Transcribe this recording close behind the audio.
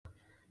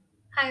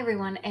Hi,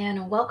 everyone,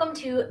 and welcome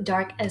to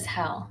Dark as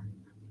Hell.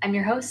 I'm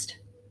your host,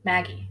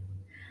 Maggie.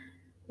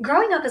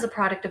 Growing up as a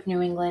product of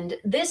New England,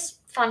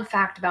 this fun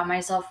fact about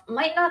myself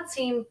might not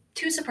seem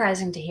too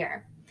surprising to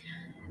hear.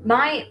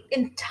 My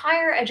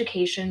entire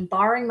education,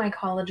 barring my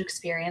college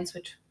experience,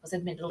 which was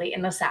admittedly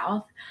in the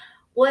South,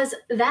 was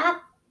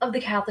that of the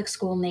Catholic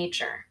school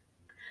nature.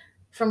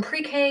 From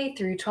pre K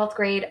through 12th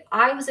grade,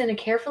 I was in a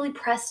carefully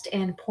pressed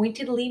and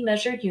pointedly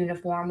measured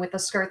uniform with a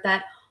skirt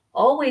that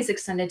always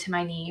extended to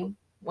my knee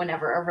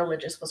whenever a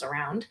religious was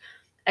around.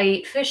 I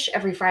ate fish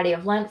every Friday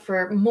of Lent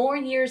for more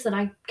years than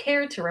I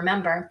cared to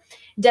remember.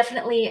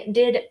 Definitely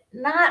did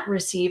not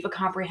receive a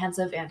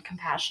comprehensive and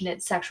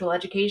compassionate sexual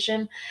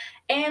education,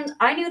 and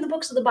I knew the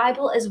books of the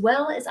Bible as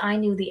well as I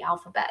knew the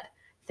alphabet,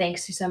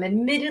 thanks to some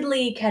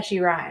admittedly catchy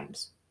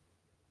rhymes.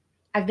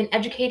 I've been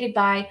educated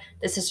by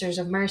the Sisters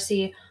of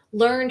Mercy,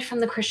 learned from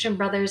the Christian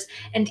Brothers,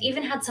 and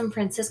even had some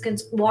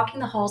Franciscans walking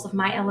the halls of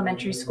my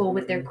elementary school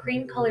with their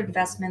cream colored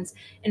vestments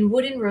and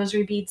wooden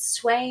rosary beads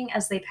swaying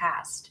as they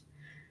passed.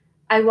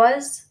 I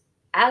was,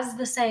 as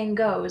the saying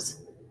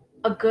goes,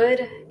 a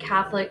good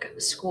Catholic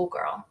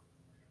schoolgirl.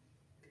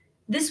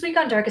 This week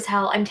on Dark as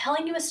Hell, I'm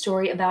telling you a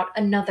story about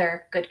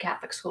another good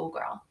Catholic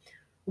schoolgirl.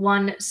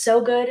 One so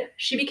good,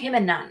 she became a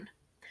nun.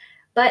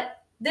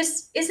 But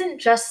this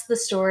isn't just the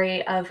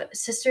story of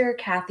Sister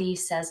Cathy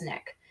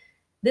Cesnik.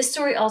 This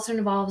story also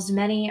involves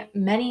many,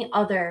 many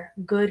other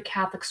good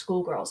Catholic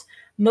schoolgirls,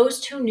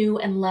 most who knew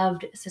and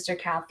loved Sister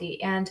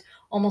Cathy, and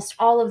almost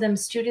all of them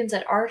students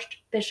at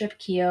Archbishop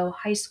Keough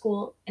High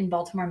School in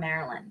Baltimore,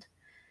 Maryland.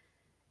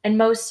 And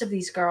most of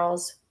these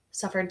girls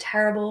suffered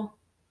terrible,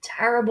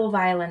 terrible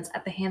violence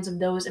at the hands of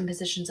those in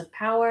positions of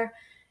power,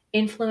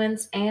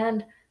 influence,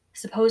 and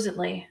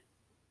supposedly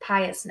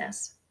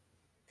piousness.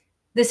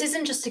 This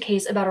isn't just a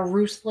case about a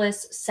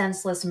ruthless,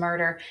 senseless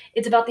murder.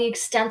 It's about the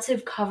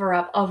extensive cover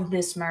up of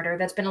this murder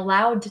that's been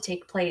allowed to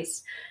take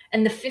place,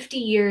 and the 50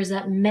 years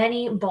that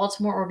many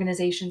Baltimore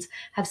organizations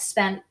have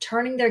spent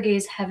turning their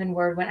gaze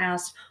heavenward when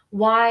asked,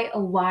 why,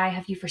 oh, why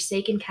have you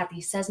forsaken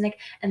Cathy Cesnik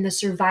and the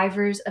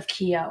survivors of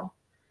Keough?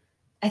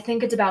 I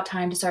think it's about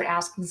time to start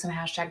asking some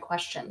hashtag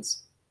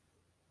questions.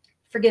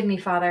 Forgive me,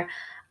 Father.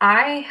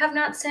 I have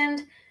not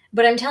sinned,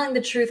 but I'm telling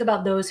the truth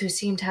about those who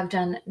seem to have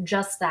done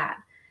just that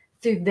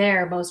through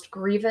their most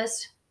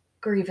grievous,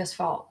 grievous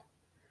fault.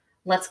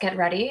 Let's get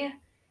ready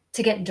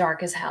to get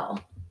dark as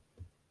hell.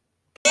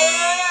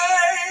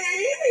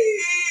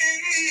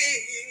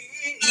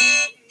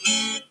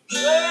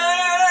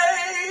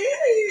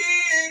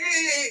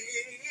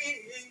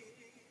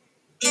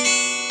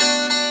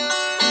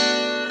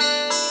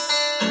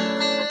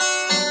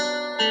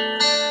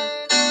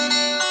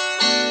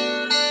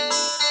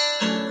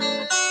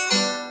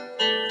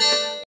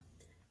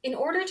 In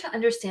order to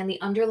understand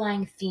the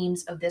underlying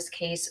themes of this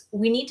case,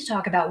 we need to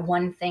talk about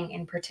one thing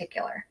in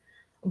particular: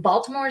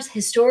 Baltimore's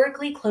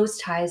historically close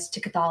ties to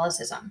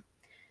Catholicism.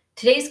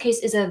 Today's case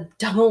is a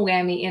double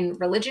whammy in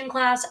religion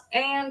class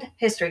and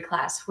history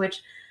class,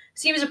 which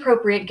seems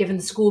appropriate given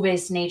the school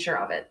based nature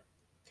of it.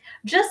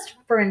 Just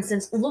for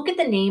instance, look at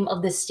the name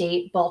of the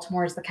state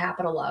Baltimore is the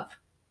capital of: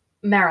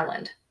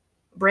 Maryland.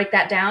 Break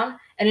that down,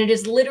 and it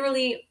is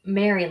literally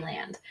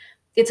Maryland.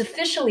 It's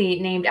officially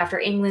named after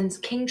England's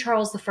King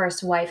Charles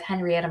I's wife,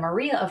 Henrietta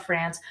Maria of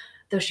France,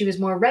 though she was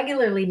more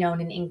regularly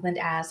known in England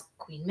as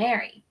Queen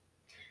Mary.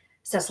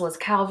 Cecilus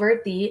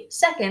Calvert, the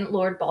second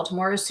Lord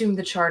Baltimore, assumed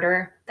the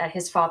charter that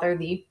his father,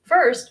 the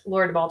first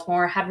Lord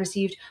Baltimore, had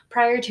received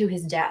prior to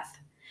his death.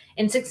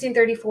 In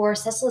 1634,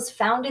 Cecilus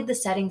founded the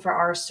setting for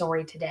our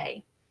story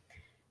today.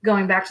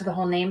 Going back to the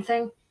whole name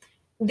thing,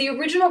 the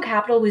original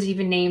capital was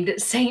even named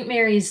St.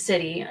 Mary's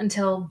City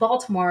until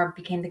Baltimore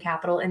became the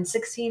capital in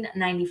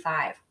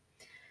 1695.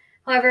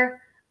 However,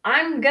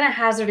 I'm going to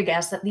hazard a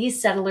guess that these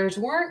settlers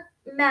weren't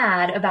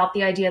mad about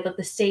the idea that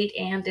the state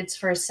and its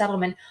first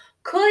settlement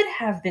could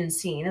have been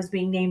seen as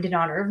being named in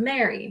honor of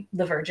Mary,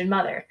 the Virgin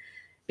Mother.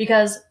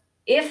 Because,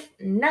 if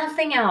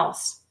nothing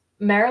else,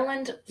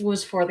 Maryland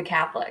was for the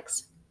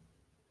Catholics.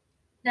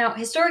 Now,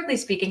 historically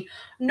speaking,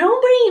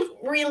 nobody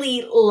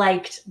really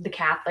liked the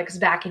Catholics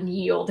back in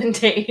ye olden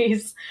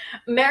days.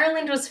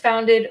 Maryland was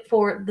founded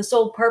for the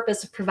sole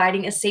purpose of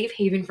providing a safe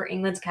haven for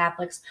England's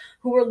Catholics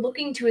who were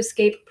looking to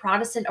escape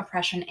Protestant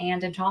oppression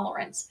and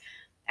intolerance.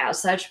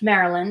 As such,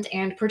 Maryland,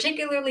 and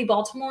particularly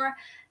Baltimore,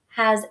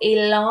 has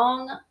a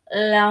long,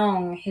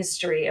 long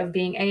history of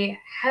being a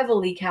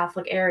heavily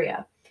Catholic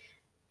area.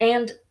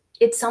 And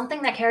it's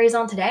something that carries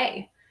on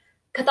today.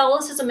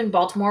 Catholicism in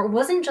Baltimore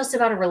wasn't just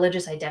about a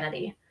religious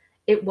identity.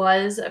 It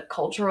was a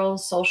cultural,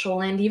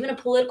 social, and even a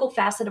political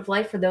facet of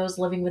life for those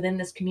living within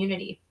this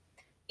community.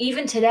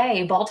 Even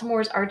today,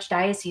 Baltimore's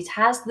archdiocese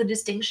has the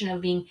distinction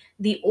of being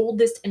the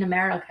oldest in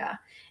America.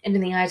 And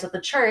in the eyes of the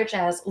church,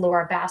 as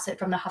Laura Bassett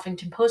from the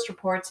Huffington Post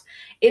reports,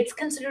 it's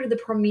considered the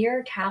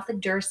premier Catholic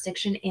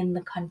jurisdiction in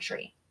the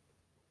country.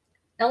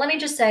 Now, let me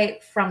just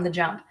say from the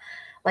jump,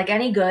 like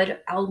any good,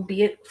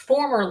 albeit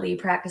formerly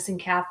practicing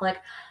Catholic,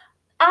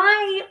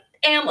 I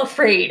am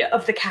afraid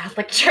of the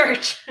Catholic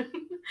Church.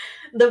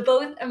 The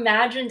both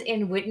imagined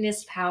and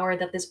witnessed power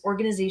that this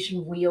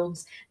organization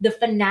wields, the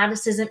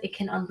fanaticism it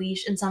can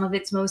unleash in some of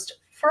its most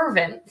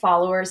fervent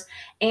followers,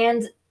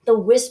 and the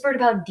whispered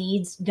about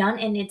deeds done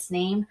in its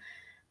name,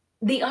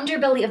 the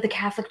underbelly of the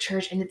Catholic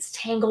Church and its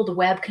tangled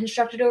web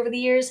constructed over the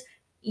years,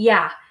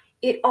 yeah,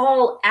 it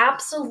all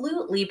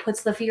absolutely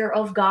puts the fear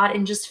of God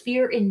and just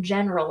fear in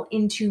general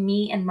into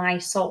me and my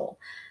soul.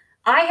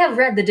 I have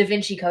read the Da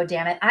Vinci Code,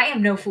 damn it. I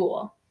am no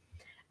fool.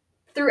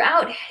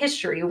 Throughout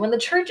history, when the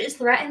church is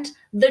threatened,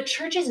 the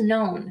church is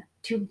known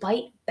to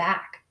bite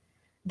back.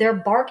 Their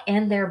bark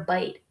and their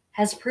bite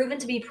has proven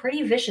to be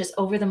pretty vicious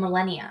over the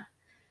millennia.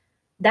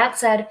 That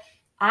said,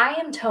 I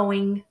am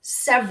towing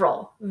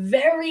several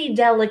very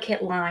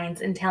delicate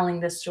lines in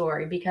telling this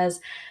story because,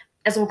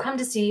 as we'll come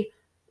to see,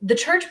 the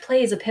church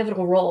plays a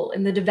pivotal role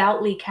in the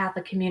devoutly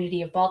Catholic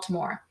community of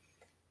Baltimore.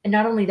 And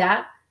not only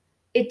that,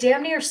 it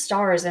damn near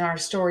stars in our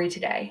story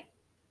today.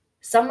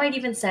 Some might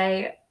even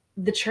say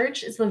the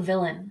church is the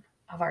villain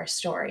of our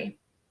story.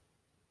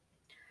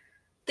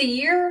 The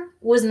year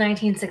was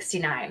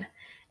 1969,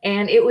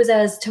 and it was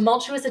as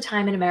tumultuous a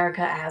time in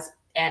America as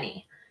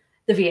any.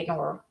 The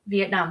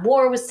Vietnam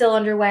War was still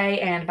underway,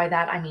 and by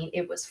that I mean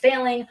it was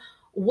failing.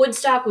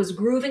 Woodstock was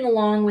grooving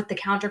along with the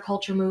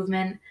counterculture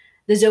movement.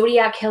 The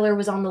Zodiac Killer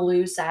was on the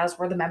loose, as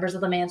were the members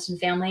of the Manson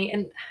family,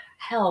 and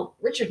hell,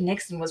 Richard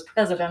Nixon was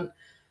president.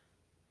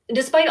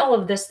 Despite all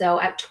of this,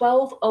 though, at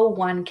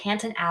 1201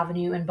 Canton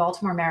Avenue in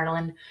Baltimore,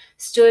 Maryland,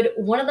 stood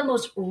one of the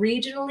most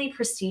regionally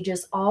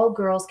prestigious all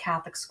girls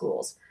Catholic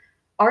schools,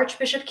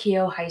 Archbishop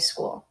Keough High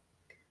School.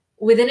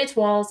 Within its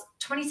walls,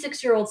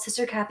 26-year-old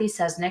Sister Cathy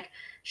Cesnik,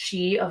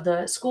 she of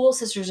the School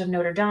Sisters of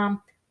Notre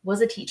Dame,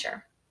 was a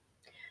teacher.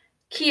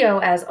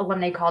 Keough, as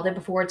alumni called it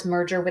before its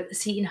merger with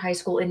Seton High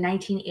School in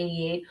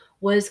 1988,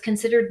 was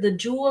considered the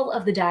jewel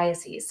of the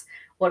diocese,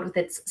 what with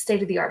its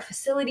state-of-the-art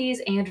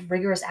facilities and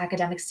rigorous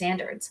academic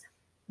standards.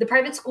 The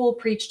private school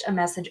preached a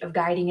message of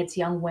guiding its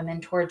young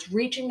women towards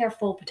reaching their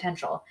full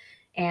potential,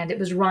 and it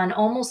was run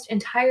almost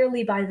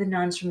entirely by the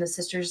nuns from the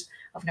Sisters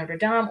of Notre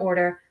Dame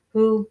order,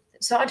 who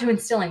saw to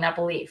instilling that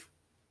belief.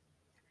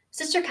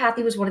 Sister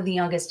Cathy was one of the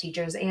youngest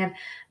teachers, and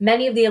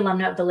many of the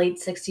alumni of the late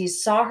 60s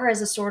saw her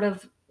as a sort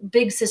of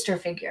big sister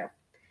figure.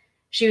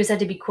 She was said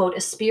to be, quote,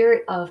 a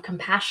spirit of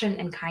compassion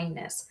and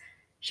kindness.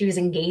 She was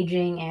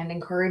engaging and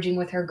encouraging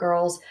with her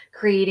girls,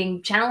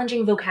 creating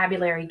challenging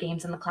vocabulary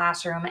games in the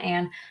classroom,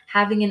 and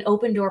having an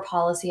open door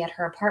policy at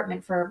her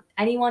apartment for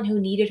anyone who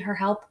needed her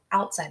help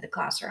outside the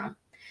classroom.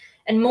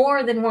 And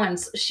more than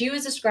once, she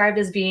was described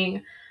as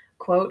being,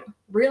 quote,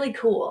 really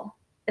cool,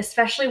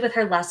 especially with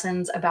her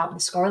lessons about the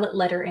Scarlet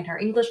Letter in her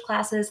English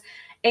classes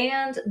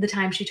and the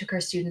time she took her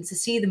students to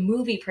see the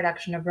movie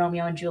production of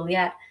Romeo and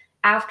Juliet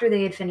after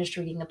they had finished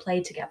reading the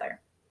play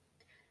together.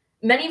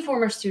 Many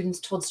former students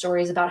told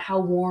stories about how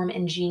warm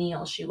and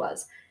genial she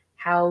was,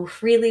 how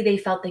freely they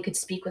felt they could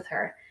speak with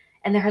her,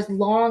 and there has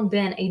long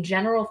been a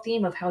general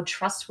theme of how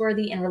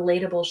trustworthy and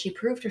relatable she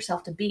proved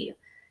herself to be,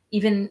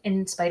 even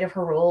in spite of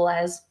her role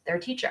as their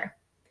teacher.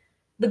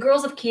 The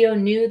girls of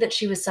Keough knew that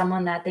she was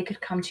someone that they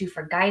could come to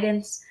for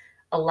guidance,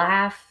 a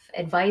laugh,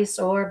 advice,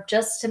 or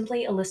just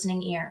simply a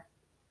listening ear.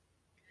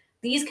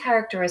 These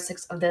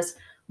characteristics of this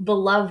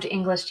beloved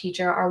English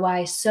teacher are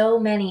why so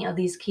many of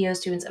these Keough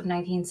students of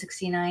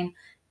 1969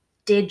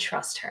 did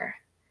trust her,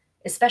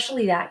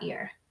 especially that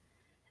year.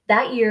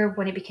 That year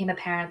when it became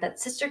apparent that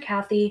Sister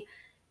Cathy,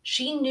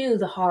 she knew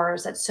the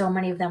horrors that so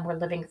many of them were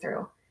living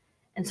through,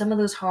 and some of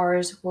those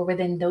horrors were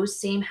within those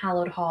same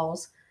hallowed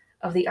halls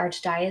of the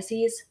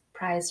Archdiocese's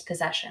prized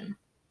possession.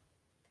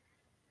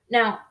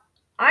 Now,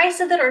 I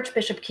said that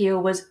Archbishop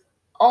Keough was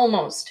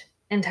almost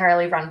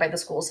entirely run by the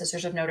School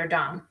Sisters of Notre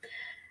Dame.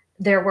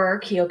 There were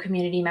Keough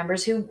community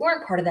members who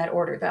weren't part of that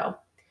order, though.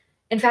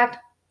 In fact,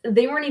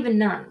 they weren't even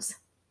nuns.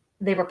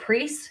 They were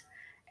priests,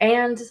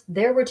 and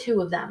there were two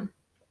of them.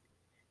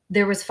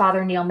 There was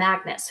Father Neil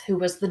Magnus, who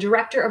was the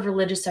director of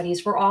religious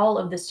studies for all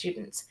of the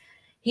students.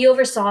 He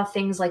oversaw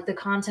things like the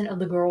content of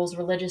the girls'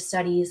 religious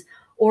studies,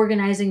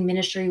 organizing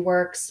ministry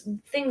works,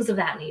 things of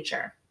that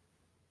nature.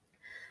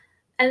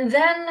 And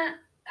then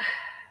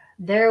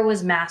there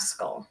was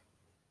Maskell.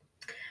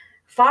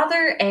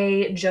 Father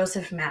A.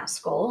 Joseph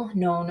Maskell,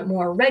 known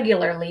more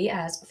regularly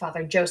as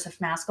Father Joseph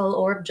Maskell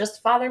or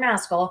just Father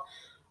Maskell,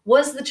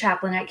 was the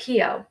chaplain at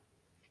Keough.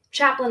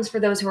 Chaplains,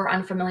 for those who are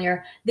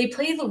unfamiliar, they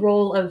play the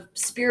role of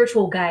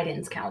spiritual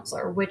guidance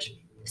counselor, which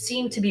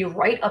seemed to be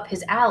right up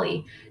his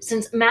alley,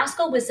 since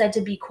Maskell was said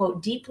to be,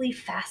 quote, deeply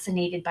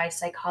fascinated by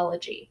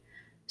psychology.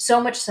 So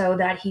much so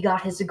that he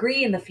got his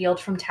degree in the field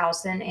from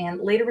Towson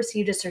and later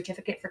received a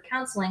certificate for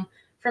counseling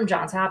from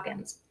Johns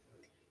Hopkins.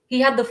 He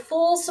had the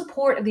full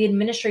support of the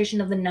administration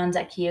of the nuns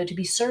at Keough to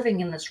be serving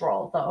in this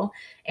role, though,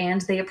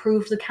 and they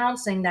approved the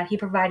counseling that he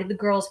provided the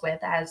girls with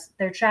as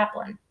their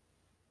chaplain.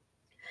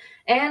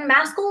 And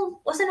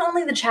Maskell wasn't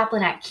only the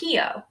chaplain at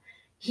Keough.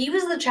 He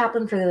was the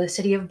chaplain for the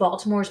city of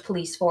Baltimore's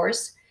police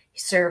force. He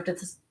served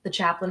as the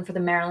chaplain for the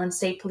Maryland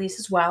State Police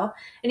as well,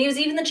 and he was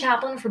even the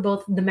chaplain for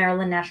both the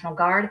Maryland National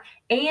Guard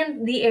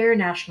and the Air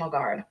National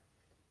Guard.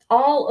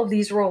 All of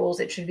these roles,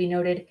 it should be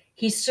noted,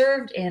 he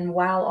served in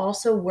while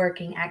also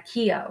working at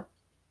Keogh.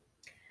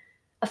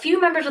 A few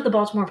members of the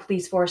Baltimore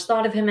police force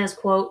thought of him as,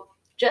 quote,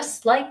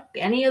 just like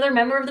any other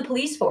member of the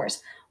police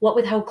force, what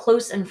with how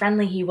close and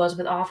friendly he was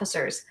with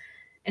officers.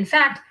 In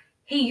fact,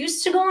 he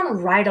used to go on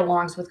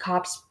ride-alongs with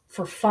cops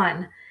for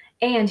fun,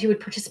 and he would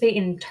participate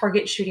in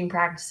target shooting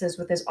practices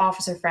with his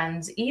officer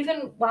friends,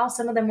 even while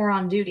some of them were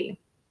on duty.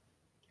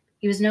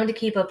 He was known to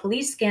keep a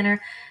police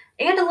scanner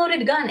and a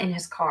loaded gun in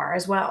his car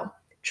as well,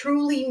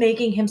 truly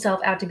making himself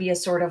out to be a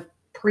sort of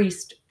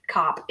priest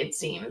cop, it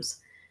seems.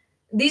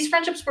 These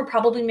friendships were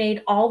probably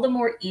made all the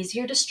more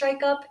easier to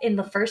strike up in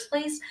the first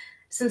place,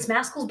 since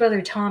Maskell's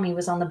brother Tommy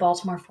was on the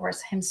Baltimore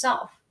force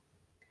himself.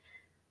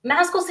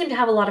 Maskell seemed to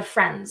have a lot of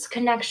friends,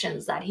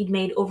 connections that he'd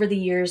made over the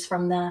years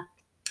from the,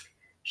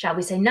 shall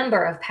we say,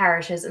 number of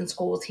parishes and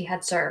schools he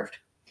had served.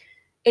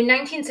 In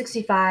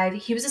 1965,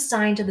 he was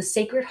assigned to the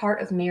Sacred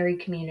Heart of Mary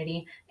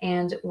community,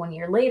 and 1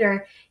 year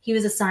later, he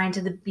was assigned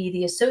to be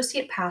the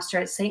associate pastor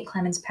at St.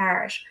 Clement's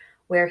Parish,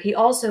 where he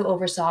also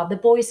oversaw the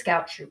Boy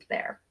Scout troop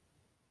there.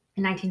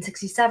 In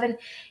 1967,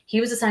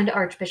 he was assigned to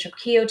Archbishop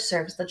Keogh to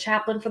serve as the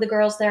chaplain for the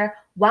girls there,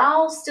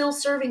 while still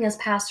serving as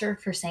pastor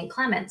for St.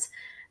 Clement's,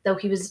 though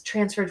he was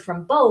transferred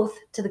from both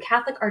to the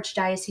Catholic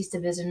Archdiocese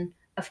Division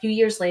a few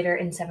years later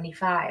in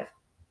 75.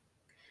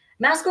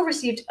 Maskell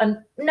received a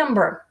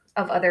number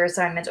of other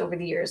assignments over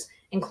the years,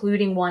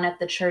 including one at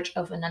the Church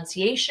of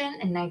Annunciation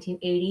in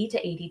 1980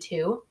 to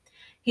 82.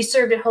 He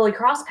served at Holy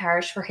Cross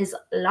Parish for his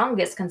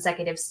longest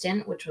consecutive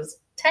stint, which was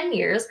 10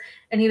 years,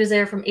 and he was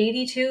there from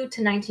 82 to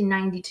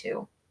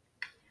 1992.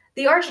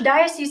 The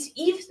Archdiocese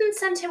even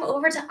sent him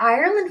over to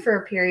Ireland for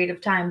a period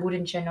of time,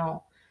 wouldn't you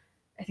know?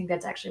 I think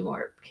that's actually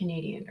more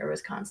Canadian or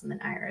Wisconsin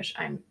than Irish.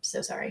 I'm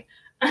so sorry.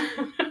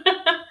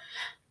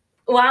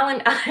 While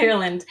in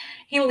Ireland,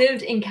 he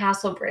lived in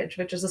Castlebridge,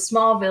 which is a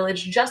small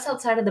village just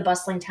outside of the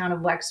bustling town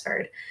of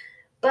Wexford.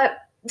 But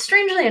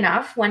strangely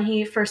enough, when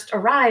he first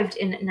arrived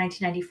in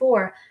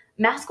 1994,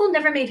 Maskell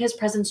never made his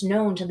presence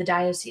known to the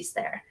diocese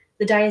there,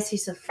 the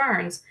Diocese of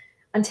Ferns,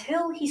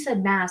 until he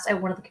said Mass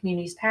at one of the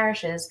community's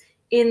parishes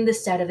in the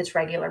stead of its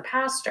regular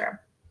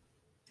pastor.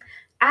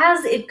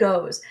 As it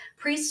goes,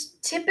 priests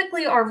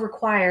typically are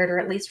required, or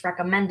at least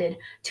recommended,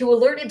 to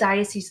alert a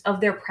diocese of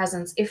their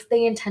presence if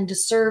they intend to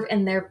serve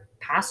in their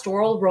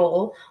pastoral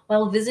role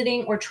while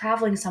visiting or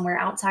traveling somewhere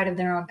outside of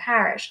their own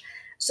parish.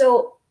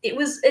 So it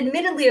was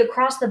admittedly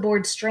across the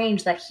board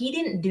strange that he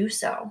didn't do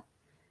so.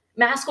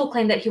 Maskell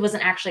claimed that he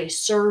wasn't actually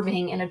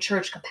serving in a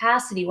church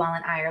capacity while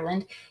in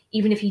Ireland,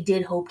 even if he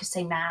did hope to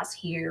say Mass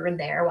here and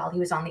there while he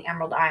was on the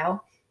Emerald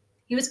Isle.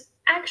 He was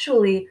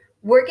actually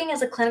working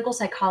as a clinical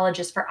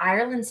psychologist for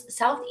Ireland's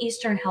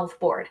Southeastern Health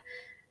Board.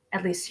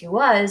 At least he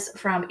was,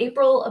 from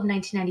April of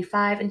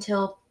 1995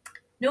 until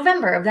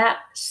November of that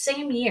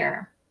same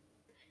year.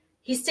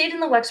 He stayed in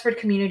the Wexford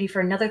community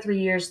for another 3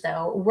 years,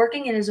 though,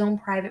 working in his own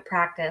private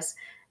practice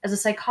as a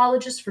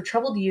psychologist for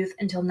troubled youth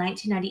until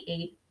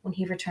 1998, when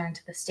he returned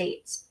to the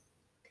States.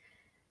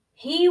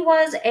 He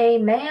was a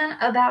man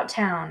about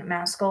town,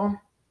 Maskell.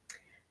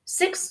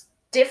 6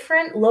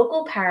 different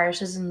local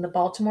parishes in the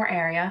Baltimore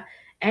area,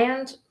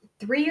 and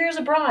 3 years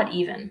abroad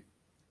even.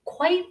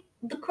 Quite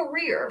the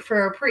career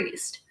for a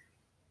priest.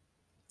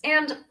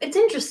 And it's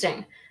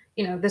interesting,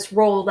 this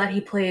role that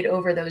he played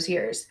over those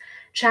years.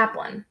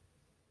 Chaplain.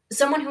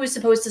 Someone who is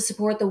supposed to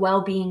support the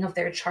well-being of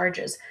their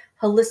charges,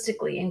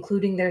 holistically,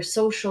 including their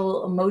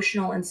social,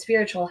 emotional, and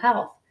spiritual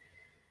health.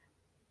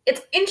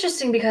 It's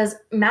interesting because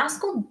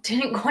Maskell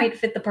didn't quite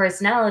fit the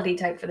personality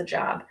type for the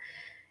job.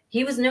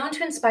 He was known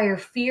to inspire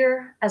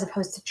fear as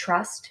opposed to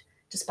trust,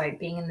 despite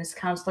being in this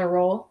counselor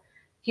role.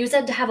 He was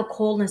said to have a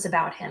coldness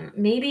about him,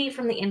 maybe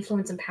from the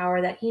influence and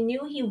power that he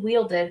knew he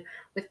wielded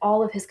with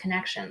all of his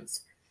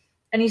connections.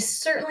 And he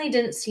certainly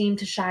didn't seem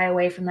to shy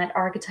away from that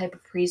archetype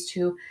of priest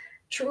who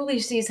truly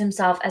sees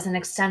himself as an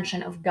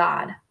extension of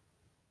God.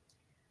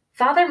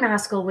 Father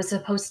Maskell was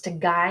supposed to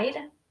guide,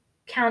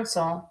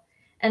 counsel,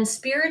 and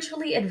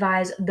spiritually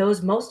advise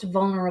those most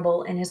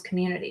vulnerable in his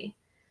community.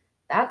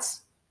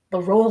 That's the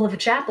role of a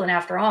chaplain,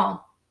 after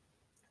all.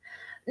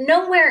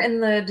 Nowhere in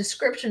the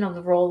description of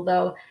the role,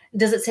 though,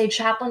 does it say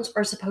chaplains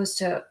are supposed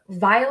to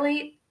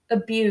violate,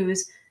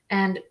 abuse,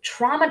 and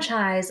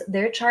traumatize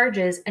their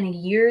charges in a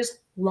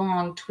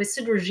years-long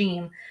twisted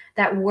regime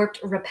that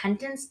warped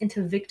repentance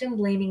into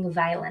victim-blaming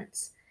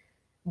violence.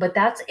 But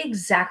that's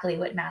exactly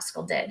what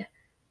Maskell did,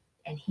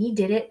 and he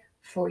did it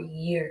for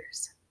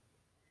years.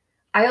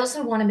 I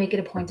also want to make it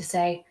a point to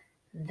say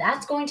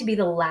that's going to be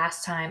the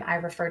last time I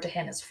refer to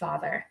him as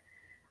father.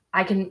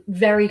 I can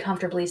very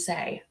comfortably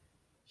say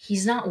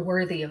he's not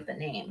worthy of the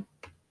name.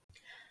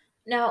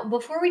 Now,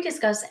 before we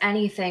discuss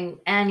anything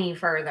any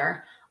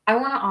further, I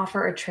want to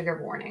offer a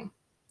trigger warning.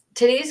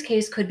 Today's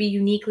case could be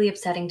uniquely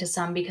upsetting to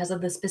some because of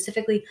the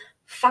specifically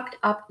fucked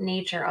up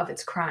nature of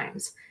its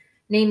crimes,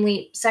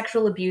 namely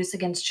sexual abuse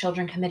against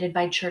children committed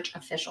by church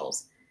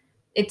officials.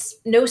 It's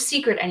no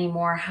secret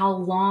anymore how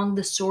long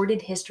the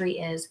sordid history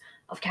is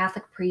of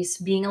Catholic priests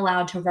being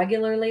allowed to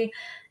regularly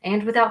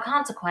and without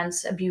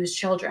consequence abuse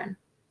children.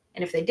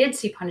 And if they did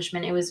see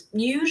punishment, it was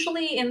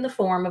usually in the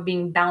form of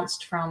being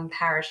bounced from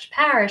parish to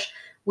parish,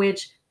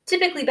 which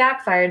typically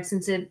backfired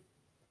since it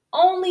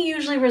only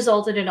usually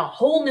resulted in a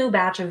whole new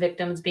batch of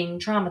victims being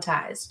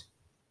traumatized.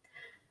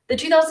 The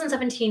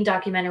 2017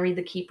 documentary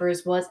The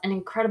Keepers was an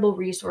incredible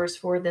resource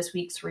for this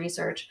week's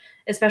research,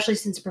 especially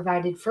since it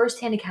provided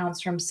firsthand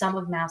accounts from some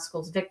of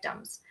Maskell's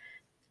victims.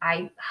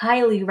 I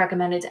highly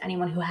recommend it to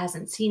anyone who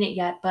hasn't seen it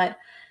yet, but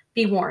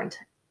be warned,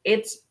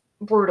 it's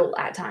brutal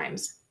at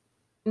times.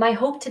 My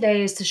hope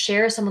today is to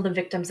share some of the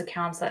victims'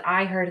 accounts that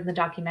I heard in the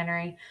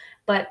documentary,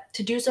 but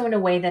to do so in a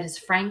way that is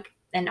frank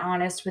and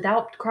honest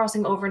without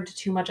crossing over into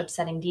too much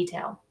upsetting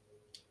detail.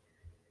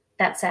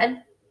 That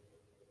said,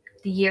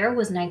 the year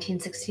was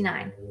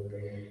 1969,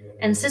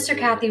 and Sister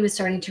Cathy was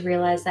starting to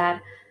realize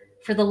that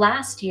for the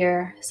last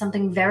year,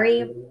 something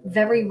very,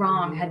 very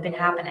wrong had been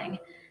happening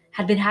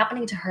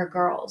to her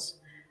girls.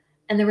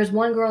 And there was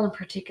one girl in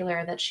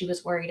particular that she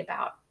was worried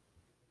about.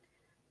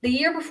 The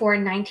year before,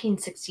 in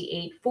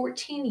 1968,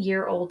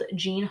 14-year-old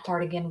Jean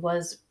Hartigan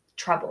was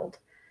troubled.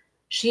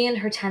 She and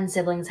her 10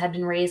 siblings had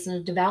been raised in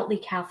a devoutly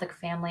Catholic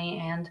family,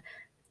 and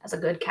as a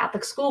good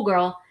Catholic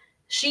schoolgirl,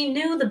 she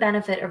knew the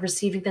benefit of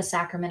receiving the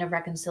sacrament of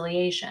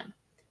reconciliation,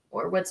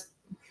 or what's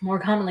more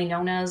commonly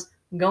known as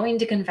going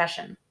to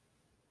confession.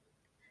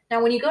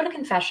 Now, when you go to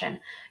confession,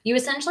 you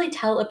essentially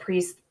tell a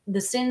priest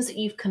the sins that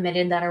you've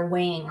committed that are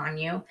weighing on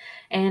you,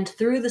 and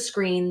through the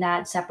screen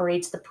that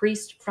separates the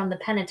priest from the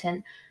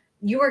penitent,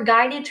 you are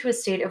guided to a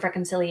state of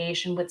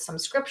reconciliation with some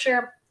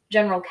scripture,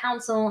 general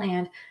counsel,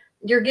 and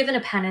you're given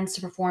a penance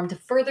to perform to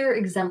further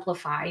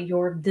exemplify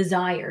your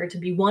desire to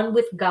be one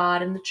with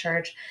God and the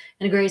church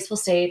in a graceful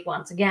state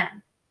once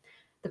again.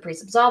 The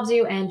priest absolves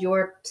you, and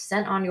you're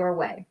sent on your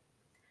way.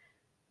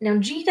 Now,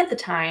 Jean at the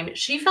time,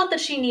 she felt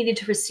that she needed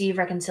to receive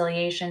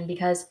reconciliation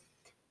because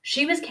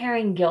she was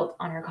carrying guilt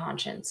on her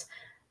conscience.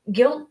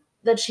 Guilt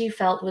that she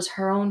felt was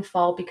her own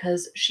fault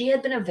because she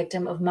had been a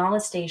victim of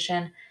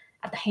molestation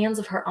at the hands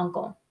of her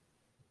uncle.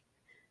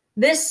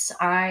 This,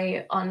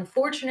 I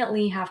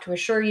unfortunately have to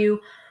assure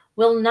you,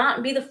 will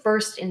not be the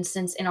first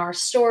instance in our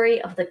story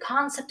of the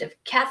concept of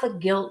Catholic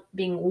guilt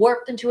being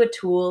warped into a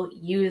tool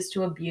used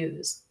to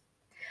abuse.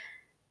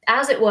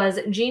 As it was,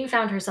 Jean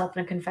found herself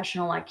in a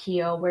confessional at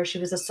Keogh, where she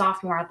was a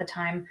sophomore at the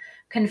time,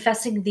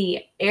 confessing the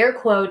air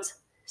quotes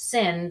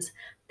sins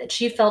that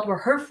she felt were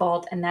her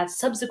fault and that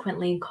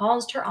subsequently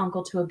caused her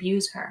uncle to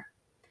abuse her.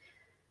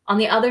 On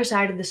the other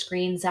side of the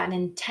screen sat an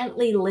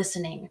intently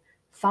listening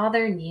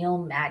Father Neil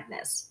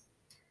Magnus.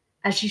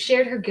 As she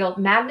shared her guilt,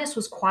 Magnus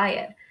was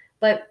quiet,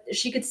 but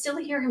she could still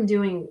hear him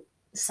doing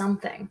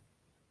something.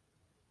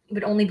 It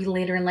would only be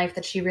later in life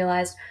that she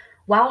realized,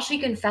 while she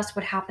confessed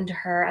what happened to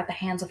her at the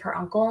hands of her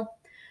uncle,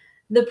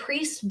 the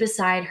priest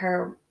beside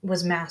her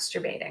was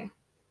masturbating.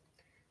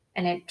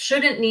 And it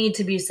shouldn't need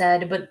to be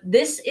said, but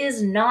this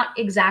is not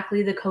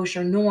exactly the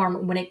kosher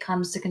norm when it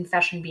comes to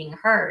confession being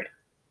heard.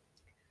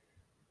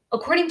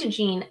 According to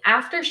Jean,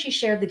 after she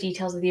shared the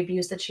details of the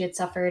abuse that she had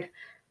suffered,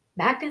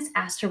 Magnus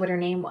asked her what her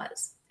name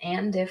was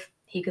and if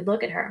he could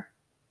look at her.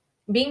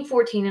 Being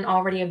 14 and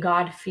already a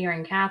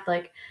God-fearing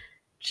Catholic,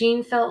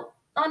 Jean felt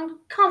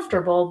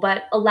uncomfortable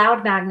but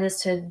allowed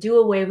Magnus to do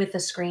away with the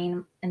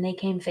screen, and they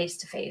came face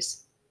to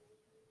face.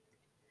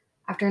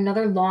 After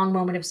another long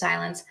moment of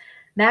silence,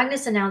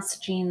 Magnus announced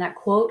to Jean that,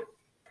 quote,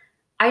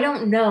 "I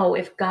don't know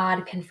if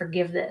God can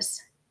forgive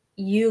this.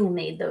 You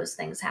made those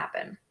things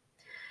happen."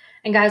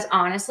 And guys,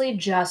 honestly,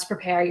 just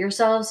prepare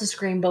yourselves to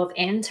scream both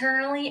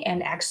internally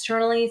and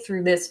externally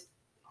through this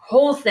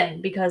whole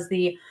thing because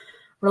the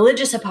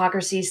religious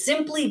hypocrisy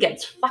simply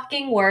gets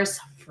fucking worse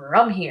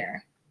from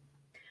here.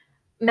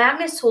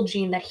 Magnus told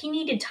Jean that he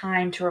needed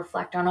time to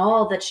reflect on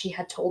all that she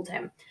had told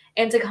him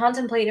and to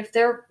contemplate if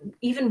there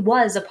even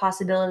was a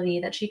possibility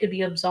that she could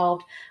be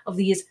absolved of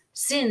these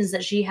sins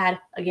that she had,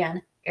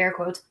 again, air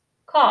quotes,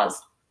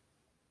 caused.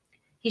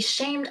 He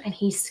shamed and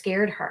he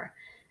scared her.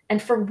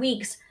 And for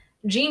weeks,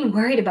 Jean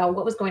worried about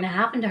what was going to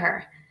happen to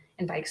her,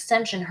 and by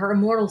extension, her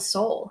immortal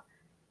soul.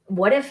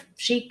 What if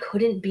she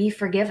couldn't be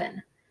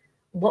forgiven?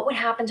 What would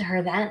happen to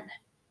her then?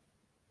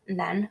 And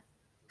then,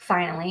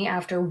 finally,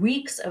 after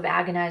weeks of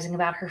agonizing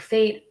about her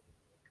fate,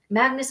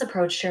 Magnus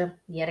approached her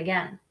yet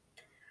again.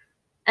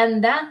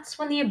 And that's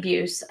when the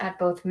abuse at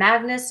both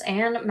Magnus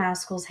and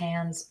Maskell's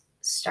hands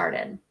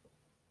started.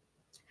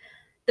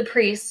 The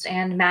priest,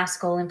 and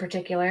Maskell in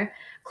particular,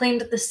 claimed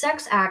that the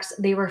sex acts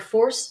they were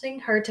forcing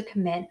her to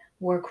commit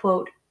were,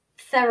 quote,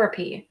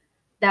 therapy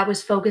that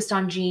was focused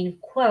on Jean,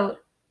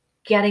 quote,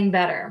 getting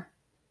better.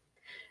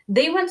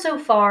 They went so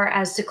far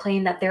as to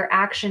claim that their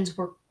actions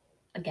were,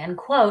 again,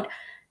 quote,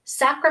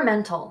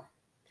 sacramental.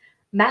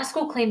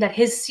 Maskell claimed that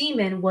his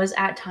semen was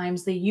at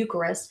times the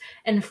Eucharist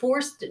and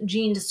forced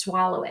Jean to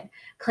swallow it,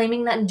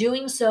 claiming that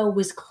doing so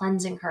was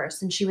cleansing her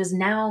since she was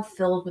now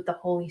filled with the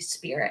Holy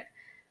Spirit.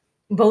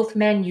 Both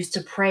men used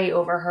to pray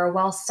over her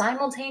while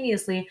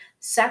simultaneously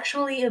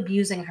sexually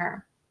abusing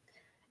her.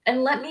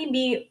 And let me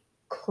be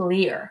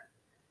clear.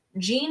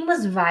 Jean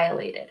was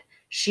violated.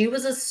 She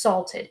was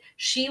assaulted.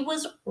 She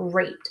was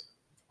raped.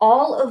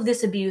 All of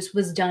this abuse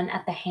was done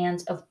at the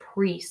hands of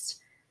priests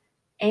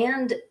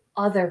and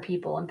other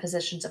people in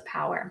positions of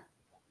power.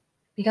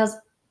 Because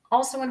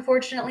also,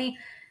 unfortunately,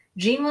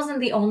 Jean wasn't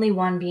the only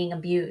one being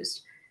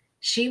abused.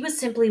 She was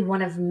simply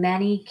one of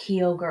many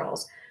Keo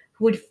girls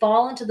who would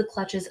fall into the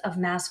clutches of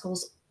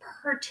Maskell's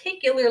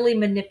particularly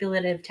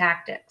manipulative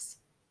tactics.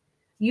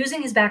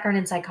 Using his background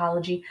in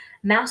psychology,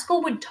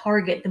 Maskell would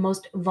target the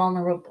most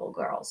vulnerable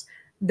girls,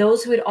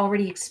 those who had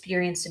already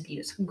experienced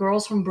abuse,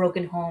 girls from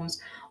broken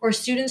homes, or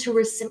students who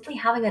were simply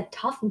having a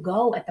tough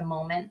go at the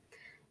moment,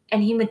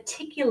 and he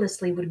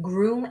meticulously would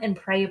groom and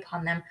prey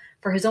upon them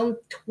for his own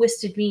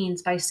twisted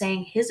means by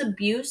saying his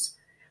abuse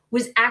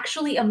was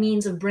actually a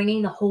means of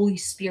bringing the Holy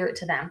Spirit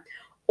to them,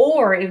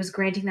 or it was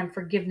granting them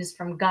forgiveness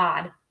from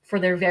God for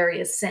their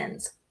various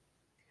sins.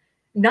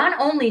 Not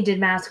only did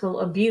Maskell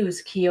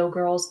abuse Keo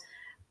girls,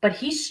 but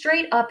he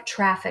straight up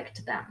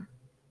trafficked them.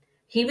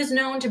 He was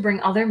known to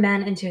bring other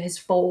men into his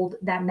fold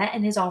that met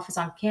in his office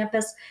on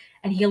campus,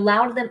 and he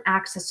allowed them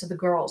access to the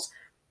girls,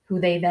 who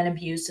they then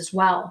abused as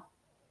well.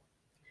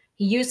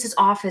 He used his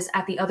office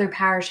at the other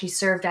parish he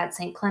served at,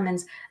 St.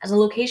 Clement's, as a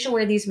location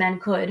where these men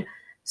could,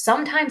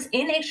 sometimes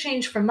in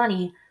exchange for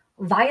money,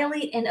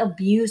 violate and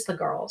abuse the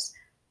girls.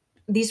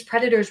 These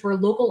predators were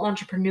local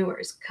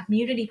entrepreneurs,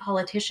 community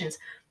politicians,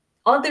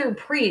 other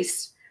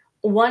priests.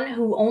 One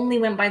who only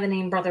went by the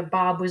name Brother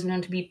Bob was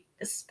known to be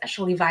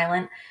especially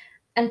violent,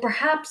 and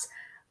perhaps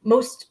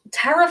most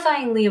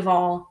terrifyingly of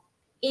all,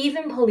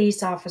 even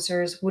police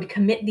officers would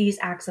commit these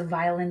acts of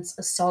violence,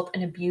 assault,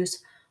 and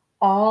abuse,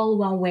 all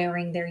while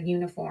wearing their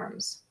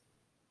uniforms.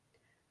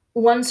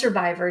 One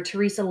survivor,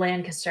 Teresa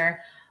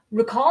Lancaster,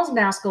 recalls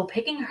Maskell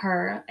picking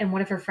her and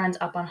one of her friends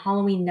up on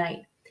Halloween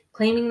night,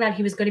 claiming that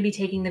he was going to be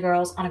taking the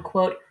girls on a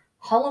quote,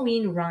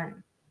 Halloween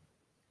run.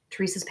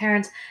 Teresa's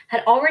parents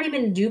had already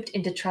been duped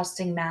into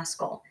trusting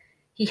Maskell.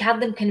 He had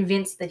them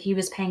convinced that he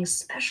was paying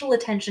special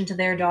attention to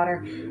their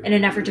daughter in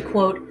an effort to,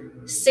 quote,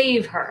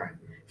 save her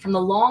from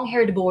the long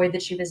haired boy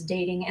that she was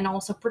dating and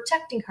also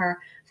protecting her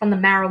from the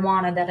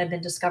marijuana that had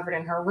been discovered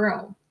in her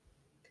room.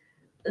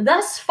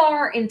 Thus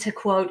far into,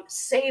 quote,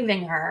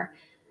 saving her,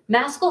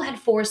 Maskell had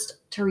forced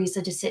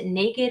Teresa to sit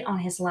naked on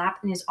his lap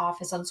in his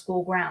office on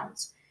school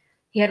grounds.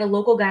 He had a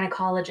local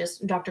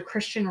gynecologist, Dr.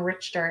 Christian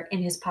Richter,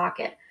 in his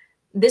pocket.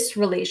 This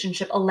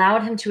relationship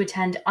allowed him to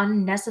attend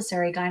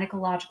unnecessary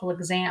gynecological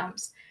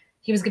exams.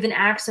 He was given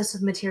access to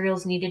the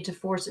materials needed to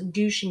force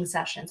douching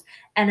sessions,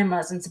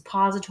 enemas, and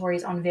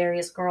suppositories on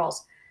various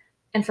girls.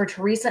 And for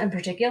Teresa in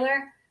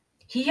particular,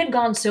 he had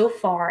gone so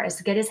far as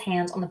to get his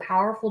hands on the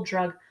powerful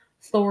drug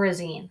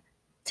Thorazine.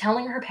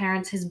 Telling her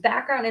parents his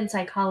background in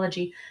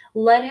psychology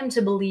led him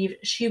to believe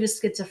she was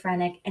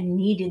schizophrenic and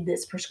needed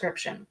this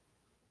prescription.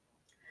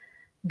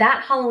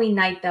 That Halloween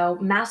night, though,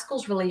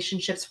 Maskell's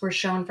relationships were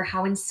shown for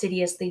how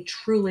insidious they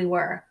truly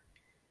were.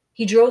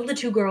 He drove the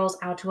two girls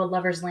out to a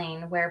lover's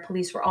lane where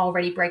police were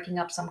already breaking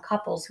up some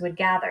couples who had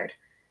gathered.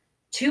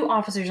 Two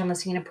officers on the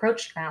scene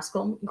approached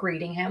Maskell,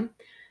 greeting him,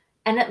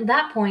 and at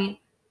that point,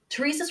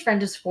 Teresa's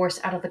friend was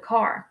forced out of the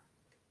car.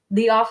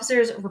 The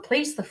officers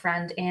replaced the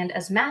friend, and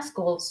as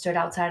Maskell stood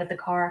outside of the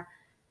car,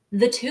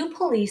 the two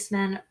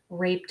policemen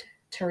raped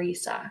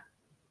Teresa.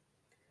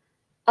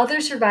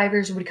 Other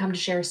survivors would come to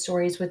share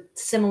stories with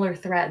similar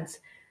threads.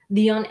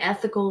 The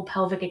unethical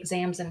pelvic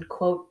exams and,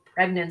 quote,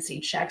 pregnancy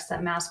checks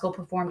that Maskell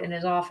performed in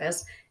his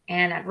office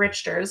and at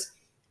Richter's.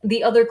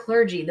 The other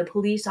clergy, the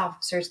police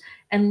officers,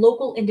 and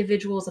local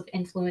individuals of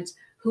influence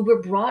who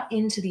were brought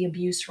into the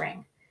abuse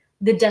ring.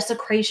 The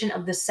desecration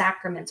of the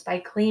sacraments by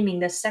claiming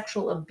that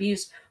sexual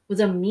abuse was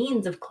a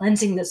means of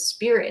cleansing the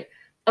spirit,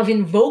 of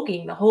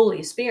invoking the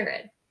Holy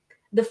Spirit.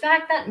 The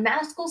fact that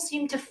Maskell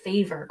seemed to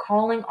favor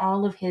calling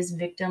all of his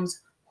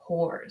victims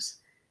whores.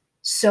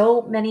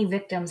 So many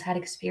victims had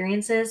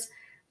experiences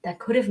that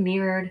could have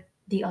mirrored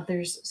the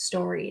others'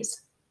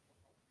 stories.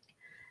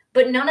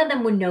 But none of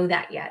them would know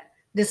that yet,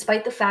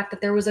 despite the fact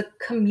that there was a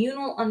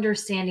communal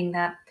understanding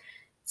that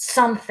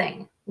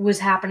something was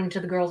happening to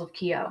the girls of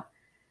Keo.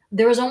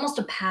 There was almost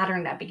a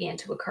pattern that began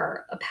to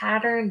occur, a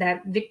pattern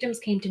that victims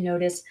came to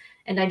notice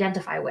and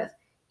identify with,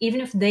 even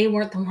if they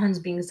weren't the ones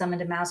being summoned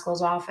to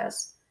Maskell's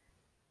office.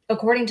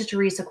 According to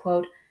Teresa,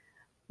 quote,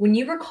 when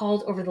you were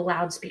called over the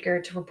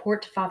loudspeaker to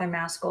report to Father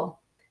Maskell,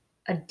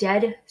 a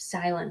dead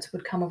silence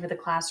would come over the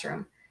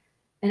classroom,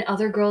 and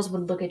other girls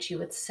would look at you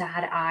with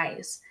sad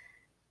eyes,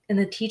 and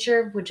the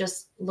teacher would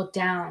just look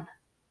down.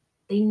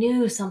 They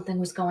knew something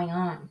was going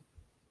on.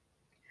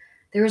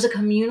 There was a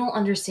communal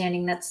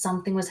understanding that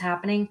something was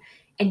happening,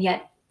 and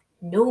yet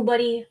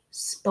nobody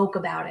spoke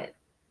about it.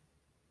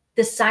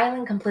 The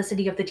silent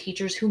complicity of the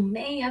teachers who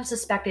may have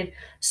suspected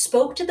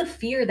spoke to the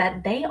fear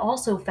that they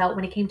also felt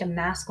when it came to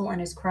Maskell and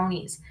his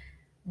cronies.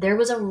 There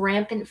was a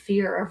rampant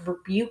fear of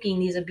rebuking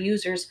these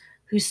abusers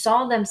who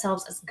saw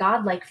themselves as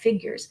godlike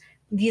figures,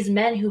 these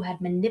men who had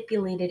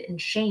manipulated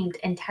and shamed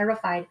and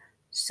terrified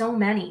so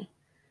many.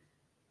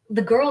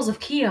 The girls of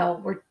Keo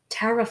were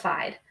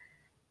terrified,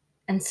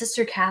 and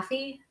Sister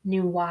Cathy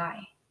knew why.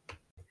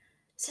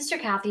 Sister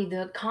Cathy,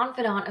 the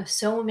confidant of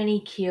so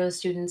many Keo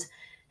students,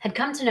 had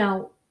come to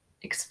know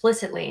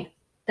explicitly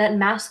that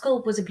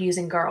Maskell was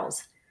abusing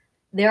girls.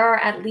 There are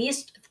at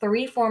least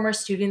three former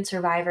student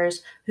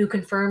survivors who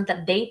confirmed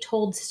that they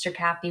told Sister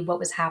Cathy what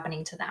was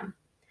happening to them.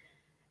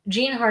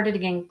 Jean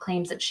Hardigan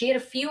claims that she had a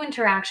few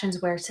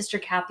interactions where Sister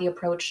Cathy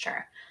approached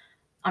her.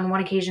 On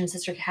one occasion,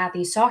 Sister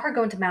Cathy saw her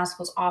go into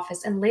Maskell's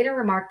office and later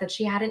remarked that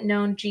she hadn't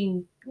known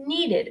Jean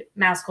needed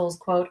Maskell's,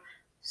 quote,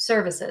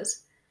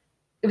 services.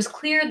 It was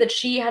clear that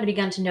she had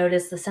begun to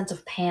notice the sense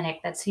of panic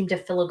that seemed to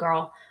fill a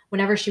girl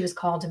whenever she was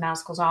called to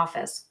Maskell's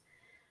office.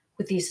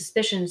 With these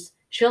suspicions,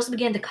 she also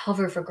began to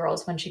cover for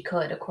girls when she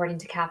could, according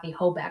to Cathy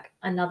Hobeck,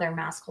 another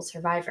Maskell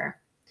survivor.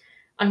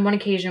 On one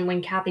occasion,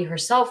 when Cathy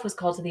herself was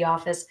called to the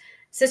office,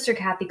 Sister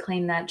Cathy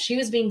claimed that she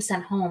was being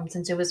sent home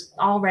since it was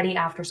already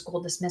after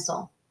school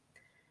dismissal.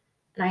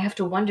 And I have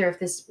to wonder if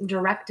this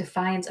direct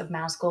defiance of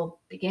Maskell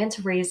began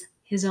to raise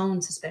his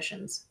own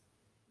suspicions.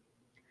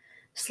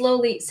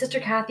 Slowly, Sister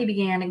Cathy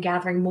began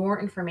gathering more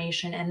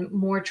information and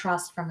more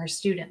trust from her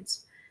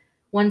students.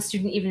 One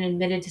student even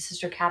admitted to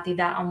Sister Cathy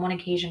that on one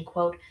occasion,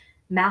 quote,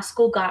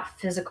 Maskell got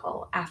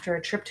physical after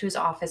a trip to his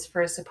office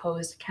for a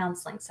supposed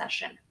counseling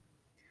session.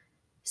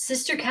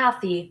 Sister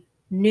Cathy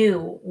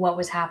knew what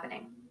was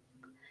happening.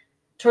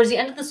 Towards the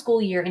end of the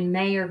school year, in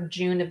May or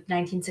June of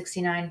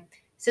 1969,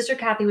 Sister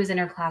Cathy was in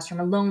her classroom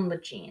alone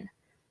with Jean.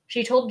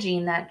 She told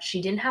Jean that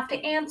she didn't have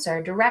to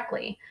answer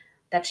directly,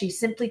 that she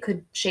simply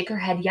could shake her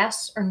head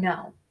yes or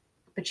no,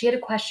 but she had a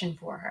question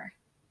for her.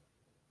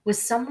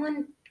 Was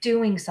someone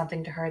doing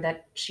something to her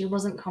that she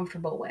wasn't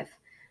comfortable with?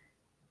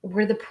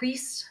 Were the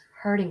priests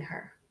hurting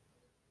her?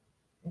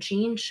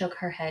 Jean shook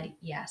her head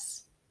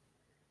yes.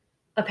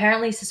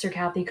 Apparently, Sister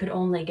Cathy could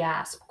only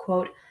gasp,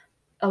 quote,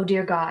 oh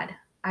dear God,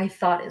 I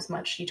thought as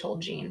much, she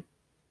told Jean.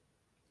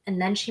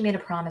 And then she made a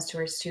promise to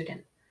her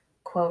student,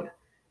 quote,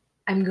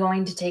 I'm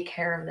going to take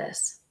care of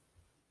this.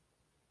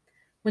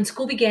 When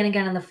school began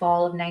again in the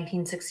fall of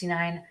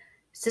 1969,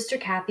 Sister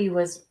Cathy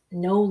was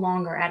no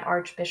longer at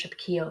Archbishop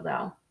Keogh,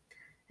 though.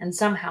 And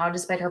somehow,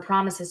 despite her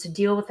promises to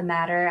deal with the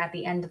matter at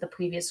the end of the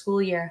previous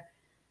school year,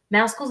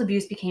 Maskell's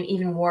abuse became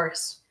even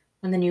worse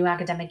when the new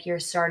academic year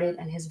started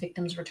and his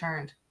victims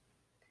returned.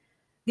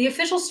 The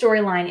official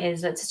storyline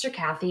is that Sister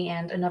Cathy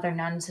and another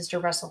nun, Sister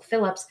Russell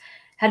Phillips,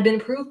 had been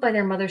approved by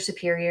their Mother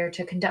Superior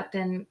to conduct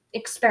an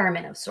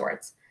experiment of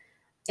sorts.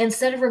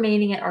 Instead of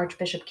remaining at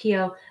Archbishop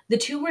Keogh, the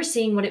two were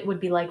seeing what it would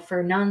be like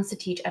for nuns to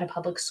teach at a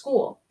public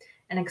school,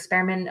 an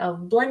experiment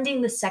of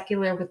blending the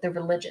secular with the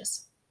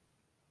religious.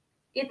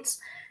 It's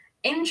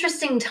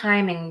interesting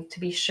timing, to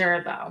be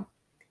sure, though.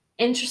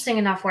 Interesting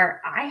enough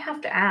where I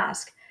have to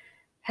ask,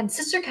 had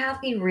Sister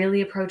Cathy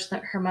really approached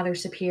her Mother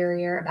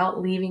Superior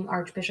about leaving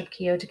Archbishop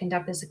Keogh to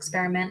conduct this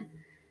experiment?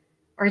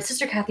 Or had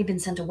Sister Cathy been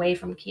sent away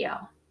from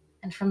Keogh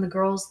and from the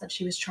girls that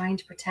she was trying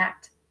to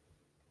protect?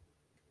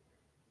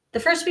 The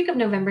first week of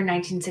November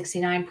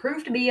 1969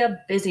 proved to be a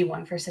busy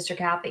one for Sister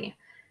Cathy.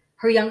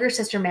 Her younger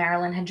sister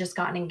Marilyn had just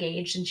gotten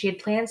engaged, and she had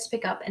plans to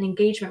pick up an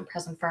engagement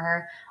present for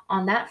her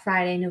on that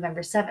Friday,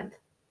 November 7th.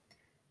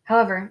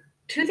 However,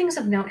 two things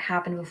of note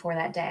happened before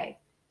that day.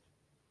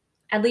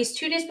 At least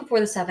 2 days before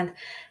the 7th,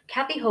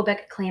 Cathy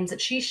Hobeck claims that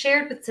she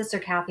shared with Sister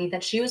Cathy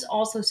that she was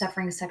also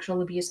suffering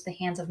sexual abuse at the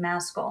hands of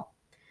Maskell.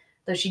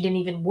 Though she didn't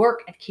even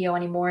work at Keogh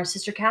anymore,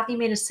 Sister Cathy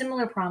made a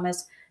similar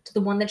promise to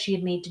the one that she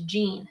had made to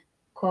Jean.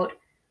 Quote,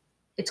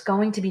 it's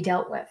going to be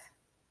dealt with.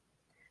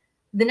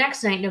 The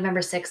next night, November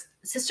 6th,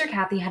 Sister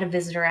Cathy had a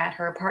visitor at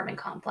her apartment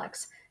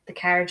complex, the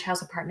Carriage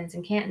House Apartments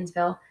in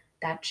Cantonsville,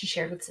 that she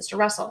shared with Sister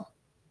Russell.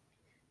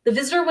 The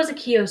visitor was a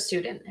Keogh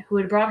student who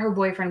had brought her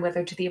boyfriend with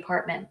her to the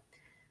apartment.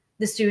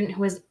 The student,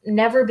 who has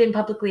never been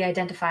publicly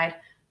identified,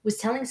 was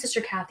telling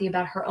Sister Cathy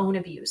about her own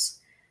abuse,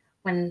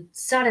 when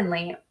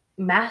suddenly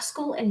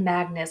Maskell and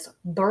Magnus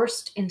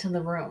burst into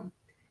the room,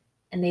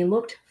 and they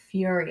looked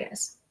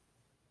furious.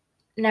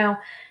 Now,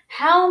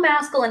 how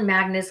Maskell and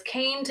Magnus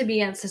came to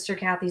be at Sister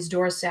Cathy's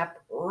doorstep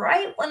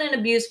right when an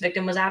abuse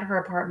victim was at her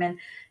apartment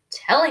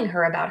telling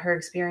her about her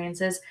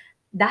experiences,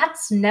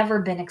 that's never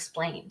been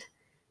explained.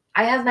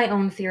 I have my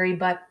own theory,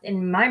 but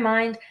in my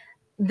mind,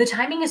 the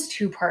timing is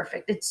too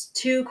perfect. It's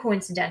too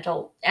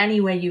coincidental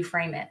any way you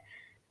frame it.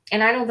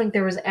 And I don't think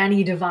there was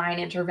any divine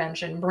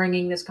intervention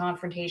bringing this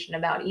confrontation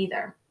about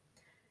either.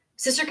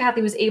 Sister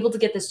Cathy was able to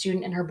get the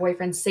student and her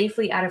boyfriend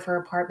safely out of her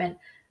apartment,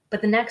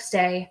 but the next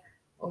day,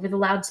 over the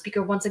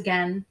loudspeaker once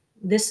again,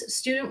 this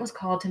student was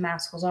called to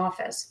Maskell's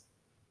office.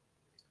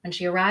 When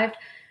she arrived,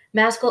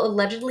 Maskell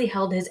allegedly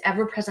held his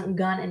ever-present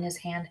gun in his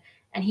hand,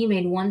 and he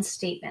made one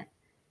statement,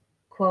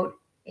 quote,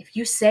 if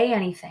you say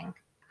anything,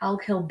 I'll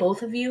kill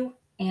both of you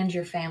and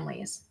your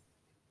families.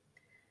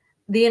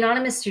 The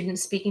anonymous student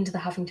speaking to the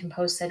Huffington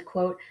Post said,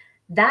 quote,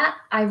 that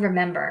I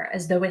remember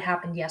as though it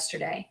happened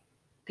yesterday,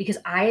 because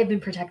I have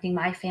been protecting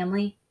my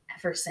family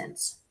ever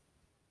since.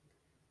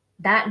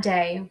 That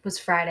day was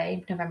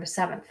Friday, November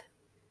 7th.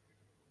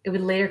 It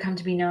would later come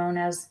to be known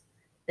as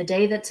the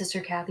day that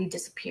Sister Cathy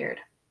disappeared.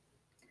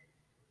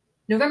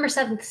 November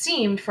 7th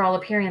seemed, for all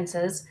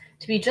appearances,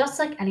 to be just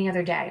like any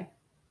other day.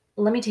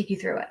 Let me take you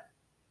through it.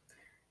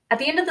 At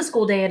the end of the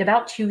school day at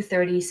about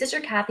 2:30, Sister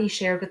Cathy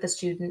shared with the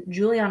student,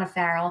 Juliana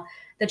Farrell,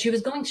 that she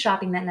was going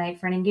shopping that night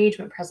for an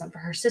engagement present for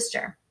her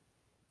sister.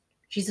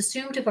 She's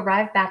assumed to have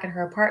arrived back at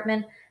her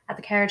apartment at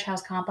the Carriage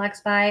House complex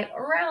by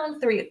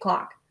around 3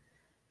 o'clock.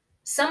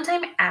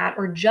 Sometime at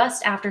or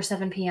just after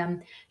 7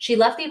 p.m., she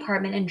left the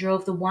apartment and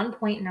drove the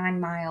 1.9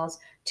 miles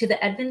to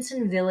the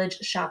Edmondson Village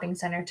shopping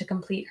center to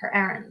complete her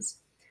errands.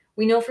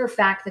 We know for a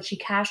fact that she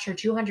cashed her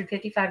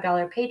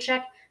 $255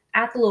 paycheck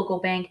at the local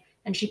bank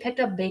and she picked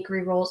up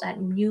bakery rolls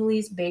at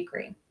Muley's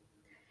Bakery.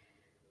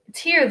 It's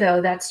here,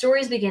 though, that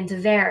stories begin to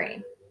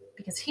vary,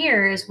 because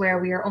here is where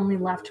we are only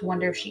left to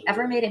wonder if she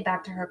ever made it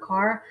back to her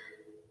car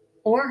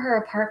or her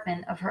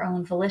apartment of her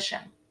own volition.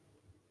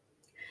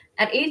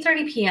 At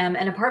 8:30 p.m.,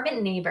 an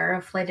apartment neighbor,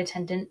 a flight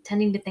attendant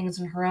tending to things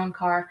in her own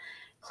car,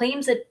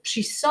 claims that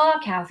she saw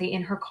Cathy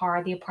in her car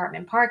at the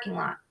apartment parking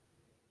lot.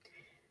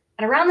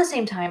 At around the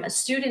same time, a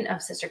student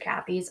of Sister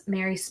Cathy's,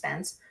 Mary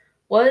Spence,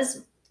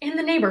 was in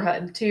the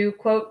neighborhood to,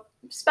 quote,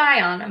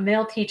 spy on a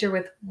male teacher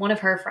with one of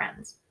her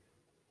friends.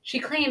 She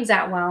claims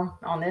that while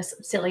on this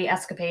silly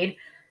escapade,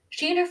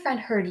 she and her friend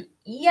heard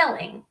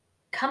yelling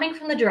coming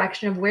from the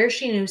direction of where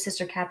she knew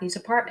Sister Cathy's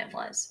apartment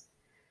was.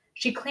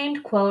 She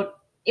claimed, quote,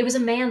 it was a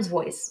man's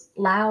voice,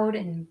 loud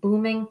and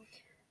booming.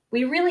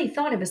 We really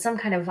thought it was some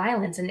kind of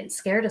violence and it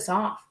scared us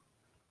off.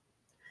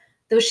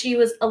 Though she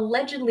was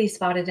allegedly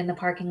spotted in the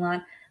parking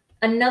lot,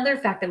 another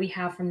fact that we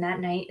have from that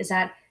night is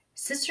that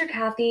Sister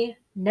Cathy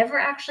never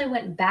actually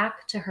went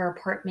back to her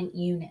apartment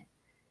unit.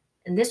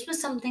 And this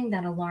was something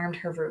that alarmed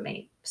her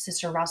roommate,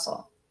 Sister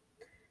Russell.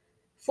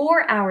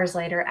 4 hours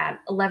later at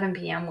 11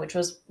 p.m., which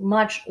was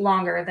much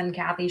longer than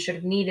Cathy should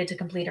have needed to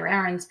complete her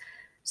errands,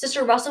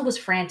 Sister Russell was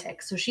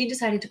frantic, so she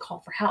decided to call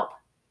for help.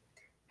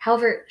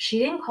 However, she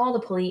didn't call the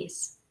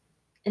police.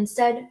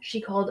 Instead,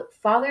 she called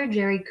Father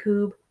Jerry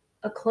Koob,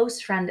 a close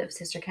friend of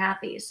Sister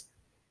Cathy's.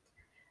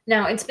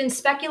 Now, it's been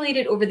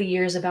speculated over the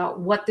years about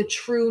what the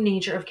true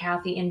nature of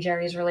Cathy and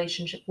Jerry's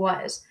relationship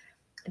was.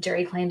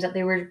 Jerry claims that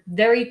they were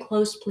very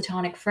close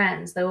platonic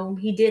friends, though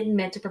he did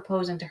admit to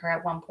proposing to her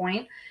at one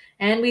point,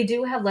 and we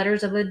do have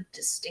letters of a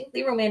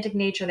distinctly romantic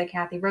nature that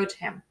Cathy wrote to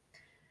him.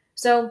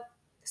 So,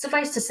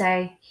 suffice to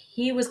say,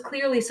 he was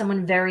clearly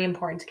someone very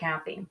important to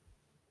Cathy.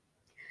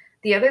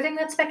 The other thing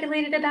that's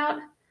speculated about,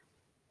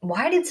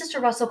 why did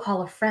Sister Russell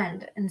call a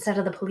friend instead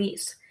of the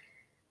police?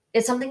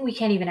 It's something we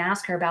can't even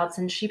ask her about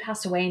since she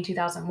passed away in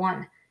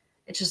 2001.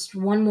 It's just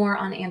one more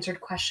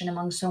unanswered question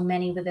among so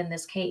many within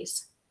this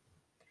case.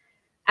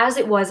 As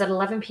it was at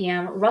 11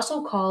 p.m.,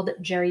 Russell called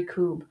Jerry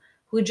Koob,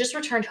 who had just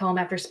returned home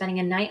after spending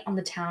a night on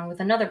the town with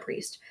another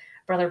priest,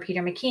 Brother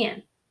Peter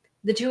McKeon.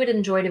 The two had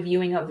enjoyed a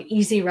viewing of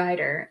Easy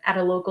Rider at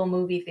a local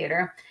movie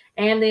theater,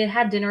 and they had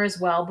had dinner as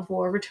well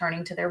before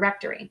returning to their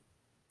rectory.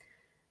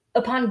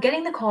 Upon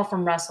getting the call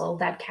from Russell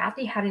that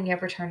Cathy hadn't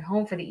yet returned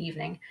home for the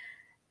evening,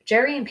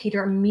 Jerry and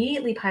Peter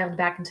immediately piled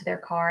back into their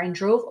car and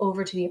drove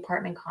over to the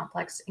apartment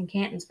complex in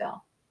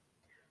Cantonsville.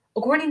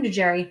 According to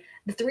Jerry,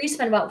 the three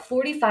spent about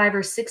 45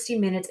 or 60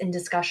 minutes in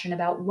discussion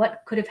about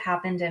what could have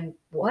happened and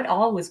what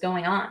all was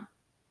going on.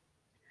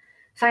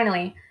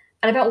 Finally,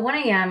 at about 1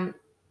 a.m.,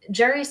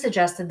 Jerry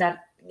suggested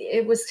that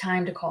it was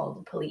time to call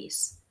the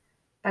police.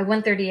 By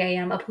 1:30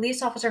 a.m., a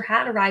police officer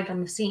had arrived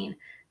on the scene,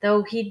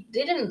 though he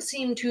didn't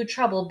seem too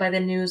troubled by the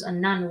news a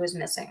nun was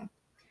missing.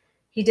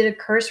 He did a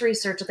cursory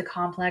search of the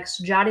complex,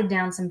 jotted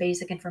down some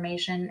basic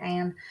information,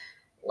 and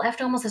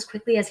left almost as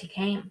quickly as he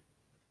came.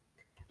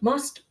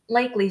 Most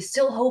likely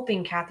still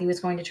hoping Cathy was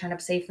going to turn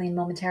up safely and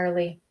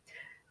momentarily.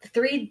 The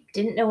three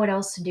didn't know what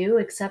else to do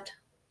except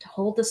to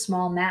hold the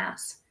small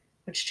mass,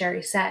 which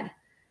Jerry said.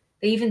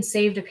 They even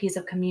saved a piece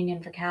of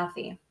communion for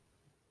Cathy.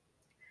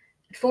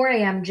 At 4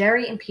 a.m.,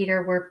 Jerry and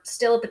Peter were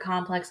still at the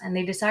complex and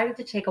they decided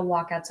to take a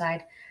walk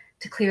outside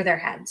to clear their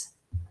heads.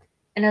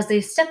 And as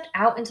they stepped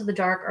out into the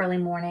dark early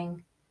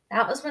morning,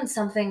 that was when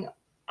something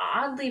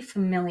oddly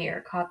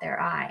familiar caught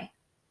their eye.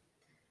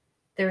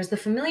 There was the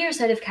familiar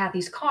sight of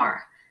Cathy's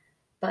car,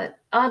 but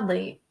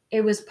oddly,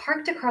 it was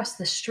parked across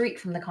the street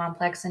from the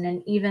complex in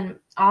an even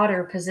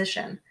odder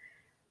position,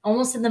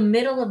 almost in the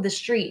middle of the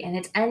street, and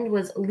its end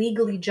was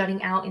legally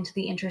jutting out into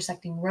the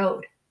intersecting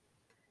road.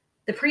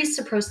 The priests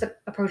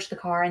approached the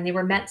car, and they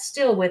were met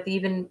still with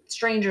even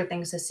stranger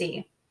things to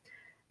see.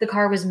 The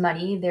car was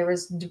muddy, there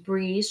was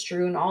debris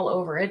strewn all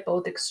over it,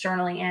 both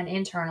externally and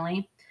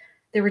internally.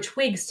 There were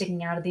twigs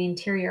sticking out of the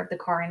interior of the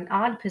car in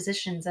odd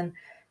positions and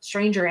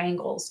stranger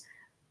angles.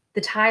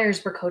 The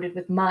tires were coated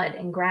with mud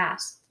and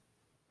grass.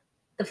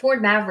 The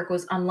Ford Maverick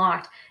was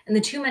unlocked, and the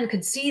two men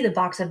could see the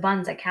box of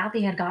buns that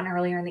Cathy had gotten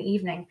earlier in the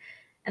evening,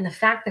 and the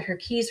fact that her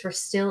keys were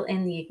still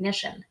in the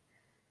ignition.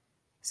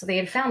 So they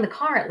had found the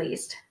car at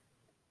least.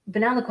 But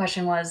now the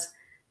question was,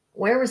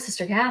 where was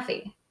Sister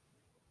Cathy?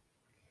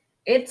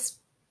 It's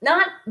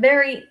not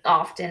very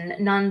often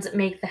nuns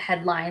make the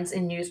headlines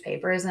in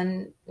newspapers,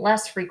 and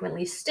less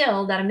frequently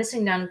still that a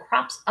missing nun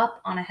crops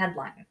up on a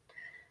headline.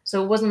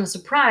 So it wasn't a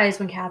surprise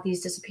when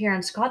Cathy's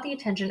disappearance caught the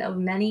attention of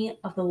many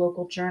of the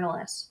local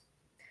journalists.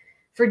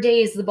 For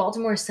days, the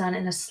Baltimore Sun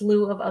and a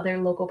slew of other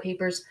local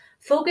papers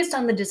focused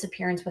on the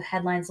disappearance with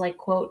headlines like,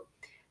 quote,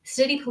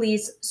 City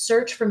Police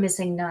Search for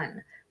Missing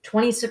Nun,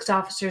 26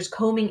 officers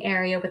combing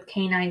area with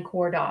canine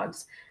corps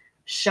dogs,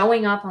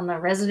 showing up on the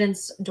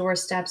residents'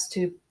 doorsteps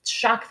to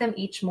shock them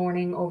each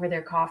morning over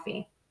their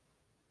coffee.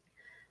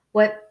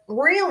 What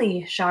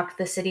really shocked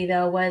the city,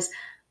 though, was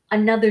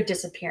another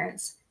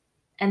disappearance.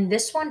 And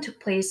this one took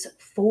place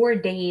 4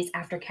 days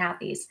after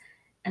Cathy's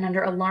and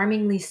under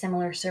alarmingly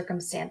similar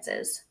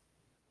circumstances.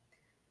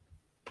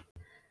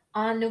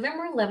 On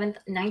November 11th,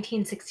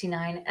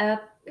 1969,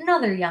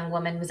 another young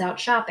woman was out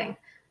shopping,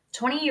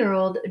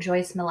 20-year-old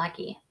Joyce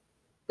Malecki.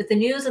 With the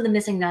news of the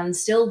missing nun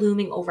still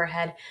looming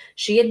overhead,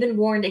 she had been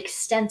warned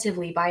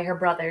extensively by her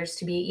brothers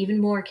to be even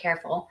more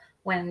careful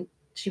when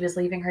she was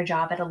leaving her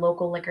job at a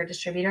local liquor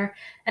distributor,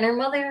 and her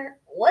mother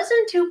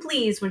wasn't too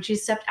pleased when she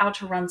stepped out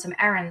to run some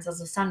errands as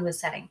the sun was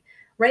setting,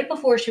 right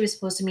before she was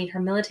supposed to meet her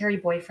military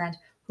boyfriend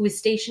who was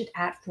stationed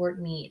at Fort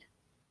Meade.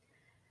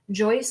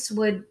 Joyce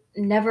would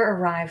never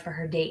arrive for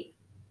her date.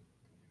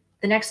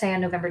 The next day,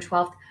 on November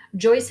 12th,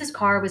 Joyce's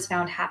car was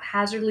found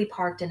haphazardly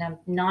parked in a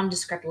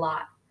nondescript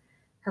lot.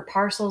 Her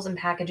parcels and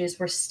packages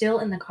were still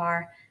in the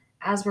car,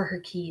 as were her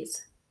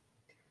keys.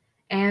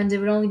 And it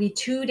would only be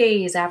 2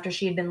 days after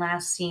she had been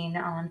last seen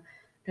on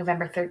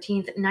November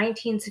 13th,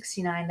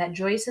 1969, that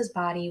Joyce's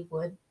body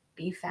would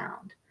be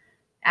found,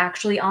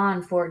 actually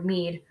on Fort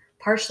Meade,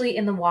 partially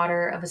in the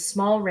water of a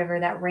small river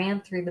that ran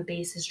through the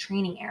base's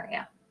training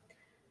area.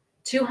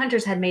 Two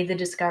hunters had made the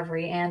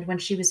discovery, and when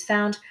she was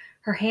found,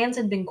 her hands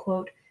had been,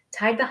 quote,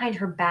 tied behind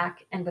her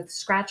back and with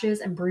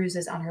scratches and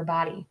bruises on her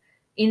body,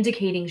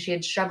 indicating she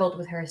had struggled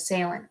with her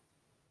assailant.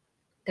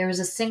 There was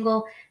a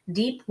single,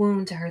 deep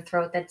wound to her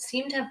throat that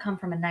seemed to have come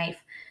from a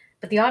knife,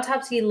 but the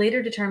autopsy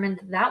later determined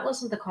that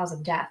wasn't the cause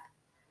of death.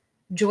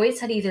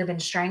 Joyce had either been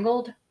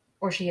strangled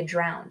or she had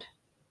drowned.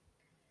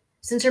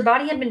 Since her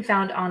body had been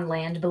found on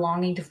land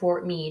belonging to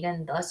Fort Meade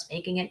and thus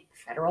making it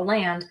federal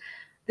land,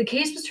 the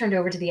case was turned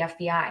over to the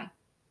FBI.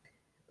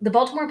 The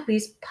Baltimore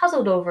police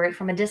puzzled over it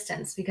from a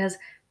distance because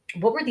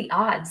what were the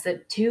odds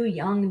that two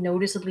young,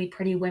 noticeably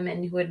pretty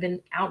women who had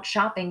been out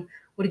shopping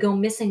would go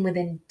missing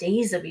within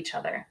days of each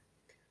other?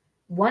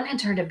 One had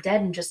turned up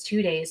dead in just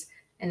 2 days,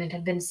 and it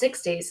had been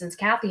 6 days since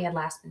Cathy had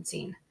last been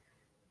seen.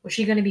 Was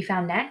she going to be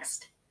found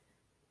next?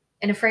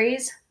 In a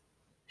phrase,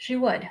 she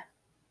would.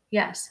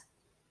 Yes.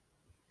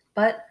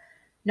 But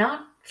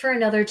not for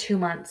another 2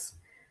 months.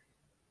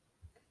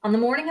 On the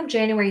morning of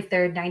January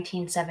 3rd,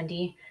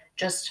 1970,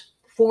 just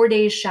 4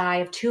 days shy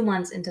of 2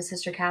 months into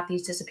Sister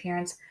Cathy's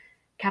disappearance,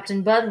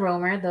 Captain Bud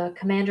Romer, the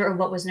commander of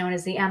what was known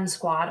as the M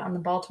Squad on the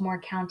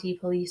Baltimore County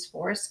Police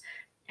Force,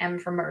 M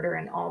for murder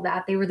and all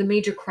that, they were the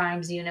major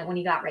crimes unit when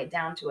you got right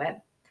down to it.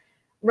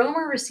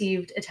 Romer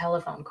received a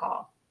telephone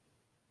call.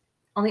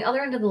 On the other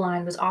end of the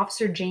line was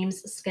Officer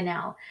James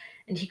Scannell,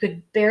 and he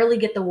could barely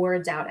get the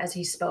words out as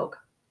he spoke.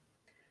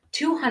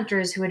 Two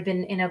hunters who had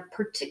been in a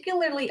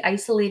particularly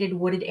isolated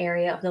wooded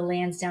area of the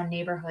Lansdowne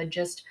neighborhood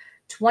just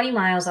 20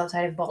 miles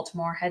outside of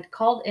Baltimore had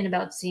called in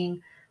about seeing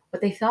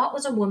what they thought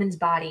was a woman's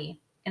body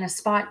in a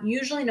spot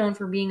usually known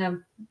for being a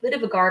bit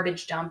of a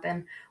garbage dump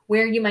and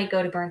where you might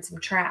go to burn some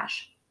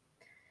trash.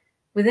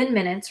 Within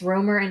minutes,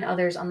 Romer and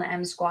others on the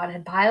M Squad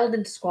had piled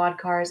into squad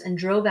cars and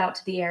drove out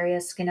to the area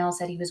Scannell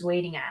said he was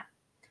waiting at.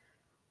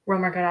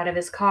 Romer got out of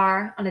his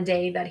car on a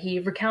day that he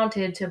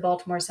recounted to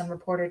Baltimore Sun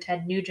reporter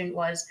Ted Nugent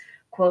was,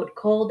 quote,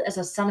 cold as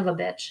a son of a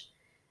bitch,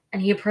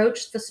 and he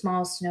approached the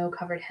small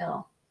snow-covered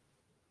hill.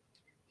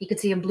 He could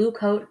see a blue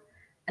coat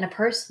and a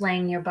purse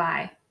laying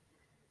nearby,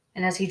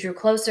 and as he drew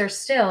closer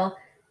still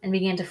and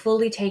began to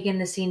fully take in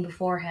the scene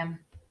before him,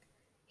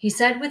 he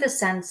said with a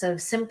sense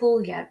of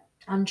simple yet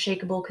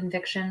unshakable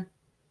conviction,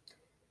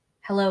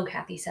 "Hello,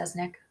 Cathy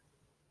Cesnik."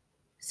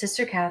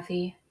 Sister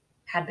Cathy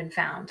had been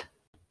found.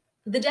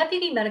 The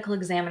deputy medical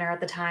examiner at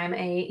the time,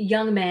 a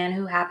young man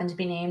who happened to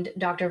be named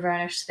Dr.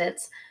 Werner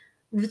Spitz,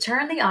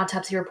 returned the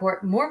autopsy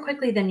report more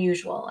quickly than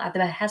usual at the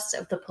behest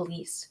of the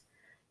police.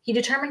 He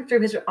determined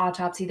through his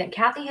autopsy that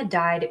Cathy had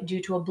died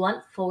due to a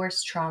blunt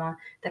force trauma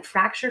that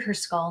fractured her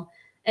skull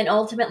and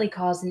ultimately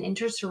caused an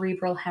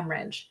intracerebral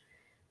hemorrhage.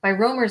 By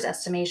Romer's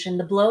estimation,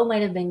 the blow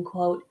might have been,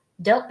 quote,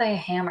 dealt by a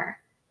hammer,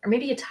 or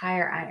maybe a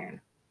tire iron.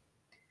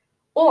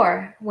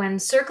 Or, when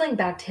circling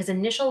back to his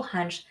initial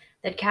hunch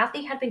that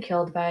Cathy had been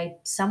killed by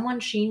someone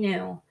she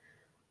knew,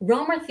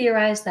 Romer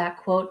theorized that,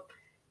 quote,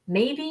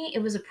 maybe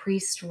it was a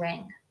priest's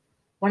ring.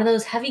 One of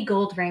those heavy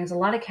gold rings a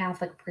lot of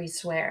Catholic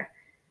priests wear.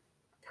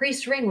 A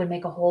priest's ring would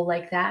make a hole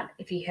like that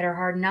if he hit her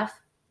hard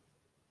enough.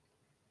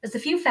 As the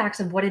few facts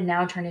of what had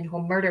now turned into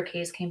a murder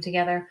case came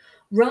together,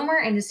 Romer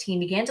and his team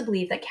began to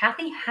believe that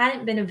Cathy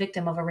hadn't been a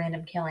victim of a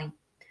random killing.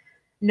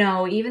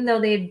 No, even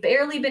though they had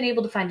barely been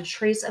able to find a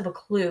trace of a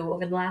clue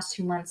over the last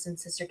 2 months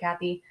since Sister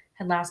Cathy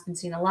had last been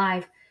seen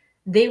alive,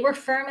 they were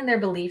firm in their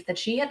belief that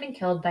she had been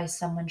killed by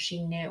someone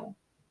she knew.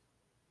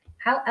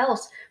 How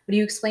else would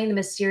you explain the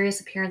mysterious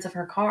appearance of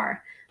her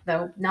car?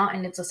 Though not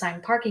in its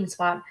assigned parking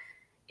spot,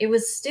 it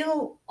was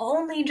still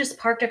only just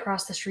parked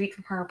across the street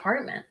from her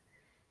apartment.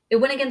 It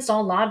went against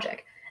all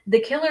logic. The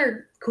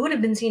killer could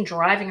have been seen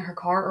driving her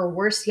car, or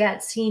worse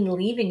yet, seen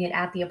leaving it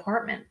at the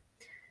apartment.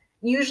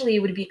 Usually, it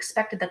would be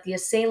expected that the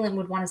assailant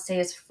would want to stay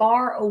as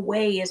far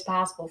away as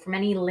possible from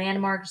any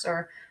landmarks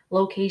or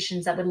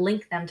locations that would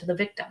link them to the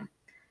victim.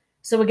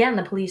 So again,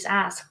 the police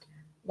asked,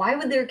 why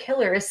would their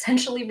killer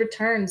essentially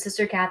return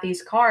Sister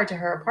Cathy's car to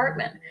her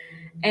apartment?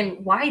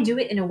 And why do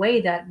it in a way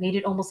that made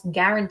it almost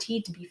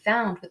guaranteed to be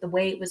found with the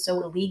way it was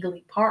so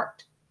illegally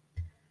parked?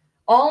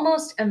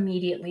 Almost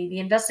immediately, the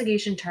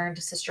investigation turned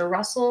to Sister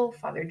Russell,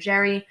 Father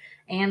Jerry,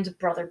 and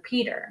Brother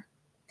Peter.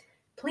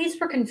 Police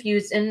were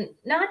confused and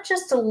not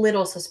just a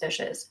little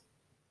suspicious.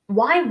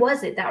 Why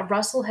was it that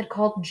Russell had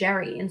called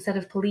Jerry instead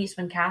of police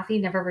when Cathy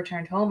never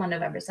returned home on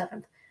November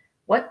 7th?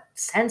 What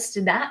sense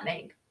did that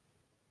make?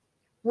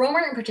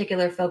 Romer in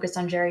particular focused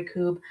on Jerry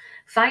Koob,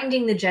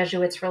 finding the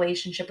Jesuits'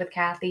 relationship with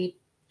Cathy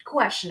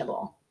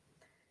questionable.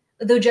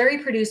 Though Jerry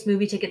produced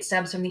movie ticket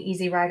stubs from the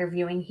Easy Rider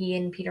viewing he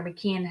and Peter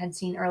McKeon had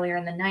seen earlier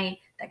in the night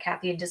that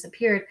Cathy had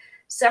disappeared,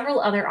 several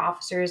other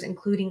officers,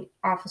 including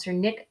Officer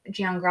Nick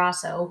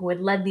Giangrasso, who had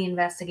led the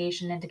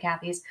investigation into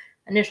Cathy's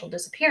initial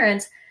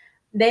disappearance,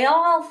 they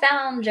all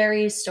found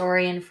Jerry's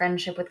story and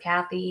friendship with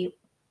Cathy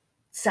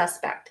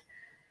suspect.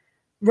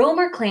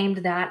 Romer claimed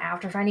that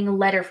after finding a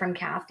letter from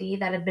Cathy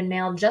that had been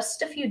mailed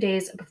just a few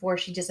days before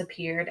she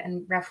disappeared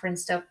and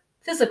referenced a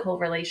physical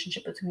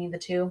relationship between the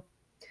two,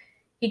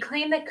 he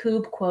claimed that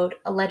Koob, quote,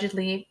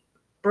 allegedly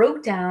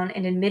broke down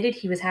and admitted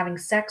he was having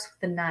sex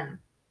with the nun.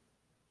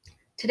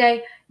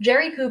 Today,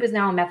 Jerry Koob is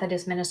now a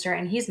Methodist minister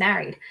and he's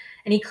married,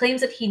 and he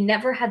claims that he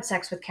never had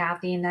sex with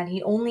Cathy and that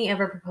he only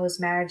ever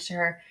proposed marriage to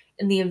her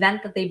in the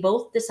event that they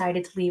both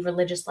decided to leave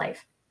religious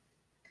life.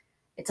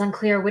 It's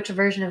unclear which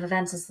version of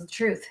events is the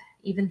truth,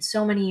 even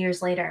so many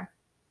years later.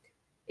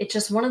 It's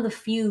just one of the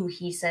few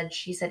he said,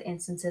 she said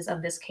instances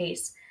of this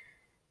case,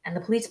 and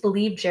the police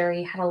believed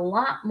Jerry had a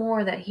lot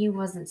more that he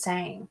wasn't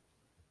saying.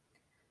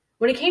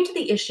 When it came to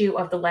the issue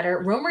of the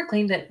letter, Romer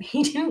claimed that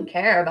he didn't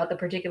care about the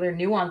particular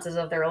nuances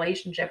of their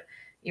relationship,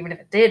 even if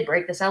it did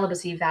break the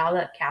celibacy vow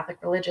that Catholic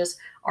religious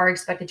are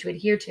expected to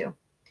adhere to.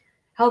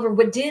 However,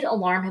 what did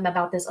alarm him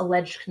about this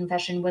alleged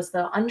confession was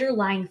the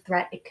underlying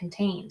threat it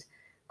contained,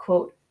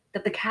 quote,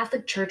 that the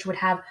Catholic Church would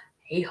have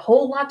a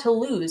whole lot to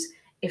lose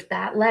if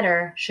that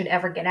letter should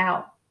ever get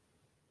out.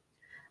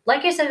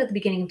 Like I said at the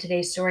beginning of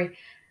today's story,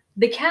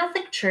 the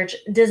Catholic Church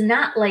does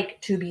not like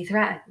to be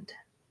threatened,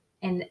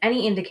 and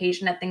any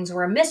indication that things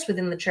were amiss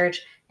within the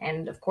church,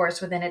 and of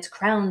course within its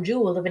crown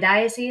jewel of a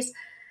diocese,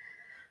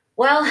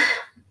 well,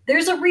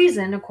 there's a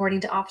reason, according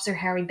to Officer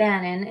Harry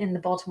Bannon in the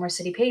Baltimore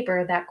City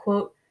paper, that,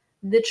 quote,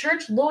 the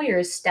church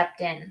lawyers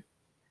stepped in,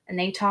 and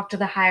they talked to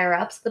the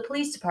higher-ups, the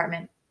police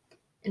department,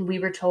 and we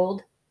were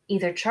told,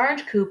 either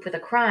charge Coop with a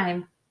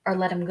crime or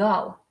let him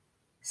go.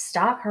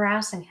 Stop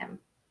harassing him.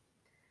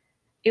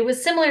 It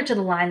was similar to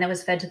the line that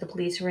was fed to the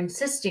police who were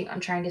insisting on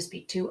trying to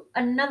speak to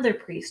another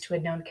priest who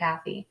had known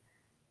Cathy,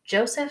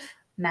 Joseph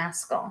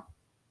Maskell.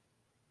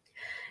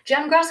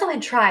 Giangrasso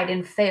had tried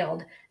and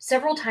failed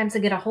several times to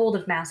get a hold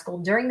of Maskell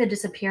during the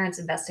disappearance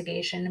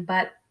investigation,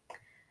 but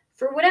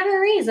for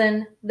whatever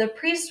reason, the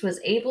priest was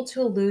able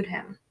to elude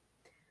him.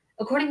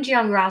 According to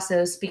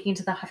Giangrasso, speaking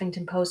to the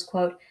Huffington Post,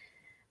 quote,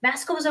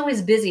 Maskell was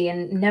always busy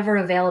and never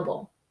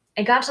available.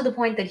 It got to the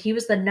point that he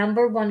was the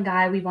number one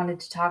guy we wanted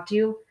to talk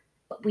to,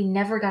 but we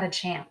never got a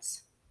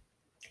chance.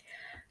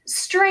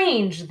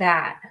 Strange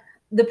that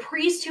the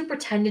priest who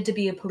pretended to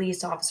be a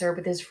police officer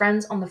with his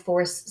friends on the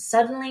force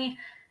suddenly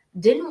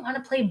didn't want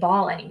to play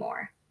ball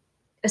anymore.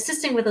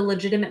 Assisting with a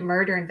legitimate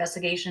murder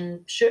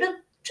investigation should have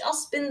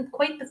just been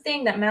quite the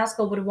thing that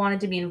Maskell would have wanted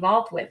to be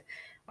involved with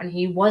when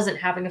he wasn't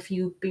having a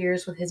few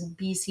beers with his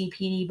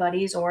BCPD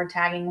buddies or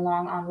tagging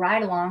along on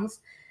ride-alongs.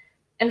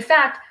 In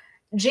fact,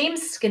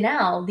 James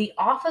Scannell, the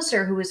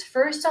officer who was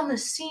first on the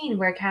scene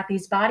where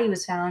Cathy's body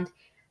was found,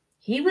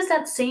 he was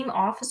that same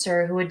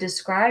officer who had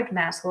described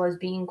Maskell as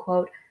being,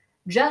 quote,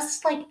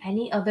 just like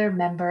any other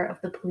member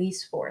of the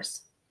police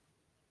force.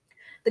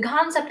 The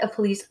concept of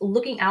police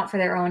looking out for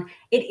their own,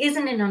 it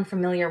isn't an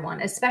unfamiliar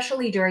one,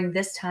 especially during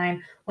this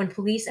time when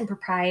police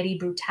impropriety,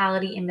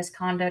 brutality, and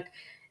misconduct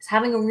is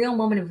having a real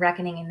moment of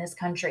reckoning in this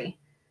country.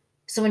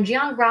 So when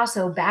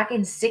Giangrasso, back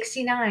in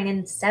 69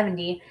 and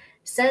 70,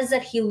 says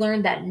that he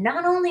learned that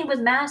not only was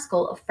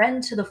Maskell a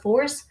friend to the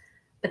force,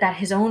 but that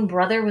his own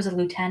brother was a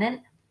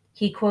lieutenant,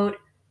 he, quote,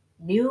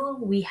 knew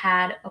we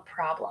had a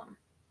problem.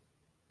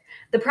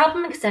 The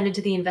problem extended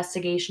to the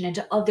investigation and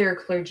to other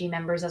clergy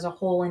members as a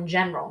whole in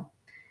general.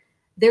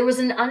 There was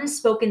an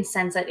unspoken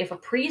sense that if a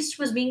priest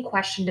was being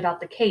questioned about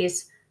the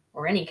case,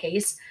 or any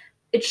case,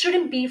 it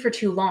shouldn't be for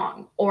too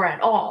long, or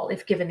at all,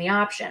 if given the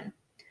option.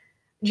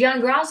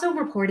 Giangrasso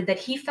reported that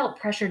he felt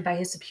pressured by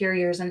his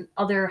superiors and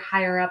other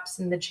higher-ups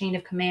in the chain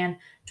of command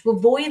to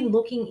avoid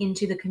looking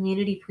into the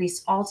community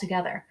priests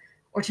altogether,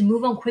 or to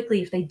move on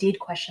quickly if they did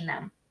question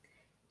them.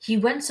 He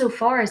went so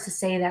far as to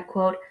say that,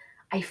 quote,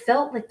 I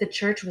felt like the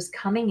church was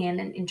coming in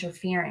and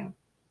interfering.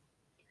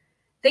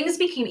 Things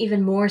became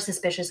even more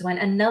suspicious when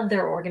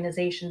another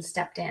organization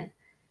stepped in.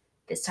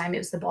 This time it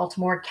was the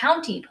Baltimore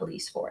County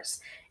Police Force,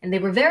 and they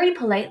were very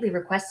politely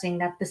requesting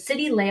that the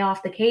city lay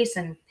off the case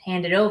and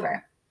hand it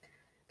over.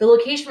 The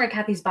location where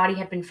Kathy's body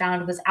had been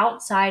found was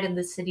outside of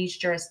the city's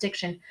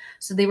jurisdiction,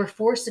 so they were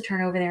forced to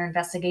turn over their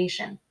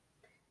investigation.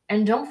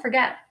 And don't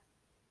forget,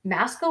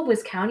 Masco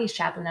was county's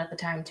chaplain at the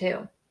time,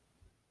 too.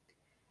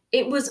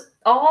 It was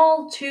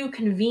all too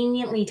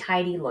conveniently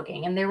tidy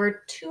looking, and there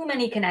were too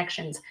many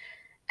connections,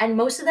 and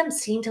most of them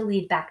seemed to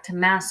lead back to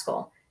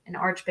Maskell and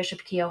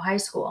Archbishop Keogh High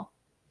School.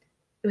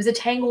 It was a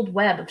tangled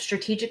web of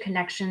strategic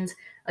connections,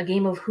 a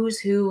game of who's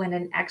who, and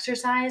an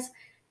exercise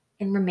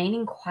in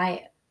remaining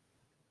quiet.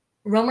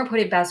 Romer put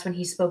it best when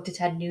he spoke to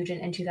Ted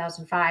Nugent in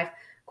 2005,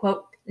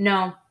 quote,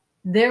 "No,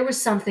 there was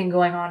something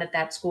going on at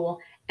that school,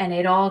 and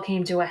it all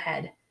came to a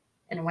head.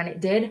 And when it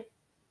did,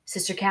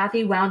 Sister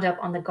Cathy wound up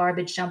on the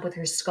garbage dump with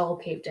her skull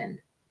caved in.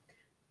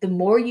 The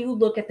more you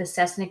look at the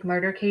Cesnik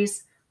murder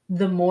case,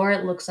 the more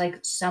it looks like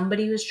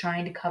somebody was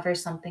trying to cover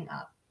something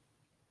up.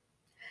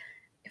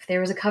 If there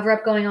was a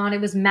cover-up going on,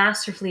 it was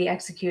masterfully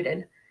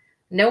executed.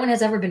 No one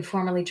has ever been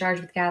formally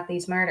charged with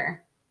Cathy's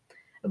murder.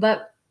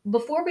 But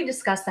before we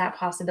discuss that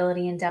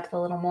possibility in depth a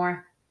little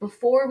more,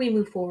 before we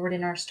move forward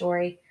in our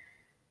story,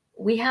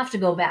 we have to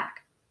go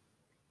back.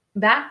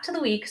 Back to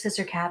the week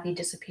Sister Cathy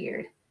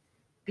disappeared.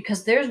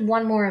 Because there's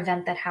one more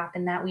event that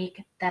happened that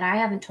week that I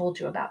haven't told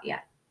you about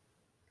yet.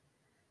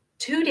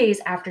 2 days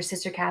after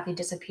Sister Cathy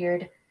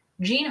disappeared,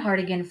 Jean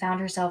Hartigan found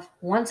herself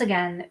once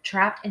again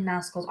trapped in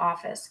Maskell's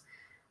office.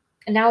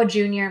 And now a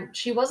junior,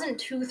 she wasn't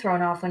too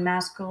thrown off when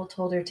Maskell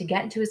told her to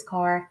get into his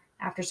car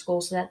after school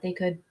so that they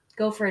could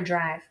go for a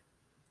drive.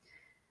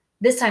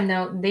 This time,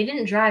 though, they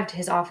didn't drive to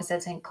his office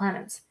at St.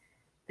 Clement's.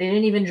 They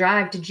didn't even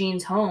drive to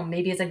Jean's home,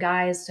 maybe as a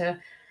guise to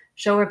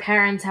show her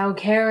parents how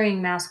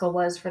caring Maskell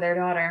was for their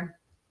daughter.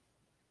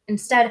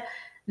 Instead,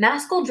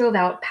 Maskell drove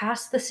out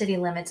past the city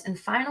limits and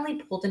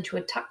finally pulled into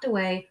a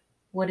tucked-away,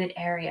 wooded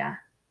area.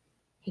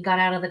 He got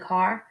out of the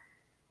car,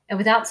 and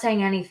without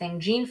saying anything,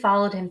 Jean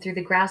followed him through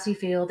the grassy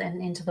field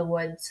and into the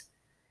woods.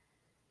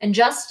 And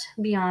just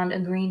beyond a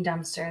green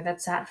dumpster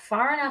that sat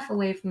far enough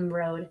away from the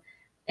road,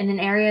 in an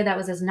area that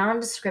was as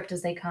nondescript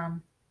as they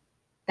come,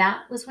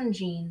 that was when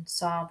Jean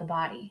saw the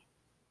body.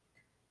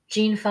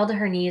 Jean fell to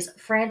her knees,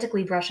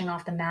 frantically brushing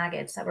off the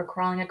maggots that were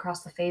crawling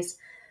across the face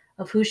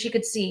of who she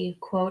could see,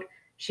 quote,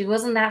 "She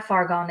wasn't that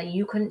far gone that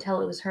you couldn't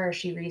tell it was her,"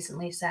 she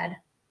recently said,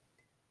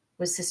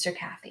 was Sister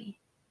Cathy.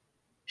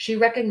 She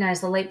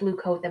recognized the light blue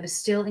coat that was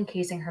still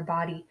encasing her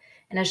body,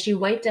 and as she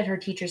wiped at her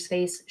teacher's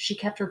face, she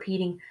kept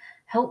repeating,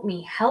 help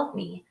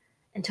me,"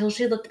 until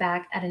she looked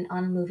back at an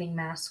unmoving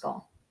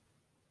Maskell.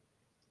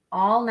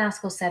 All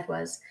Maskell said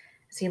was,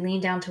 as he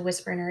leaned down to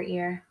whisper in her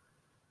ear,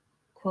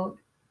 quote,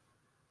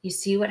 "You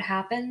see what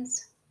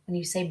happens when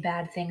you say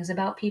bad things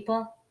about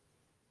people?"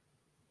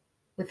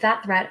 With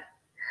that threat,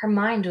 her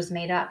mind was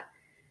made up.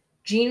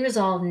 Jean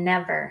resolved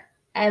never,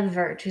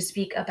 ever to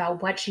speak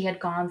about what she had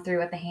gone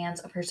through at the hands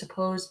of her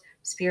supposed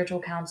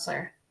spiritual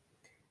counselor.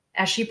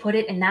 As she put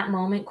it in that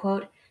moment,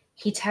 quote,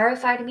 "He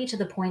terrified me to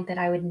the point that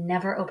I would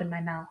never open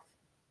my mouth."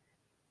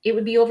 It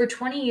would be over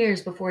 20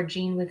 years before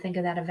Jean would think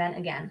of that event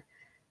again,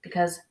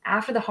 because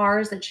after the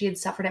horrors that she had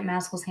suffered at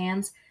Maskell's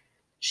hands,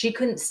 she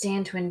couldn't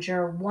stand to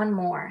endure one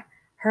more.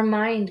 Her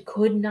mind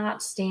could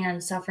not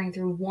stand suffering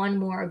through one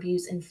more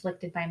abuse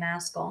inflicted by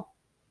Maskell.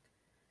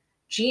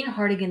 Jean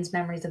Hartigan's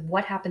memories of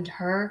what happened to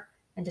her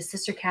and to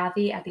Sister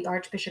Cathy at the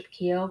Archbishop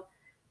Keogh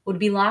would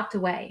be locked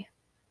away,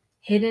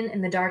 hidden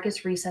in the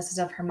darkest recesses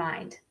of her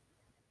mind,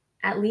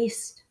 at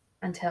least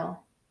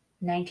until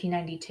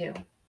 1992.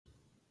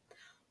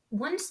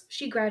 Once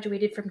she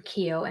graduated from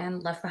Keogh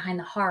and left behind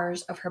the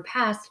horrors of her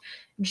past,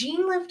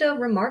 Jean lived a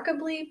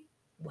remarkably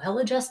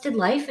well-adjusted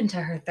life into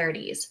her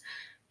 30s.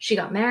 She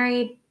got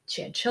married,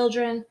 she had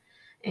children,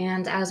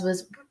 and as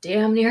was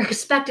damn near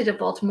expected of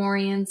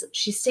Baltimoreans,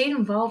 she stayed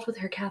involved with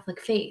her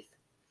Catholic faith.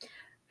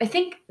 I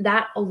think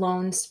that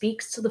alone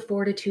speaks to the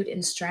fortitude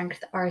and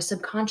strength our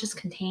subconscious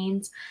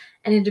contains,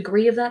 and a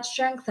degree of that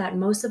strength that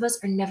most of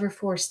us are never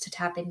forced to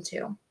tap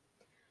into.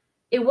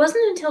 It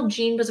wasn't until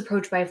Jean was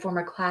approached by a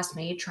former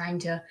classmate trying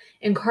to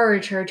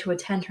encourage her to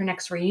attend her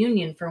next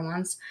reunion for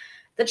once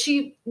that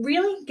she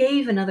really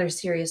gave another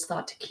serious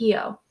thought to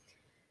Keogh.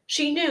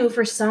 She knew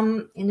for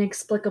some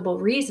inexplicable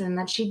reason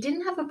that she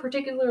didn't have a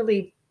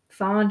particularly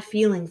fond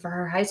feeling for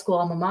her high school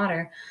alma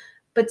mater,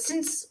 but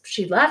since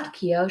she left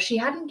Keogh, she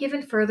hadn't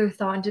given further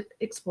thought into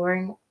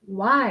exploring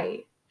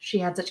why she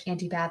had such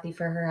antipathy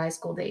for her high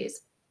school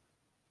days.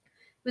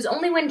 It was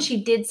only when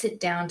she did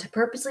sit down to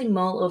purposely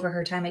mull over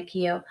her time at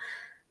Keogh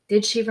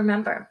did she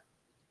remember.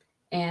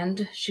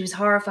 And she was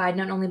horrified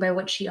not only by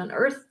what she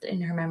unearthed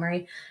in her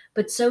memory,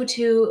 but so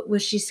too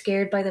was she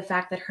scared by the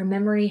fact that her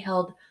memory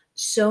held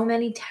so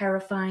many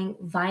terrifying,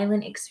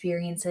 violent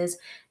experiences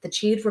that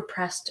she had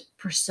repressed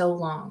for so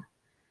long.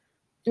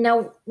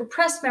 Now,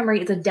 repressed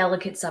memory is a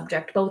delicate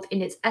subject, both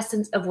in its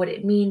essence of what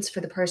it means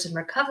for the person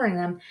recovering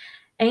them,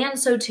 and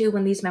so too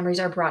when these memories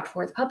are brought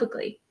forth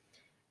publicly.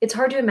 It's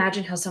hard to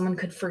imagine how someone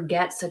could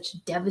forget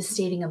such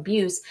devastating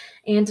abuse,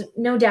 and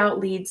no doubt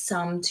leads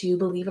some to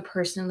believe a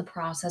person in the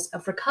process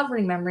of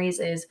recovering memories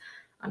is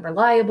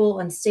unreliable,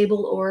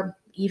 unstable, or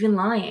even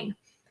lying.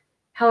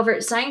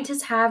 However,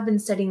 scientists have been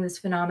studying this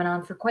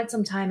phenomenon for quite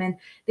some time, and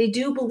they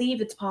do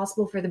believe it's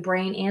possible for the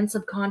brain and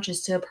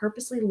subconscious to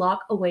purposely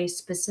lock away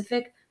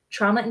specific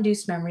trauma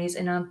induced memories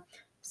in a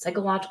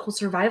psychological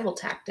survival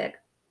tactic.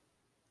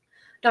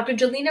 Dr.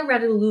 Jelena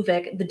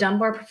Radulovic, the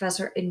Dunbar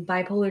professor in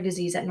bipolar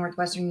disease at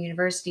Northwestern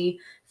University,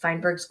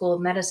 Feinberg School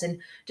of Medicine,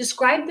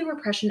 described the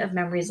repression of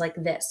memories like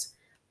this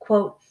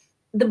quote,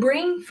 the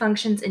brain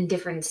functions in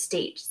different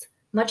states,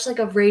 much like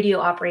a radio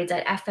operates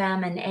at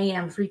FM and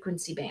AM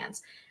frequency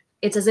bands.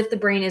 It's as if the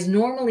brain is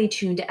normally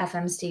tuned to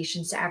FM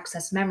stations to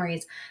access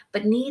memories,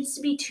 but needs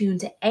to be tuned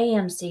to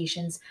AM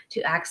stations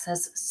to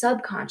access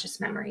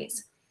subconscious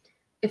memories.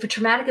 If a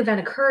traumatic event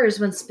occurs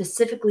when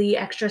specifically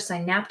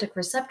extrasynaptic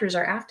receptors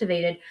are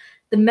activated,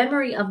 the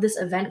memory of this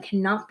event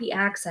cannot be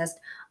accessed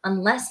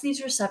unless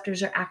these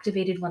receptors are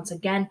activated once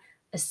again,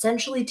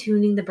 essentially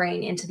tuning the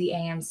brain into the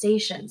AM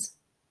stations.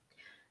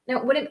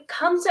 Now, when it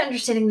comes to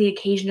understanding the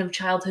occasion of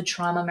childhood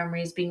trauma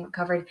memories being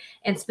recovered,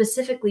 and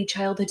specifically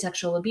childhood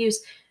sexual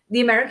abuse,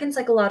 the American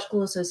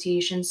Psychological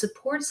Association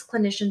supports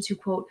clinicians who,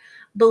 quote,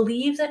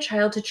 believe that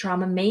childhood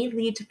trauma may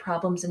lead to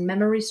problems in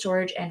memory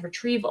storage and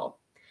retrieval.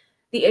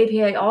 The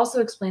APA also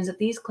explains that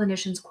these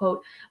clinicians,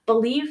 quote,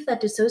 believe that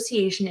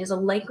dissociation is a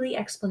likely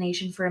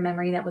explanation for a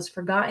memory that was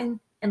forgotten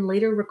and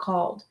later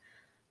recalled.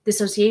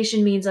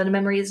 Dissociation means that a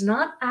memory is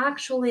not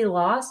actually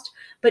lost,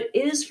 but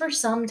is for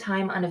some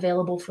time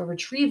unavailable for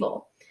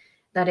retrieval.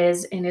 That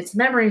is, in its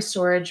memory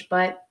storage,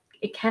 but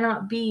it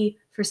cannot be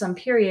for some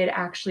period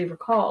actually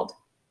recalled.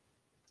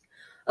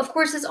 Of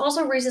course, this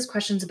also raises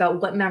questions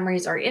about what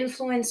memories are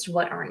influenced,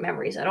 what aren't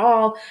memories at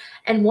all,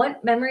 and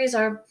what memories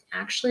are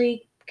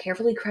actually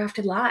carefully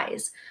crafted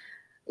lies.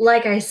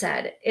 Like I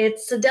said,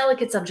 it's a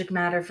delicate subject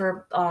matter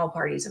for all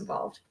parties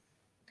involved.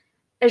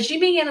 As she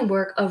began the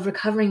work of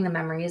recovering the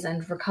memories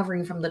and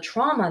recovering from the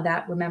trauma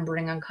that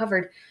remembering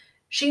uncovered,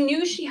 she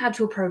knew she had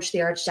to approach the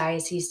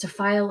Archdiocese to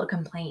file a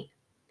complaint.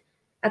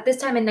 At this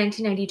time in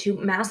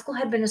 1992, Maskell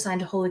had been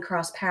assigned to Holy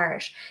Cross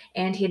Parish,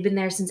 and he had been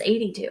there since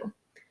 '82.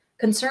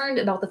 Concerned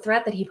about the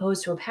threat that he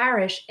posed to a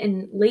parish,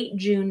 in late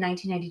June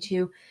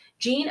 1992,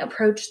 Jean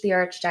approached the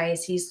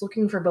Archdiocese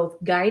looking for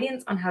both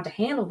guidance on how to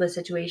handle the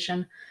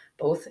situation,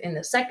 both in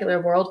the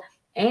secular world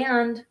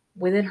and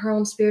within her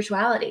own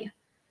spirituality.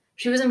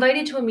 She was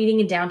invited to a meeting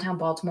in downtown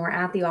Baltimore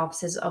at the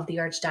offices of the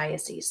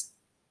Archdiocese.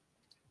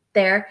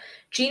 There,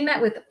 Jean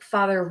met with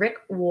Father Rick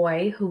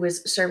Woy, who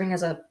was serving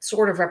as a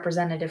sort of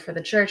representative for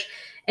the church,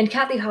 and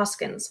Cathy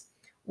Hoskins,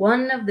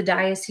 one of the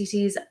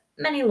diocese's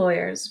many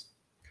lawyers.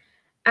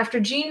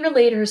 After Jean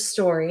relayed her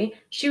story,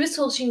 she was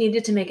told she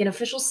needed to make an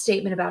official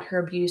statement about her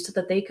abuse so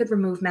that they could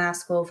remove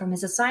Maskell from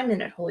his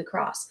assignment at Holy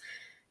Cross.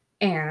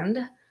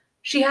 And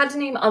she had to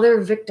name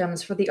other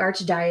victims for the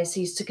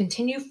Archdiocese to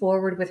continue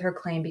forward with her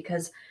claim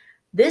because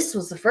this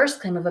was the first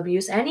claim of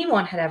abuse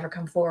anyone had ever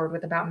come forward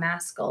with about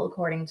Maskell,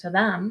 according to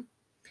them.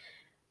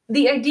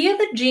 The idea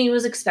that Jean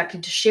was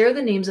expected to share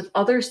the names of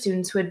other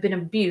students who had been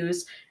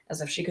abused, as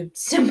if she could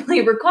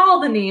simply recall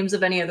the names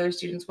of any other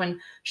students when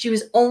she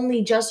was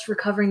only just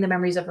recovering the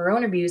memories of her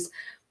own abuse,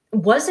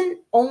 wasn't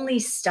only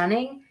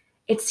stunning,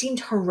 it seemed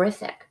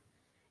horrific.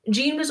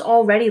 Jean was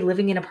already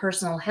living in a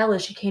personal hell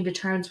as she came to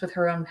terms with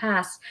her own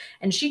past,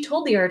 and she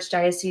told the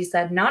Archdiocese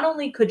that not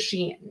only could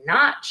she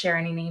not share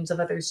any names of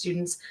other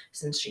students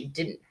since she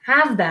didn't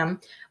have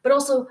them, but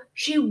also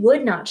she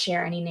would not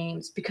share any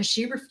names because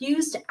she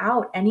refused to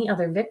out any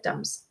other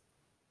victims.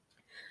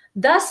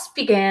 Thus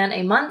began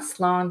a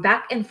months-long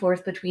back and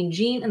forth between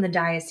Jean and the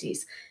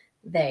diocese.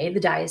 They, the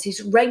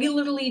diocese,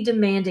 regularly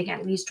demanding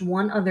at least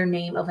one other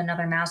name of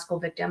another Maskell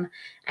victim,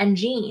 and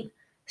Jean,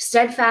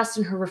 steadfast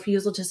in her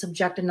refusal to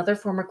subject another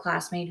former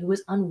classmate who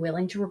was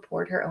unwilling to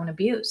report her own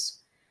abuse.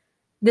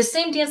 This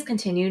same dance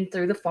continued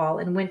through the fall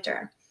and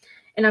winter.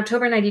 In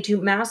October '92,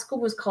 Maskell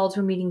was called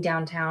to a meeting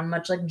downtown,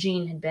 much like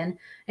Jean had been,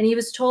 and he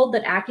was told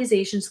that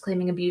accusations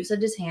claiming abuse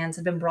at his hands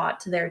had been brought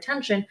to their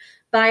attention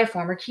by a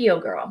former Keogh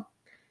girl.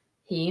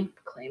 He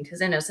claimed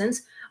his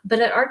innocence, but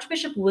at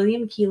Archbishop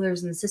William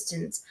Keeler's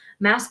insistence,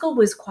 Maskell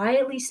was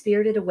quietly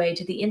spirited away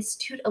to the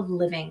Institute of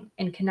Living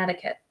in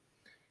Connecticut.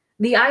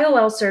 The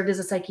IOL served as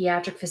a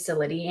psychiatric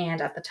facility,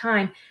 and at the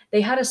time,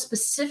 they had a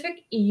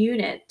specific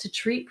unit to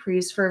treat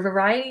priests for a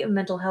variety of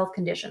mental health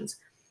conditions.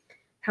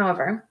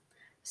 However,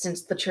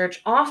 since the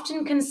church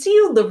often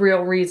concealed the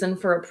real reason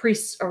for a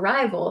priest's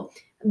arrival,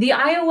 the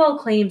IOL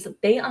claims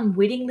that they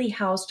unwittingly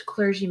housed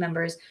clergy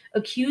members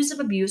accused of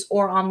abuse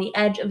or on the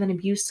edge of an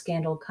abuse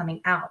scandal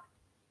coming out.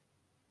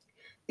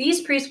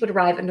 These priests would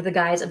arrive under the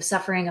guise of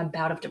suffering a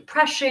bout of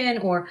depression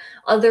or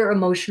other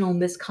emotional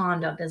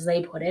misconduct, as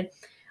they put it,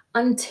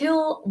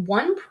 until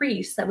one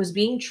priest that was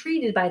being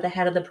treated by the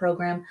head of the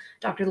program,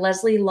 Dr.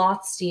 Leslie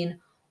Lothstein,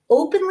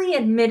 openly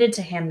admitted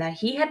to him that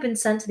he had been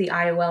sent to the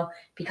IOL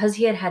because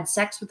he had had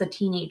sex with a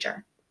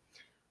teenager.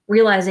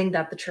 Realizing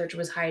that the church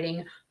was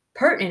hiding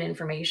pertinent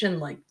information,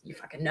 like you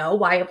fucking know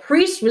why a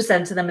priest was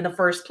sent to them in the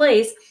first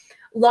place,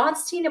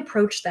 Lotstein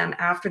approached them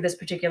after this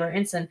particular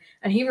incident,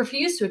 and he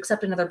refused to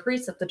accept another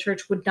priest if the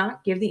church would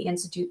not give the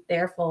institute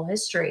their full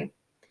history.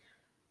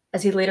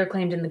 As he later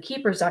claimed in the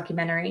Keepers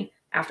documentary,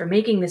 after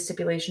making this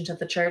stipulation to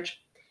the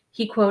church,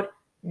 he, quote,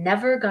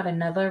 never got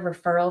another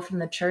referral from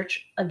the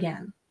church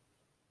again.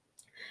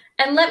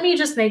 And let me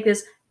just make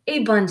this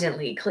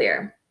abundantly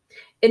clear.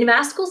 In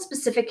Maskell's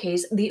specific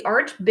case, the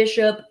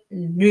archbishop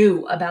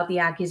knew about the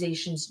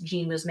accusations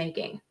Jean was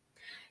making.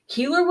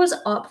 Keeler was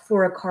up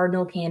for a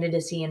cardinal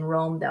candidacy in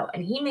Rome, though,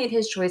 and he made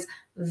his choice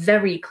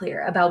very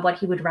clear about what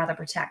he would rather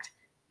protect,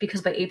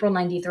 because by April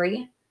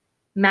 93,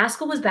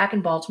 Maskell was back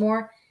in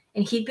Baltimore,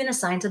 and he'd been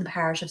assigned to the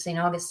parish of St.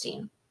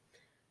 Augustine.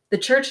 The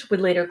church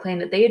would later claim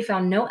that they had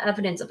found no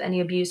evidence of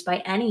any abuse by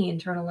any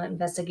internal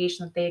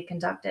investigation that they had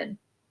conducted.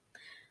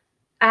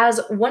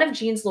 As one of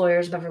Jean's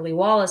lawyers, Beverly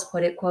Wallace,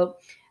 put it, quote,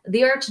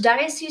 the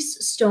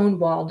archdiocese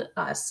stonewalled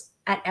us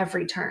at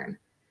every turn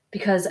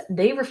because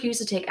they refused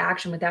to take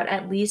action without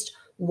at least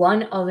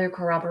one other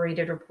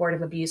corroborated report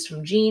of abuse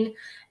from Jean,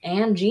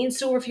 and Jean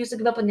still refused to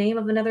give up a name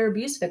of another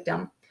abuse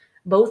victim,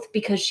 both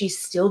because she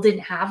still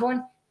didn't have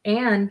one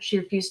and she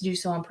refused to do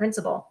so on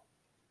principle.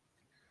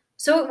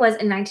 So it was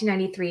in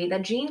 1993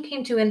 that Jean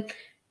came to an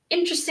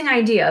interesting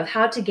idea of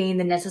how to gain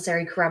the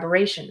necessary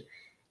corroboration,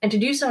 and to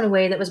do so in a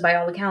way that was, by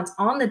all accounts,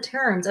 on the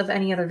terms of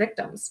any other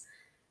victims.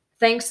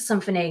 Thanks to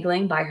some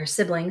finagling by her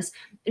siblings,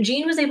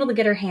 Jean was able to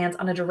get her hands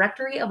on a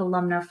directory of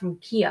alumna from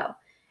Keogh,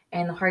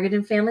 and the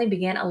Hargadon family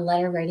began a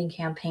letter-writing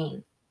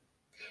campaign.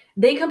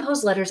 They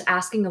composed letters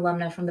asking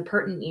alumna from the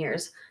pertinent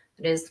years,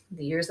 that is,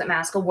 the years that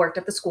Maskell worked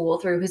at the school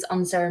through his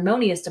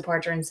unceremonious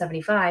departure in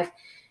 75,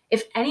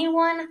 if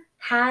anyone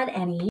had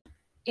any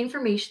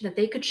information that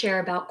they could share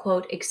about,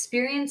 quote,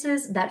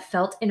 experiences that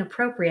felt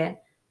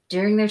inappropriate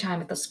during their time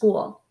at the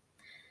school.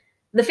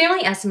 The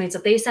family estimates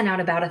that they sent out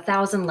about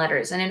 1,000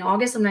 letters, and in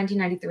August of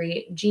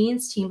 1993,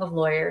 Jean's team of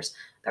lawyers,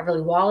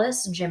 Beverly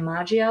Wallace, Jim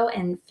Maggio,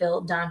 and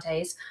Phil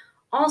Dantes,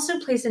 also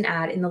placed an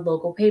ad in the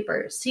local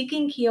paper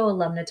seeking Keogh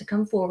alumna to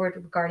come forward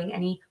regarding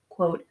any,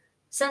 quote,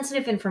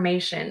 sensitive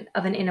information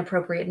of an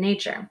inappropriate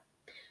nature.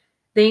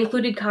 They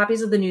included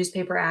copies of the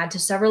newspaper ad to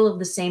several of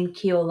the same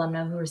Keogh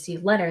alumna who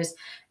received letters,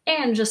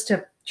 and just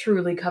to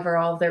truly cover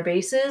all of their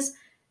bases,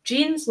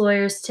 Jean's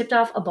lawyers tipped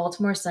off a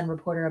Baltimore Sun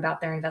reporter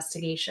about their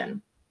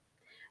investigation.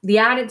 The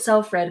ad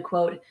itself read,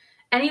 quote,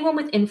 anyone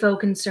with info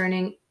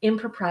concerning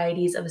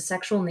improprieties of a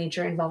sexual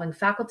nature involving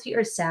faculty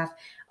or staff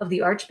of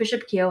the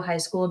Archbishop Keogh High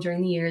School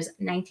during the years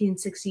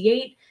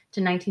 1968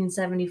 to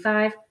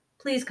 1975,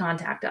 please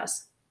contact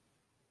us.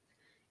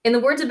 In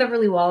the words of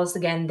Beverly Wallace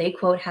again, they,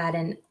 quote, had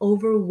an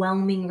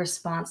overwhelming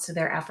response to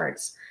their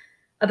efforts.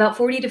 About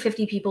 40 to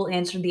 50 people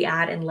answered the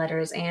ad in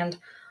letters, and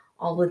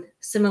all with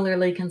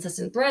similarly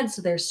consistent threads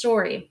to their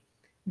story.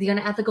 The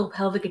unethical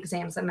pelvic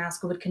exams that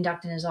Maskell would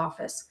conduct in his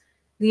office,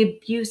 the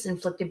abuse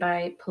inflicted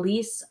by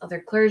police,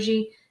 other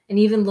clergy, and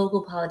even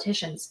local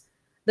politicians,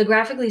 the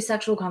graphically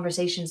sexual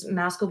conversations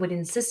Maskell would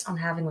insist on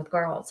having with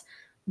girls,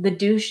 the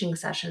douching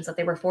sessions that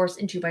they were forced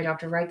into by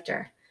Dr.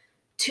 Richter.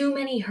 Too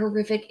many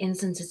horrific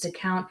instances to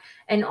count,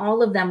 and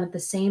all of them with the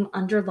same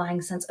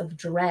underlying sense of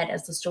dread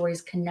as the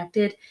stories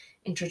connected,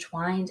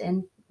 intertwined,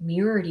 and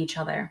mirrored each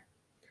other.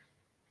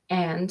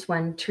 And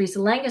when Teresa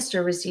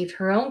Lancaster received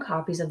her own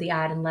copies of the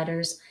ad and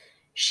letters,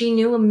 she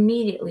knew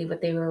immediately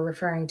what they were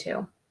referring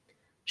to.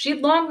 She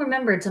had long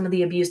remembered some of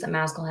the abuse that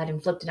Maskell had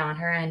inflicted on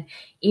her, and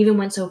even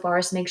went so far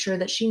as to make sure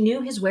that she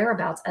knew his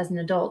whereabouts as an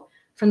adult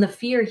from the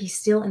fear he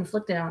still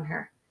inflicted on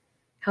her.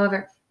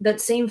 However,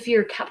 that same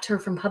fear kept her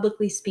from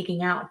publicly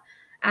speaking out,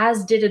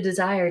 as did a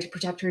desire to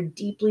protect her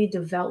deeply,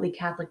 devoutly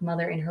Catholic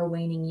mother in her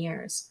waning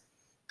years.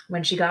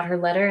 When she got her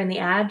letter and the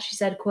ad, she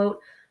said, quote,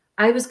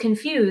 I was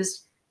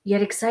confused,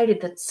 yet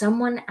excited that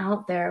someone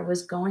out there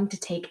was going to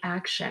take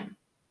action.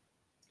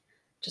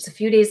 Just a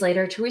few days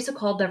later, Teresa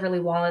called Beverly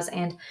Wallace,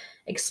 and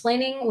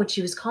explaining what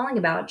she was calling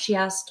about, she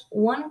asked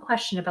one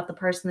question about the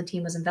person the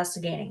team was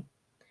investigating.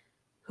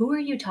 Who are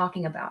you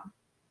talking about?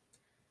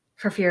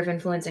 For fear of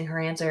influencing her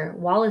answer,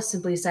 Wallace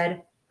simply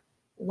said,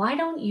 why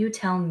don't you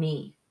tell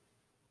me?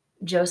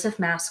 Joseph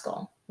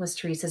Maskell was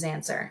Teresa's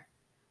answer.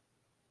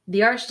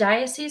 The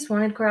Archdiocese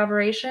wanted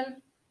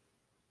corroboration.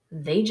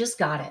 They just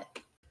got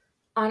it.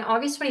 On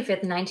August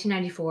 25th,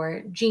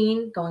 1994,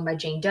 Jean, going by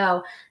Jane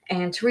Doe,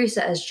 and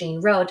Teresa as Jane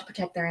Roe to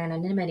protect their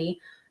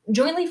anonymity,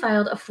 jointly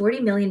filed a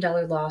 $40 million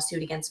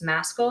lawsuit against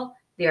Maskell,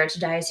 the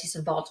Archdiocese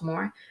of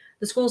Baltimore,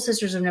 the School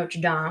Sisters of Notre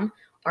Dame,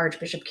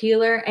 Archbishop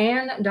Keeler,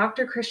 and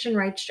Dr. Christian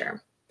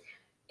Reichter.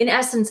 In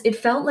essence, it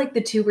felt like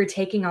the two were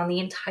taking on the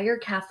entire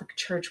Catholic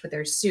Church with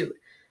their suit.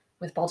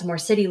 With Baltimore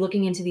City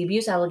looking into the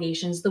abuse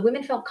allegations, the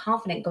women felt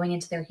confident going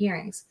into their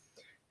hearings.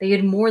 They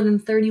had more than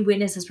 30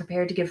 witnesses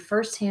prepared to give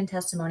first-hand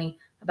testimony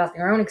about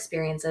their own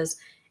experiences,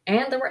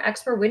 and there were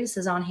expert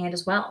witnesses on hand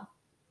as well.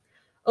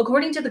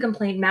 According to the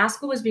complaint,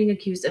 Maskell was being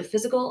accused of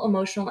physical,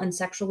 emotional, and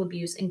sexual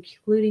abuse,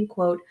 including,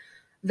 quote,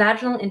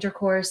 vaginal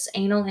intercourse,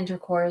 anal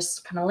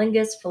intercourse,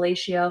 cunnilingus,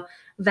 fellatio,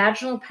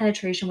 vaginal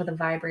penetration with a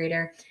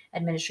vibrator,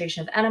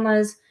 administration of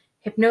enemas,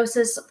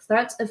 hypnosis,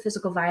 threats of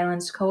physical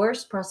violence,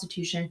 coerced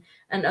prostitution,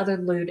 and other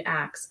lewd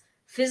acts,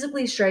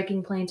 physically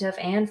striking plaintiff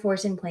and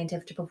forcing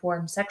plaintiff to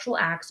perform sexual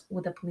acts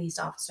with a police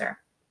officer.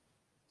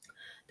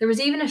 There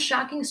was even a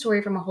shocking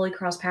story from a Holy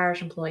Cross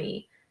Parish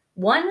employee,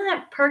 one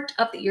that perked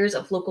up the ears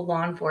of local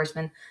law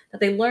enforcement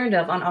that they learned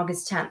of on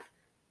August 10th,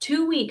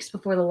 2 weeks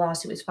before the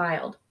lawsuit was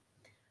filed.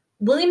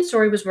 William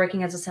Story was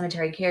working as a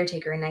cemetery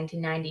caretaker in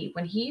 1990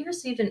 when he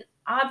received an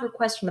odd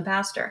request from the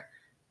pastor,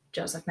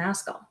 Joseph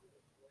Maskell.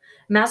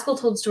 Maskell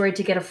told Story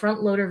to get a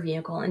front loader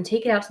vehicle and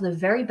take it out to the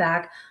very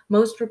back,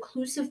 most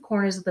reclusive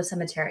corners of the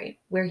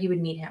cemetery, where he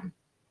would meet him.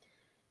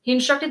 He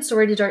instructed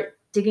Story to start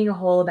digging a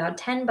hole about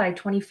 10 by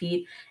 20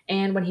 feet,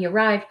 and when he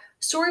arrived,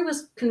 Story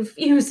was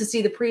confused to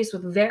see the priest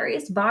with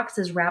various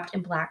boxes wrapped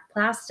in black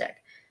plastic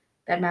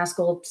that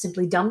Maskell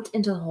simply dumped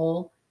into the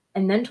hole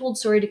and then told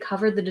Story to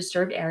cover the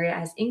disturbed area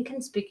as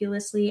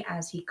inconspicuously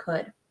as he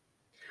could.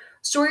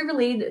 Story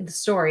relayed the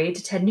story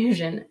to Ted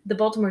Nugent, the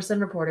Baltimore Sun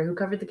reporter who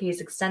covered the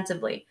case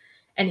extensively,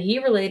 and he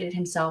related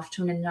himself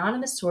to an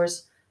anonymous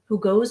source who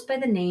goes by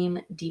the name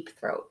Deep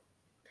Throat.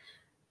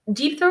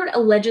 Deep Throat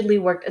allegedly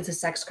worked as a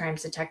sex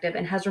crimes detective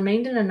and has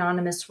remained an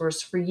anonymous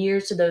source for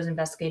years to those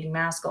investigating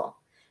Maskell.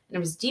 And it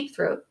was Deep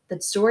Throat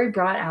that Story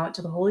brought out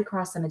to the Holy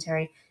Cross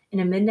Cemetery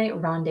in a midnight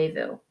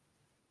rendezvous.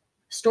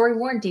 Story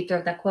warned Deep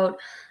Throat that, quote,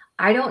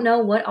 "I don't know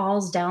what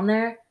all's down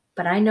there,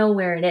 but I know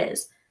where it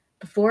is,"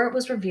 before it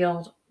was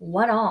revealed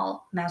what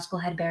all Maskell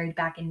had buried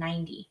back in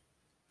 90.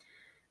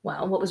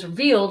 Well, what was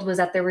revealed was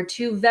that there were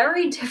two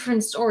very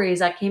different stories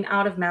that came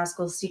out of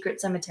Maskell's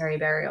secret cemetery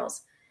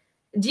burials.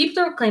 Deep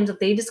Throat claims that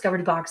they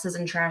discovered boxes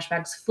and trash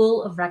bags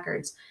full of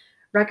records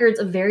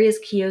of various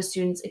Keough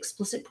students,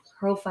 explicit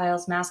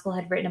profiles Maskell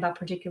had written about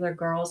particular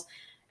girls,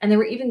 and there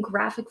were even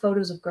graphic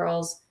photos of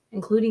girls,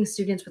 including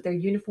students with their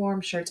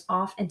uniform shirts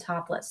off and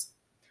topless.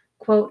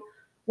 Quote,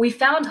 "We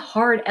found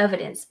hard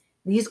evidence.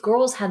 These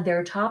girls had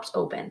their tops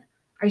open.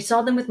 I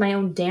saw them with my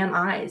own damn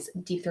eyes,"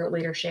 Deep Throat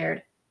later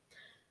shared.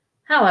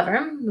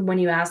 However, when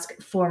you ask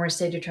former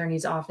State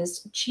Attorney's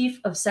Office Chief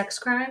of Sex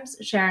Crimes,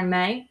 Sharon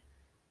May,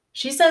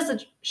 she says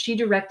that she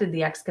directed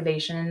the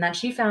excavation and that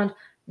she found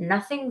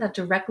nothing that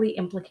directly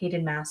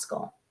implicated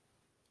Maskell.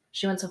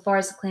 She went so far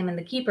as to claim in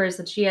the keepers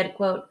that she had,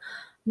 quote,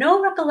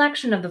 "no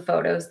recollection of the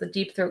photos that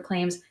Deep Throat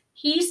claims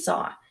he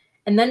saw,"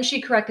 and then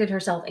she corrected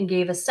herself and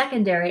gave a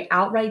secondary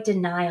outright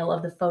denial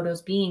of the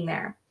photos being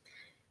there.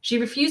 She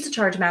refused to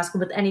charge Maskell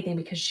with anything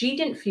because she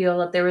didn't feel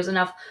that there was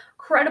enough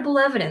credible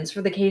evidence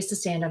for the case to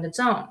stand on its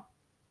own.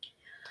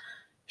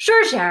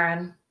 "Sure,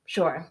 Sharon,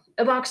 sure.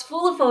 A box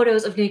full of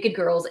photos of naked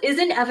girls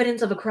isn't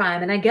evidence of a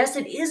crime, and I guess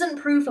it isn't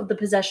proof of the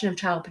possession of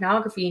child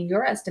pornography in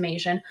your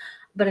estimation,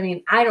 but I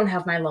mean, I don't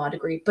have my law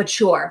degree, but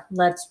sure,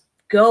 let's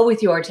go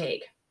with your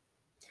take."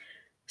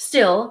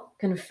 Still,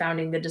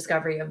 confounding the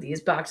discovery of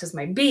these boxes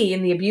might be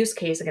in the abuse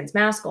case against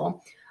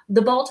Maskell,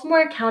 the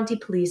Baltimore County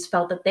Police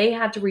felt that they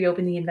had to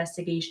reopen the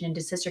investigation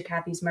into Sister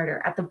Cathy's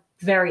murder at the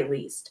very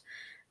least.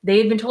 They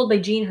had been told by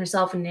Jean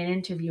herself in an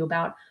interview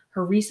about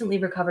her recently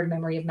recovered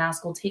memory of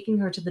Maskell taking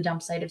her to the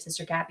dump site of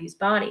Sister Cathy's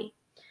body.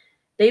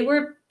 They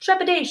were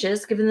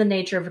trepidatious given the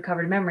nature of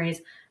recovered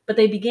memories, but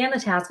they began the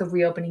task of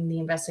reopening the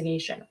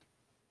investigation.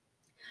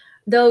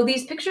 Though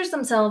these pictures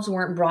themselves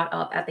weren't brought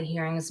up at the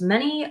hearings,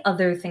 many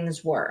other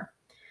things were,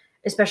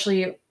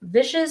 especially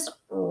vicious,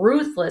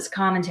 ruthless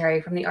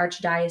commentary from the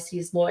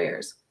Archdiocese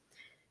lawyers.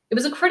 It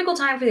was a critical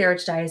time for the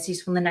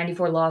Archdiocese when the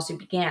 94 lawsuit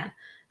began.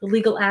 The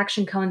legal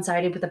action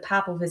coincided with a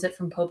papal visit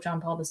from Pope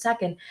John Paul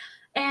II,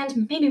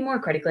 and, maybe more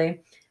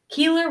critically,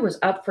 Keeler was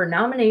up for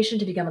nomination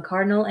to become a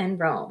cardinal in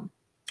Rome.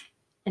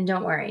 And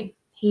don't worry,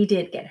 he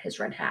did get his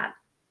red hat,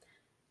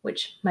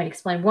 which might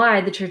explain why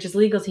the church's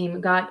legal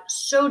team got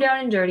so down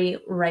and dirty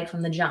right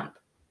from the jump.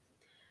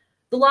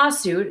 The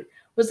lawsuit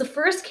was the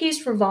first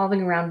case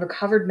revolving around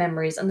recovered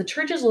memories, and the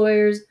church's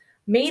lawyers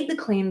made the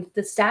claim that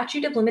the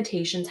statute of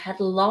limitations had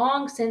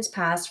long since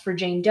passed for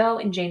Jane Doe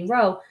and Jane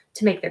Roe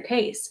to make their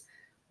case.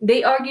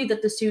 They argued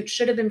that the suit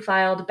should have been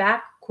filed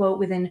back, quote,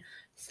 within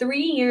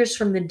 3 years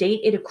from the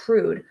date it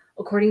accrued,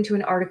 according to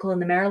an article in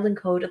the Maryland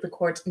Code of the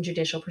Courts and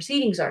Judicial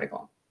Proceedings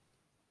article.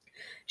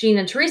 Jean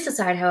and Teresa's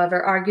side,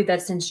 however, argued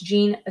that since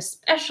Jean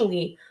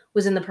especially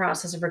was in the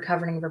process of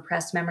recovering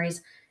repressed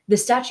memories, the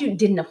statute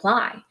didn't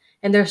apply,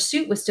 and their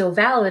suit was still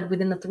valid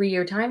within the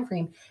 3-year time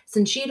frame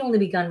since she had only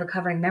begun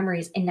recovering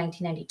memories in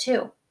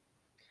 1992.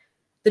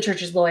 The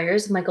church's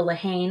lawyers, Michael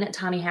Lehane,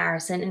 Tommy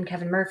Harrison, and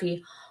Kevin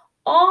Murphy,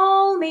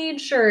 all made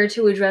sure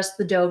to address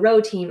the Doe Roe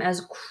team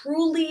as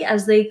cruelly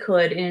as they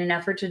could in an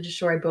effort to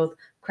destroy both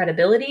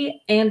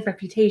credibility and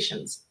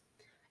reputations.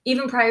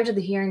 Even prior to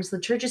the hearings, the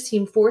church's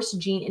team forced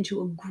Jean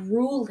into a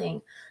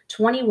grueling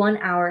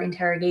 21-hour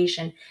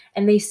interrogation,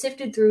 and they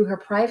sifted through her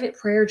private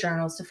prayer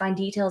journals to find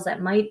details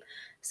that might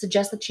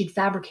suggest that she'd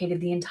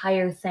fabricated the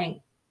entire thing.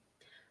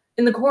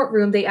 In the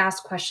courtroom, they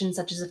asked questions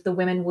such as if the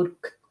women would,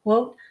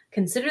 quote,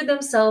 consider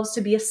themselves to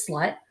be a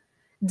slut,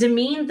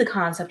 demeaned the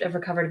concept of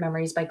recovered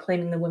memories by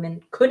claiming the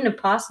women couldn't have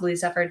possibly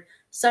suffered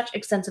such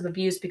extensive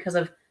abuse because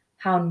of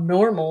how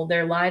normal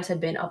their lives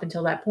had been up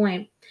until that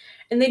point,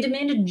 and they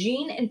demanded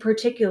Jean in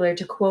particular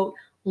to, quote,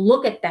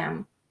 look at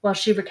them while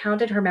she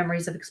recounted her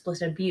memories of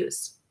explicit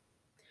abuse.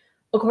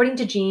 According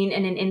to Jean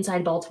in an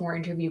Inside Baltimore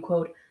interview,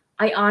 quote,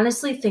 I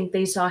honestly think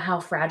they saw how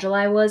fragile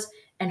I was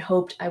and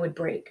hoped I would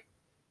break.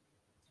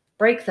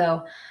 Break,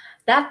 though,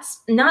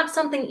 that's not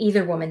something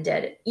either woman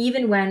did,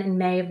 even when, in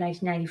May of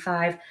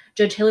 1995,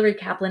 Judge Hilary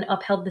Kaplan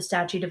upheld the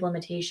statute of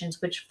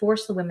limitations, which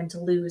forced the women to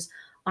lose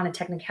on a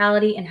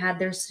technicality and had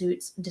their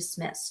suits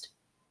dismissed.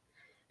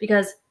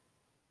 Because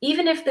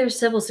even if their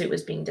civil suit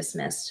was being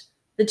dismissed,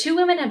 the two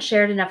women had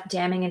shared enough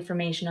damning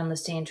information on the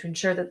stand to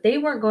ensure that they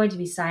weren't going to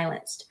be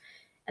silenced,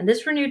 and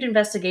this renewed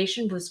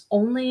investigation was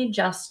only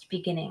just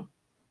beginning.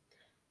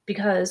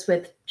 Because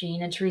with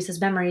Jean and Teresa's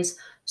memories,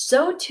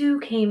 so too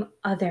came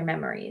other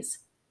memories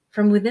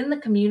from within the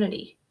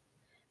community.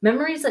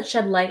 Memories that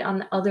shed light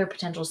on other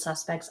potential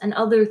suspects and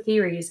other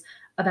theories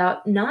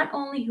about not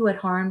only who had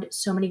harmed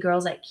so many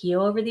girls at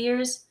Keogh over the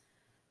years,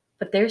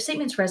 but their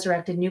statements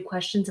resurrected new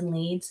questions and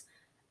leads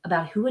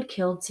about who had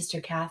killed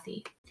Sister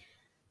Cathy.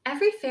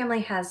 Every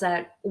family has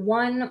that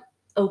one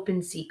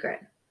open secret,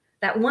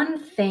 that one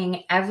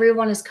thing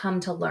everyone has come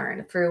to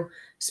learn through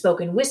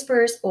spoken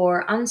whispers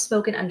or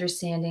unspoken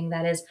understanding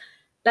that is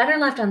better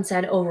left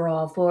unsaid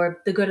overall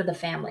for the good of the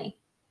family.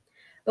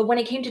 But when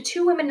it came to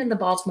two women in the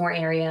Baltimore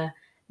area,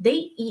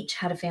 they each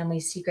had a family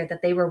secret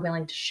that they were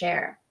willing to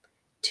share.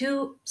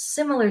 Two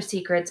similar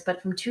secrets,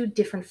 but from two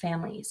different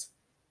families.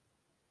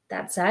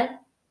 That said,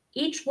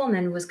 each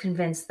woman was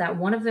convinced that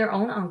one of their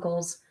own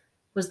uncles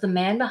was the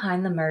man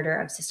behind the murder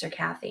of Sister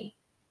Cathy.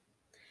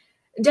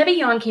 Debbie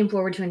Yawn came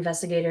forward to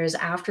investigators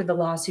after the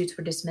lawsuits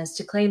were dismissed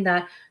to claim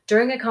that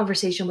during a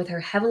conversation with her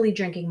heavily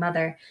drinking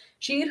mother,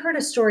 she had heard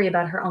a story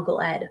about her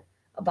Uncle Ed,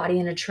 a body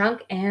in a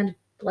trunk, and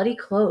bloody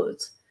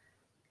clothes.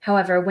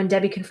 However, when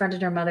Debbie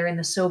confronted her mother in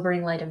the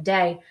sobering light of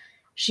day,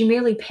 she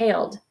merely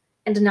paled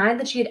and denied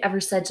that she had ever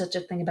said such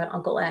a thing about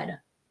Uncle Ed,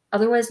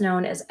 otherwise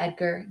known as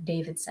Edgar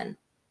Davidson.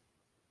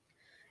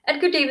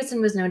 Edgar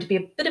Davidson was known to be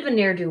a bit of a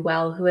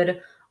ne'er-do-well who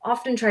had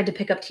often tried to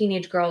pick up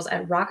teenage girls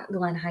at Rock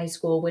Glen High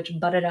School, which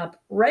butted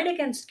up right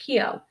against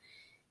Keogh.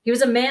 He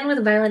was a man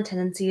with violent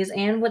tendencies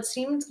and what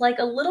seemed like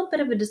a little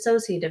bit of a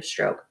dissociative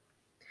stroke.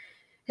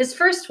 His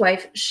first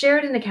wife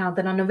shared an account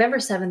that on November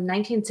 7,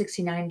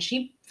 1969,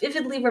 she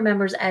vividly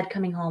remembers Ed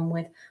coming home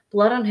with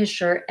blood on his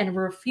shirt and a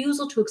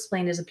refusal to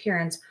explain his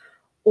appearance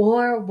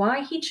or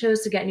why he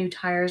chose to get new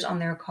tires on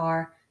their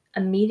car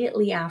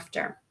immediately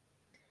after.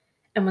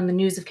 And when the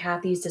news of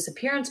Cathy's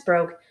disappearance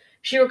broke,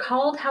 she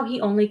recalled how he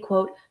only,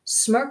 quote,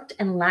 smirked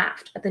and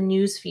laughed at the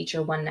news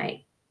feature one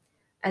night,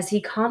 as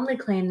he calmly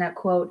claimed that,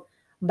 quote,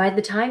 by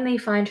the time they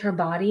find her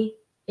body,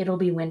 it'll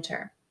be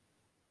winter.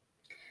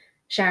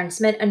 Sharon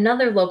Schmidt,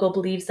 another local,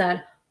 believes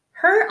that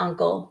her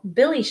uncle,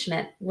 Billy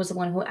Schmidt, was the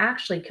one who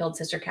actually killed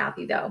Sister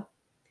Cathy, though.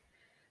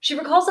 She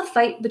recalls a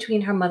fight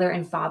between her mother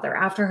and father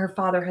after her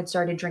father had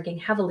started drinking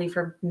heavily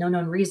for no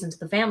known reason to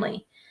the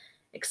family.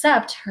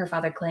 Except, her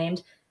father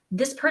claimed,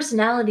 this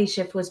personality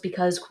shift was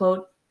because,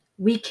 quote,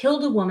 we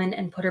killed a woman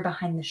and put her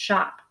behind the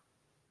shop.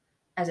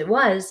 As it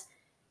was,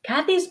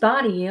 Cathy's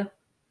body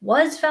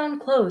was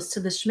found close to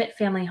the Schmidt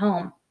family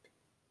home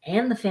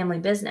and the family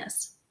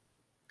business.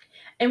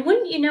 And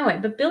wouldn't you know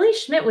it, but Billy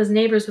Schmidt was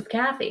neighbors with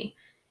Cathy.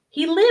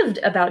 He lived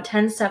about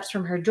 10 steps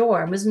from her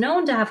door and was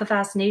known to have a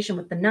fascination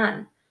with the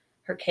nun,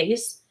 her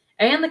case,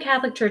 and the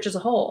Catholic Church as a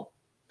whole.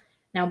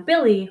 Now,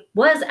 Billy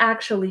was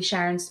actually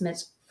Sharon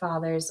Schmidt's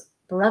father's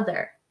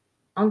brother,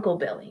 Uncle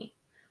Billy.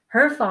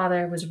 Her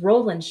father was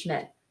Roland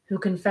Schmidt, who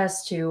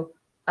confessed to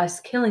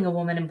us killing a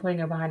woman and putting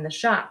her behind the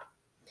shop.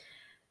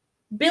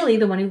 Billy,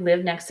 the one who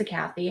lived next to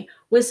Cathy,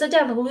 was said to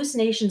have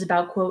hallucinations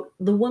about, quote,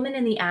 the woman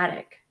in the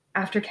attic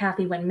after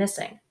Cathy went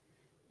missing.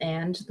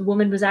 And the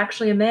woman was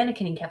actually a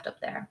mannequin he kept up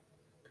there.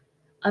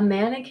 A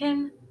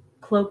mannequin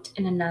cloaked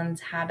in a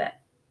nun's habit.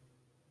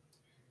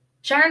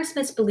 Sharon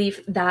Smith's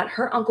belief that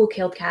her uncle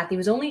killed Cathy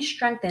was only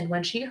strengthened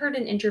when she heard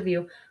an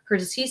interview her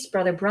deceased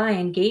brother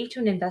Brian gave to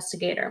an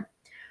investigator,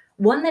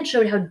 one that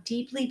showed how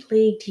deeply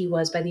plagued he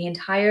was by the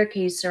entire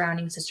case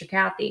surrounding Sister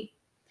Cathy.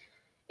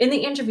 In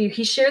the interview,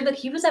 he shared that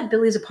he was at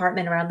Billy's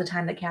apartment around the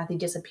time that Cathy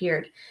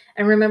disappeared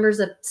and remembers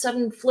a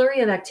sudden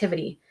flurry of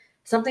activity,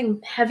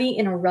 something heavy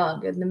in a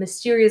rug, and the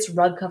mysterious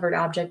rug-covered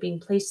object being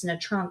placed in a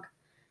trunk.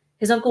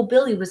 His Uncle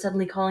Billy was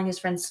suddenly calling his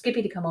friend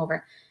Skippy to come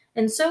over,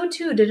 and so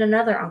too did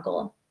another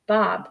uncle,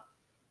 Bob,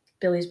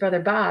 Billy's brother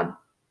Bob.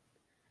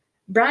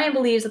 Brian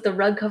believes that the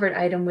rug-covered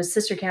item was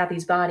Sister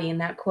Cathy's body and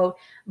that, quote,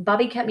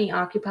 Bobby kept me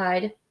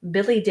occupied,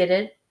 Billy did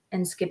it,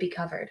 and Skippy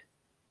covered.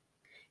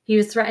 He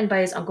was threatened by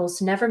his uncles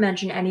to never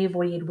mention any of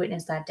what he had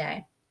witnessed that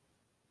day.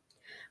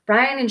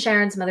 Brian and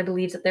Sharon's mother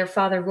believes that their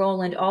father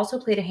Roland also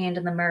played a hand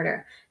in the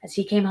murder, as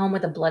he came home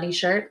with a bloody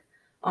shirt,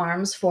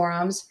 arms,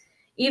 forearms,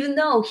 even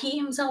though he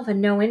himself had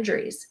no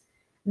injuries.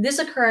 This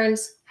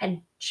occurrence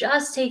had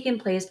just taken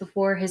place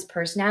before his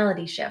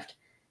personality shift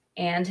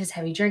and his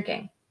heavy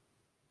drinking.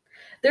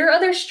 There are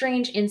other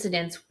strange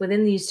incidents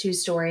within these two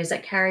stories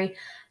that carry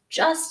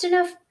just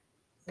enough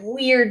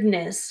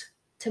weirdness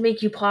to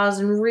make you pause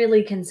and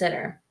really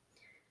consider.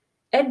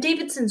 Ed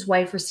Davidson's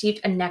wife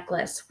received a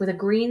necklace with a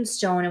green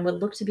stone and what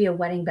looked to be a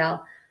wedding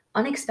bell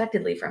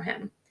unexpectedly from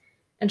him,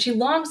 and she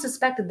long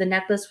suspected the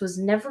necklace was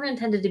never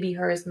intended to be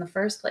hers in the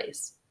first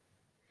place.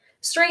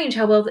 Strange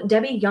how both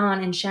Debbie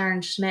Yon and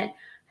Sharon Schmidt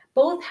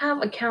both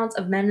have accounts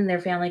of men in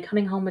their family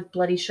coming home with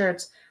bloody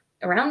shirts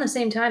around the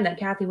same time that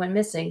Cathy went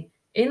missing,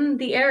 in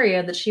the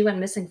area that she went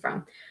missing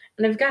from.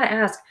 And I've got to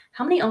ask,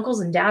 how many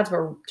uncles and dads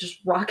were just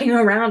rocking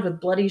around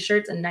with bloody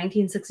shirts in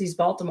 1960s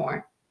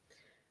Baltimore?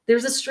 There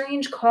was a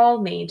strange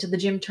call made to the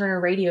Jim Turner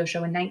radio show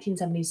in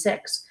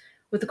 1976,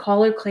 with the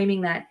caller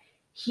claiming that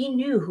he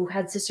knew who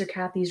had Sister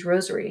Cathy's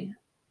rosary,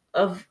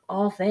 of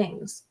all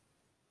things.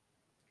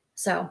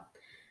 So,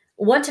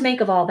 what to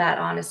make of all that,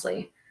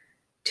 honestly?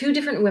 Two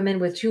different women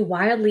with two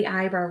wildly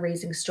eyebrow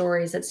raising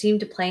stories that seem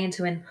to play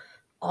into an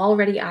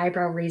already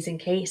eyebrow raising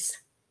case.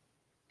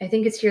 I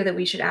think it's here that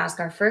we should ask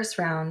our first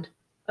round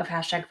of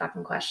hashtag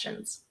fucking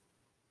questions.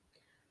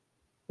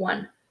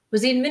 1.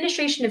 Was the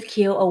administration of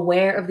Keele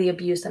aware of the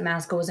abuse that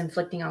Maskell was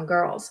inflicting on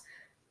girls?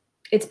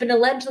 It's been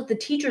alleged that the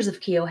teachers of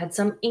Keele had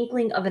some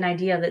inkling of an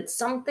idea that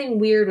something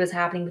weird was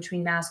happening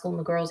between Maskell and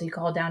the girls he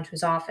called down to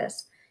his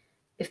office.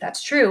 If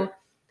that's true,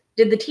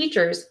 did the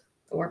teachers,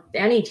 or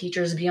any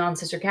teachers beyond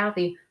Sister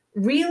Cathy,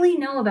 really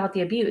know about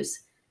the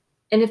abuse?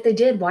 And if they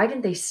did, why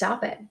didn't they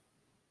stop it?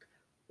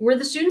 Were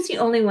the students the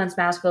only ones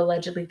Maskell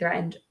allegedly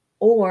threatened,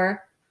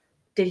 or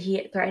did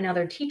he threaten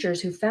other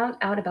teachers who found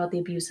out about the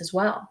abuse as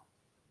well?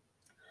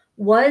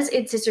 Was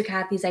it Sister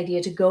Cathy's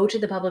idea to go to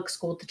the public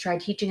school to try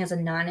teaching as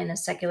a nun in a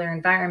secular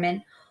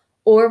environment,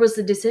 or was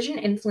the decision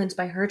influenced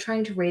by her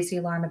trying to raise the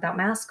alarm about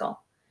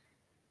Maskell?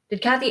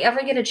 Did Cathy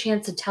ever get a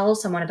chance to tell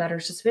someone about her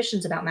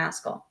suspicions about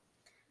Maskell?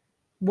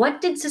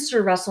 What did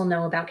Sister Russell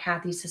know about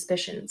Cathy's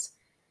suspicions?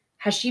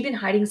 Has she been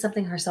hiding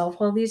something herself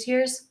all these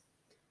years?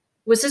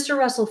 Was Sister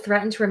Russell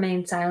threatened to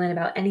remain silent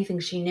about anything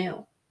she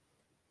knew?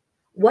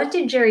 What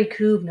did Jerry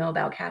Koob know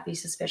about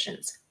Cathy's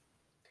suspicions?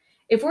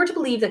 If we're to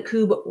believe that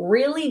Koob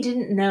really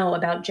didn't know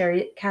about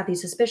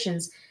Cathy's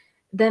suspicions,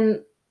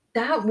 then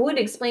that would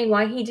explain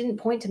why he didn't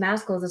point to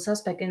Maskell as a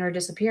suspect in her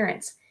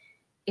disappearance.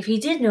 If he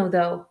did know,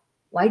 though,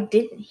 why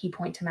didn't he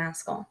point to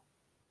Maskell?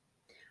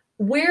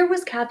 Where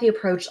was Cathy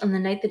approached on the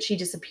night that she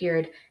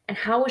disappeared, and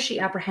how was she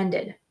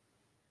apprehended?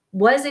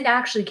 Was it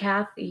actually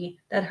Cathy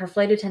that her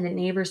flight attendant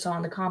neighbor saw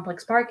in the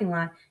complex parking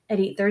lot at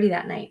 8:30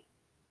 that night?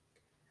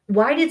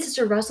 Why did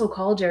Sister Russell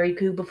call Jerry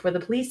Koob before the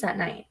police that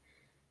night?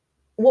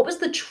 What was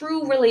the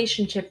true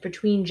relationship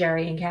between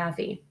Jerry and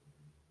Cathy?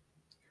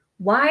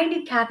 Why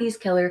did Cathy's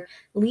killer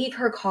leave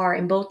her car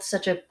in both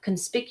such a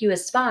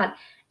conspicuous spot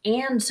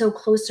and so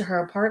close to her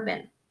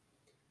apartment?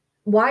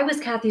 Why was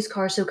Cathy's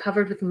car so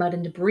covered with mud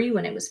and debris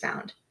when it was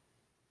found?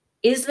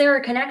 Is there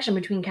a connection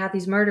between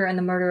Cathy's murder and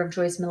the murder of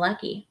Joyce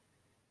Malecki?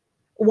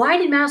 Why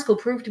did Maskell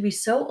prove to be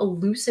so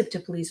elusive to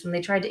police when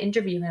they tried to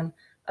interview him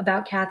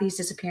about Cathy's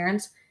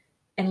disappearance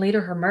and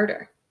later her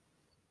murder?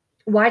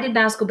 Why did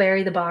Maskell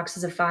bury the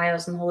boxes of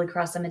files in the Holy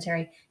Cross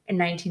Cemetery in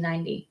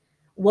 1990?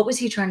 What was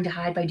he trying to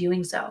hide by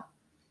doing so?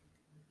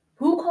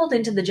 Who called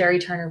into the Jerry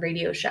Turner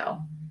radio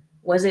show?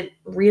 Was it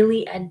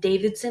really Ed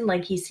Davidson,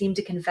 like he seemed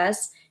to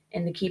confess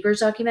in the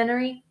Keepers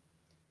documentary?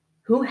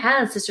 Who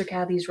had Sister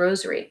Cathy's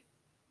rosary?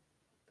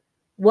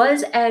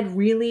 Was Ed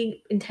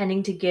really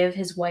intending to give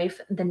his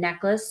wife the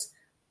necklace,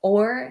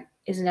 or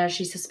is it, as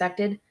she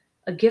suspected,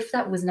 a gift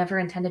that was never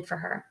intended for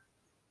her?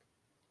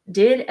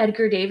 Did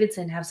Edgar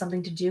Davidson have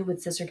something to do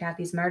with Sister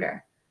Cathy's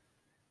murder?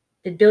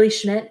 Did Billy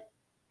Schmidt,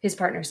 his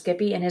partner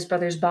Skippy, and his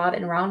brothers Bob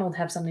and Ronald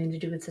have something to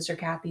do with Sister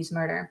Cathy's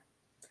murder?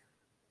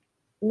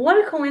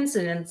 What a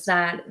coincidence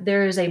that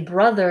there is a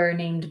brother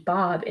named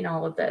Bob in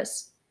all of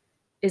this.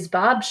 Is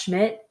Bob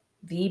Schmidt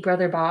the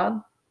brother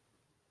Bob?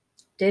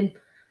 Did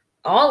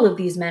all of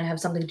these men have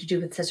something to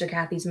do with Sister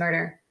Cathy's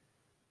murder?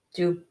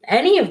 Do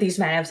any of these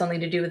men have something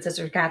to do with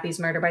Sister Cathy's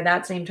murder by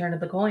that same turn of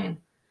the coin?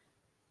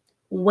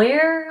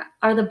 Where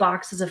are the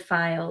boxes of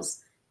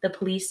files the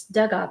police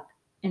dug up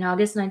in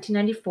August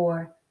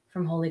 1994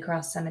 from Holy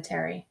Cross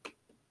Cemetery?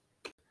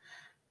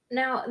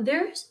 Now,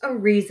 there's a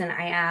reason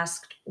I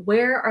asked,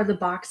 where are the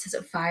boxes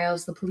of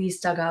files the police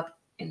dug up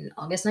in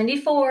August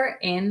 94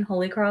 in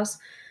Holy Cross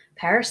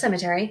Parish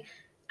Cemetery,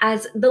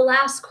 as the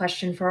last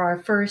question for our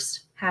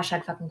first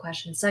hashtag fucking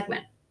question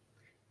segment.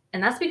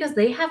 And that's because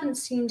they haven't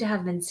seemed to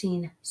have been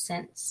seen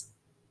since.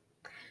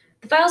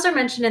 The files are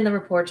mentioned in the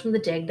reports from the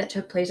dig that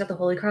took place at the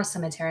Holy Cross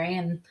Cemetery,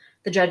 and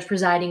the judge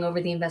presiding over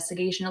the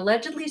investigation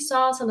allegedly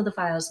saw some of the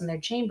files in their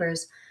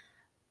chambers,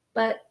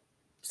 but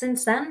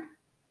since then,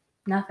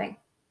 nothing.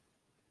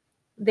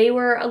 They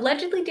were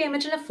allegedly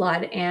damaged in a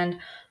flood, and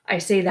I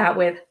say that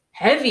with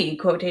heavy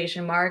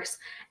quotation marks,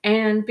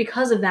 and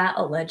because of that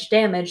alleged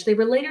damage, they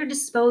were later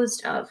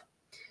disposed of.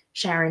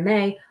 Sharon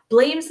May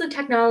blames the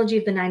technology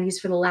of the 90s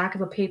for the lack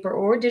of a paper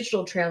or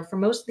digital trail for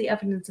most of the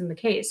evidence in the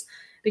case,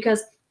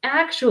 because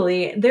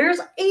actually, there's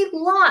a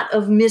lot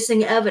of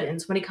missing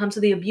evidence when it comes to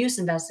the abuse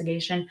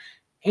investigation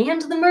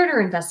and the murder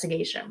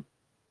investigation.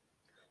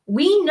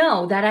 We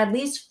know that at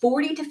least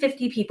 40 to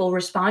 50 people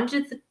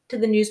responded to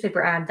the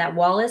newspaper ad that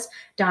Wallace,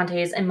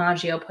 Dantes, and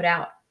Maggio put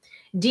out.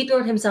 Deep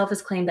Throat himself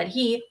has claimed that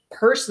he,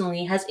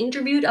 personally, has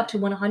interviewed up to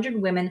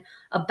 100 women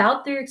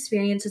about their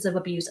experiences of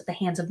abuse at the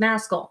hands of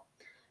Maskell.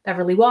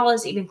 Beverly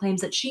Wallace even claims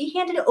that she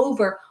handed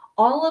over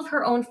all of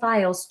her own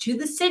files to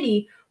the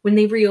city when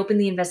they reopened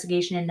the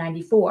investigation in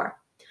 '94.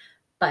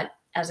 But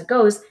as it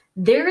goes,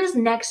 there is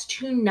next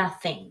to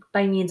nothing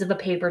by means of a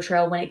paper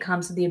trail when it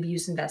comes to the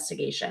abuse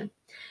investigation.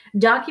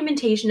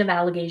 Documentation of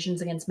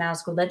allegations against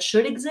Maskell that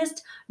should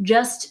exist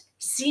just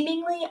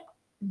seemingly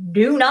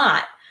do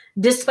not,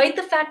 despite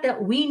the fact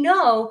that we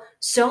know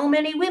so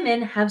many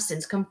women have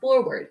since come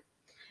forward.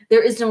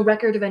 There is no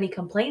record of any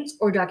complaints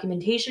or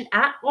documentation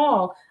at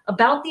all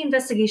about the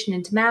investigation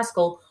into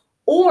Maskell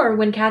or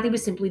when Cathy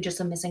was simply just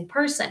a missing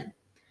person.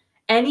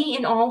 Any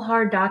and all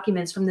hard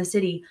documents from the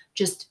city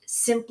just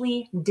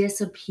simply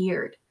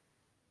disappeared.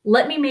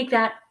 Let me make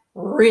that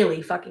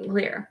really fucking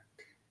clear.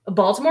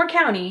 Baltimore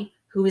County,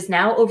 who is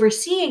now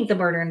overseeing the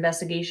murder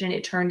investigation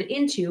it turned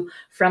into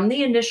from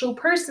the initial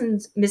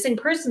missing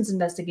persons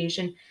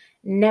investigation,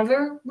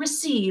 never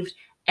received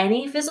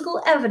any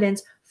physical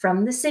evidence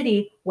from the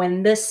city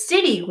when the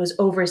city was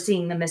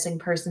overseeing the missing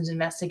persons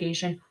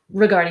investigation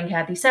regarding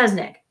Cathy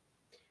Cesnik.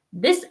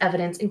 This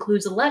evidence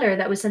includes a letter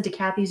that was sent to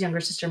Cathy's younger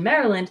sister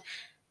Maryland,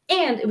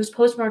 and it was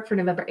postmarked for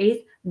November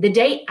 8th, the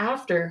day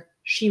after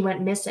she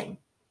went missing.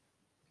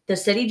 The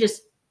city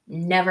just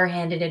never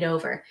handed it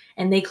over,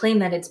 and they claim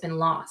that it's been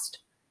lost.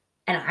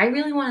 And I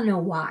really want to know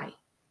why.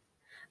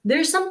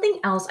 There's something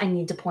else I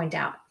need to point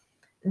out.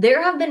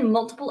 There have been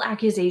multiple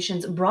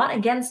accusations brought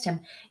against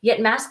him, yet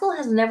Maskell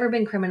has never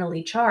been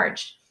criminally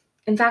charged.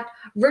 In fact,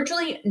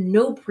 virtually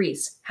no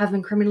priests have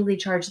been criminally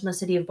charged in the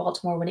city of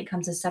Baltimore when it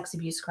comes to sex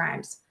abuse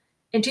crimes.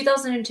 In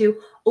 2002,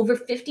 over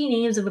 50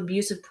 names of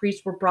abusive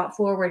priests were brought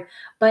forward,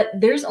 but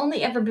there's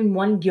only ever been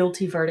one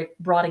guilty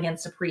verdict brought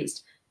against a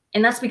priest,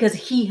 and that's because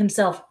he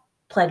himself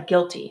pled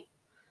guilty.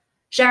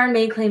 Sharon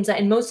May claims that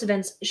in most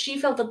events, she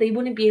felt that they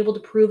wouldn't be able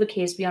to prove a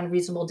case beyond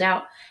reasonable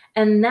doubt,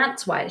 and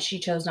that's why she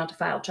chose not to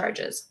file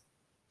charges.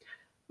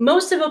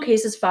 Most civil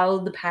cases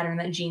followed the pattern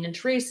that Jean and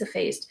Teresa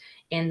faced,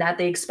 in that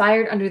they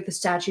expired under the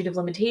statute of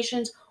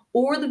limitations,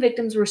 or the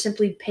victims were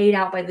simply paid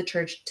out by the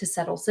church to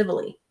settle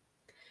civilly.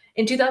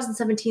 In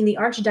 2017, the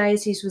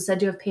Archdiocese was said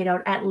to have paid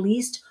out at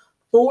least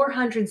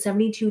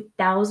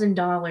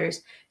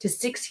 $472,000 to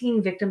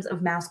 16 victims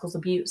of Maskell's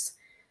abuse.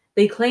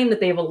 They claim that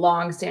they have a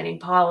long-standing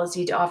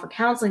policy to offer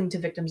counseling to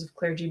victims of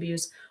clergy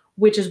abuse,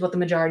 which is what the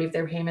majority of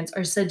their payments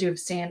are said to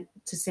stand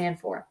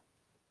for.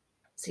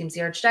 Seems the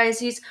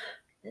Archdiocese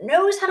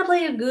knows how to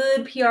play a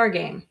good PR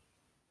game.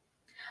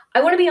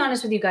 I want to be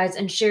honest with you guys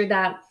and share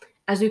that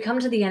as we come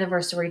to the end of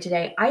our story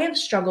today, I have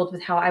struggled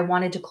with how I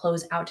wanted to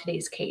close out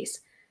today's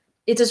case.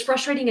 It's as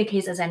frustrating a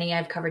case as any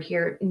I've covered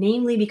here,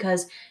 namely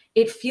because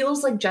it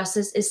feels like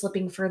justice is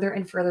slipping further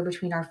and further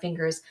between our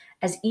fingers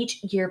as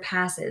each year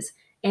passes,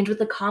 and with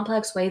the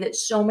complex way that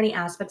so many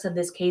aspects of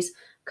this case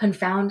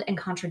confound and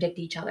contradict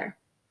each other.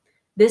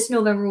 This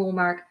November will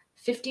mark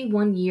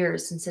 51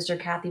 years since Sister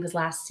Cathy was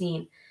last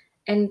seen,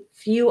 and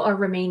few are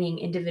remaining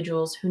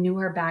individuals who knew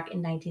her back in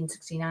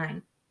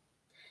 1969.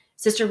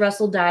 Sister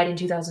Russell died in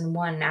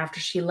 2001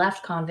 after she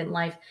left convent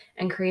life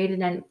and created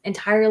an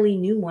entirely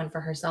new one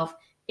for herself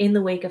in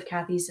the wake of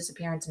Cathy's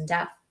disappearance and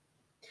death.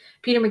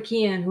 Peter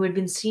McKeon, who had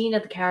been seen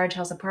at the Carriage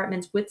House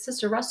Apartments with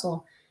Sister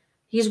Russell,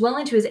 he is well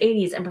into his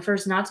 80s and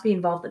prefers not to be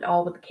involved at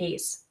all with the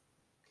case.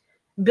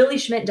 Billy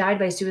Schmidt died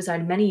by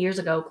suicide many years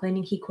ago,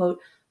 claiming he, quote,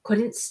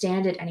 couldn't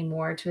stand it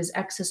anymore to his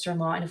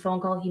ex-sister-in-law in a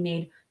phone call he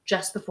made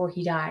just before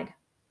he died.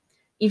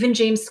 Even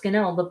James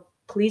Scannell, the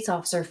police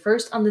officer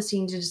first on the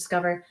scene to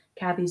discover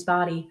Cathy's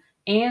body,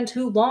 and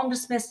who long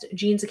dismissed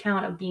Jean's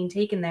account of being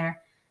taken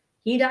there,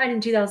 he died in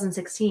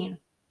 2016.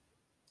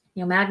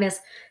 Neil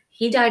Magnus,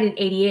 he died in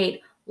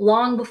 '88,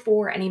 long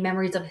before any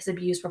memories of his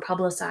abuse were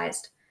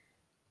publicized.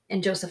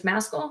 And Joseph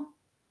Maskell,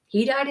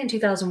 he died in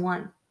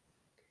 2001.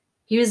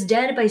 He was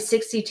dead by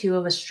 62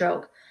 of a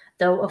stroke,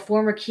 though a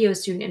former Keough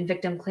student and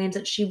victim claims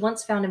that she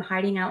once found him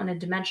hiding out in a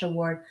dementia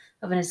ward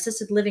of an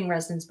assisted living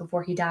residence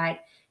before he died,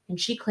 and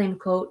she claimed,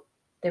 quote,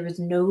 there was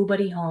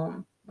nobody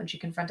home when she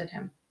confronted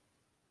him.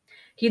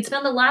 He had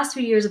spent the last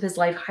 2 years of his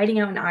life hiding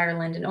out in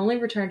Ireland and only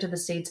returned to the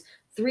States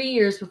 3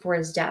 years before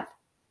his death.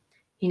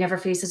 He never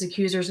faced his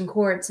accusers in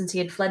court since he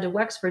had fled to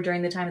Wexford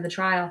during the time of the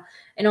trial,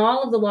 and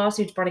all of the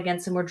lawsuits brought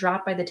against him were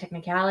dropped by the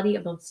technicality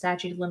of the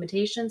statute of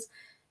limitations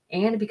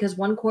and because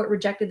one court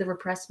rejected the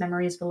repressed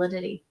memory's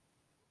validity.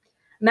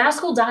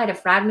 Maskell died a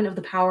fragment of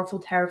the powerful,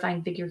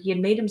 terrifying figure he had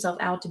made himself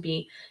out to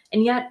be,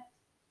 and yet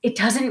it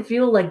doesn't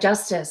feel like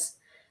justice.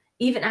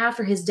 Even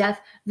after his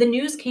death, the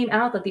news came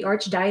out that the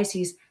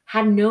Archdiocese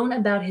had known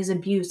about his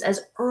abuse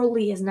as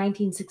early as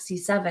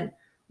 1967,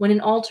 when an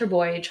altar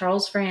boy,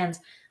 Charles Franz,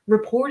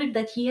 reported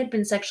that he had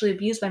been sexually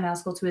abused by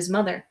Maskell to his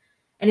mother,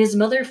 and his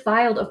mother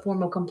filed a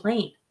formal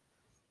complaint.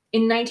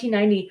 In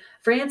 1990,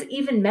 Franz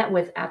even met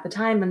with, at the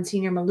time,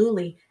 Monsignor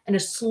Maluli and a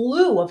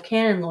slew of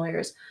canon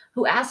lawyers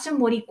who asked him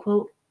what he,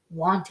 quote,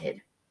 wanted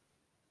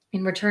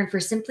in return for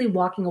simply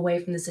walking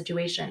away from the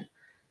situation.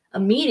 a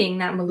meeting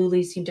that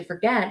Maluli seemed to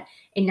forget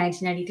in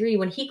 1993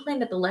 when he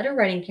claimed that the letter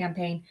writing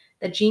campaign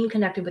that Jean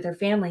conducted with her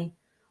family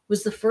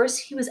was the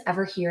first he was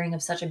ever hearing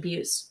of such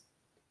abuse.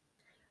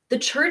 The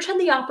church had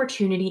the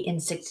opportunity in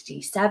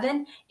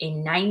 67,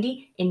 in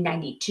 90, in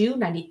 92,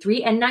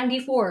 93, and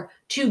 94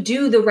 to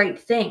do the right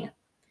thing,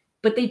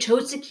 but they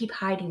chose to keep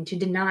hiding, to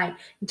deny,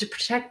 and to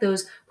protect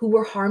those who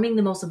were harming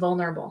the most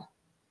vulnerable.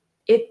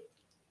 It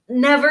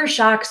never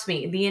shocks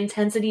me the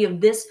intensity of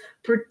this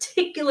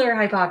particular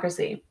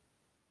hypocrisy.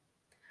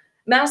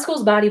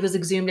 Maskell's body was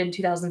exhumed in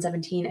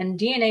 2017, and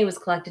DNA was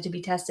collected to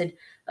be tested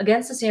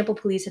against the sample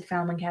police had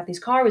found when Cathy's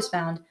car was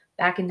found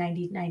back in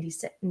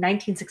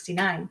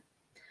 1969.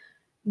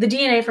 The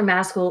DNA from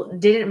Maskell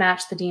didn't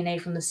match the DNA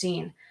from the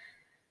scene.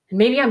 And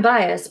maybe I'm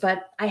biased,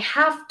 but I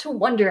have to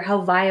wonder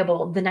how viable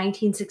the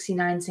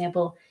 1969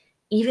 sample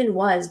even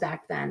was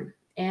back then,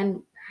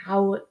 and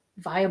how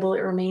viable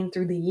it remained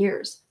through the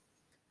years.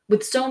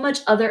 With so much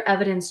other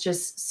evidence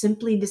just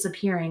simply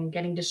disappearing,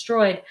 getting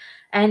destroyed,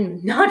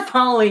 and not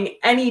following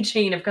any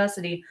chain of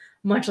custody,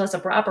 much less a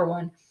proper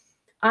one,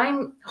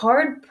 I'm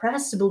hard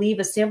pressed to believe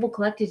a sample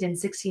collected in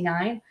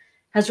 69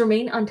 has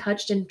remained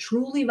untouched and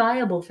truly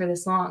viable for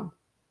this long.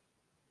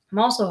 I'm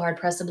also hard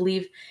pressed to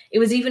believe it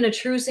was even a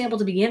true sample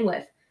to begin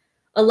with.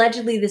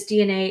 Allegedly, this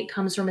DNA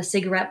comes from a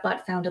cigarette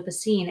butt found at the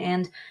scene,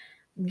 and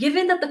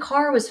given that the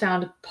car was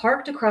found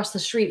parked across the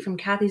street from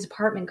Cathy's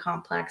apartment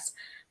complex,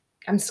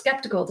 I'm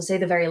skeptical to say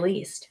the very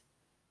least.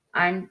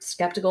 I'm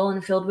skeptical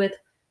and filled with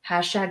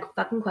hashtag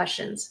fucking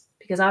questions,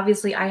 because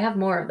obviously I have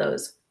more of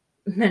those.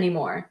 Many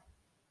more.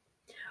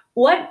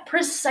 What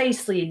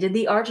precisely did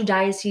the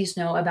Archdiocese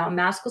know about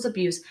Maskell's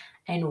abuse,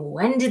 and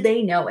when did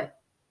they know it?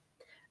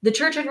 The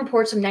church had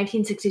reports from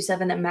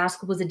 1967 that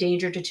Maskell was a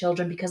danger to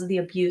children because of the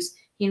abuse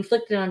he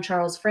inflicted on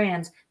Charles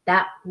Franz.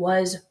 That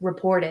was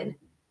reported.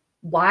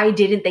 Why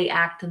didn't they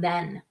act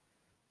then?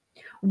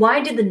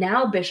 Why did the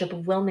now Bishop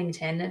of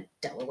Wilmington,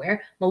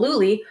 Delaware,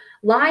 Maluli,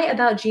 lie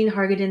about Jean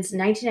Hargaden's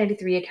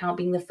 1993 account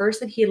being the first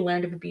that he had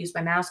learned of abuse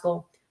by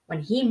Maskell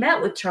when he met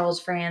with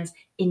Charles Franz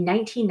in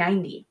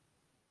 1990?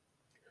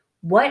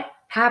 What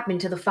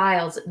happened to the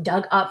files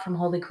dug up from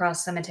Holy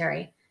Cross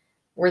Cemetery?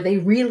 Were they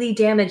really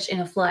damaged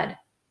in a flood?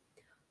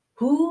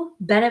 Who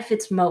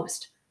benefits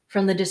most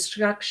from the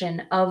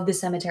destruction of the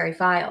cemetery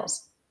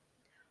files?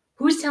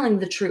 Who's telling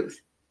the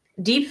truth?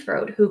 Deep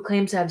Throat, who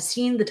claims to have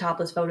seen the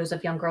topless photos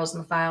of young girls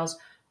in the files,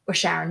 or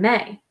Sharon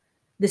May,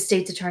 the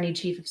state's attorney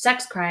chief of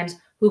sex crimes,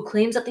 who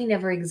claims that they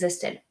never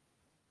existed?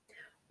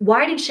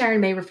 Why did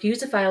Sharon May refuse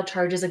to file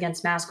charges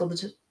against Maskell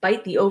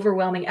despite the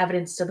overwhelming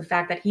evidence to the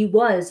fact that he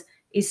was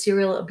a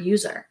serial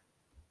abuser?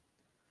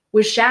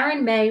 Was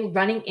Sharon May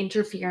running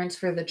interference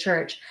for the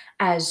church,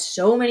 as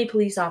so many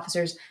police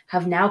officers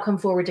have now come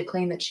forward to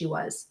claim that she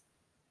was?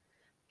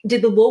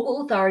 Did the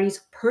local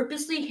authorities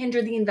purposely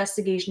hinder the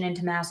investigation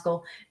into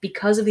Maskell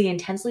because of the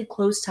intensely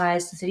close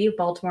ties the city of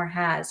Baltimore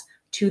has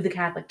to the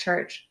Catholic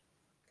Church?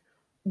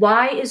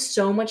 Why is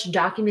so much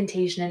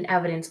documentation and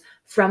evidence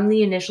from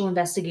the initial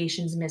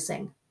investigations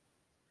missing?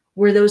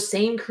 Were those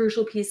same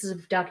crucial pieces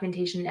of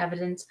documentation and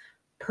evidence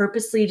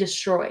purposely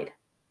destroyed?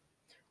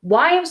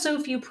 Why have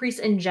so few priests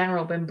in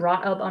general been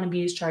brought up on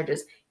abuse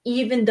charges,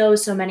 even though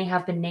so many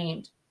have been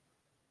named?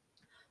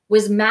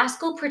 Was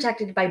Maskell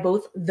protected by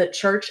both the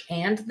church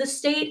and the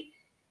state?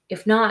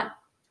 If not,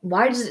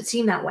 why does it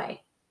seem that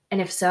way? And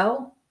if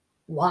so,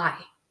 why?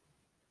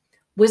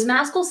 Was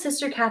Maskell's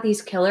sister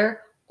Cathy's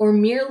killer, or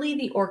merely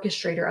the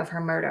orchestrator of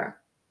her murder?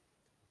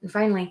 And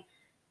finally,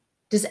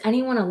 does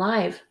anyone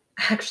alive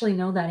actually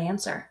know that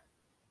answer?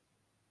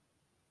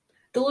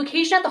 The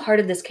location at the heart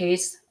of this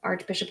case,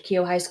 Archbishop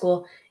Keough High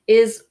School,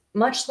 is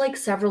much like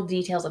several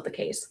details of the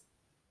case.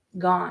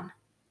 Gone.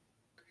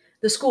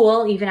 The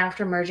school, even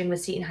after merging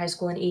with Seton High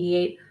School in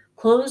 '88,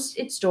 closed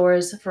its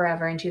doors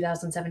forever in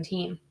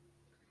 2017.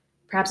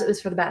 Perhaps it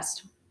was for the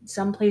best.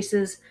 Some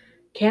places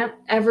can't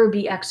ever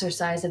be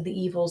exorcised of the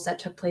evils that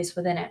took place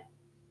within it.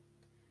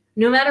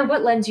 No matter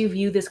what lens you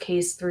view this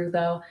case through,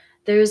 though,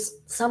 there's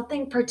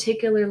something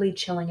particularly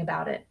chilling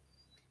about it.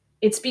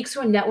 It speaks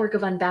to a network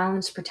of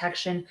unbalanced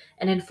protection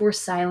and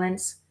enforced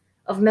silence,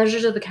 of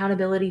measures of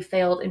accountability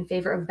failed in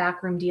favor of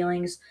backroom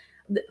dealings,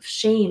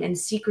 shame and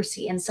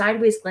secrecy, and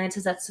sideways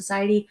glances that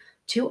society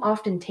too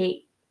often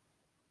take.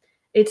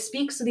 It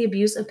speaks to the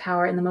abuse of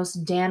power in the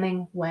most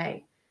damning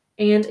way,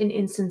 and in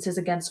instances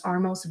against our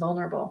most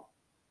vulnerable.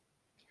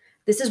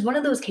 This is one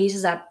of those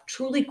cases that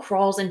truly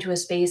crawls into a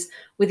space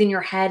within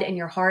your head and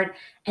your heart,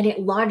 and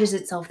it lodges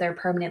itself there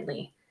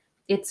permanently.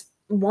 It's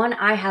one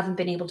I haven't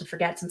been able to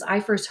forget since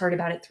I first heard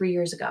about it 3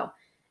 years ago,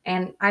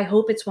 and I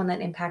hope it's one that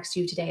impacts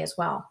you today as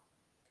well.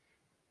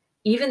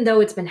 Even though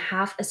it's been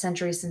half a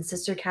century since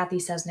Sister Cathy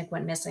Cesnik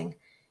went missing,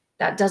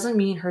 that doesn't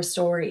mean her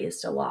story is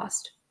still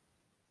lost.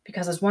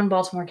 Because as one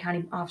Baltimore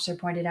County officer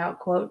pointed out,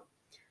 quote,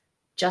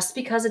 just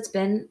because it's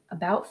been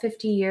about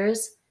 50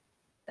 years,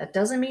 that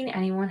doesn't mean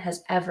anyone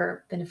has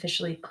ever been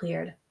officially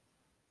cleared.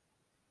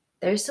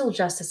 There's still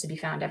justice to be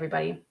found,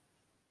 everybody.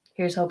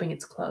 Here's hoping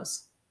it's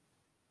close.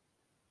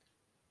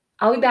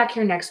 I'll be back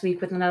here next week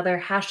with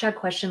another hashtag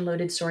question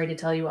loaded story to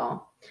tell you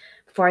all.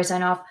 Before I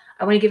sign off,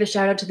 I want to give a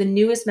shout out to the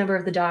newest member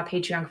of the DAW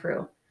Patreon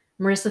crew,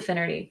 Marissa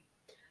Finnerty.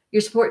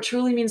 Your support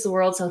truly means the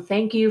world, so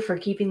thank you for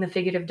keeping the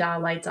figurative DAW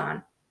lights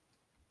on.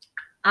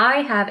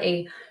 I have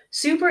a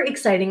super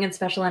exciting and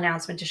special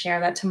announcement to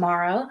share that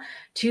tomorrow,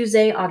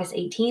 Tuesday, August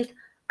 18th,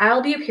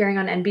 I'll be appearing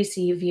on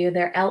NBC via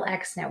their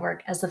LX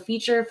network as the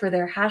feature for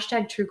their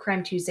hashtag True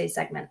Crime Tuesday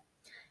segment.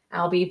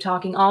 I'll be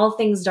talking all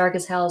things dark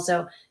as hell,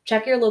 so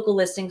check your local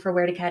listing for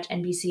where to catch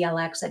NBC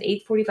LX at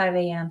 8:45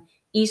 a.m.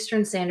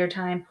 Eastern Standard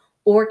Time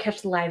or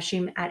catch the live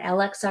stream at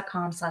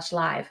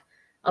lx.com/live.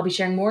 I'll be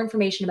sharing more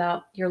information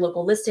about your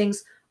local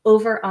listings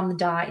over on the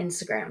DAW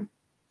Instagram.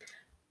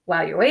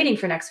 While you're waiting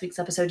for next week's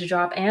episode to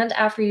drop and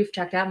after you've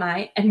checked out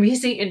my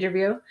NBC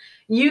interview,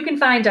 you can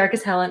find Dark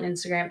as Hell on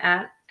Instagram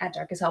at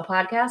Dark as Hell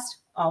Podcast,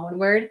 all one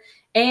word,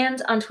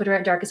 and on Twitter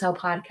at Dark as Hell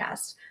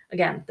Podcast.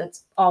 Again,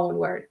 that's all one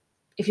word.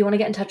 If you want to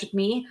get in touch with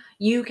me,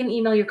 you can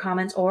email your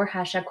comments or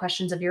hashtag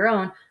questions of your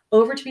own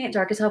over to me at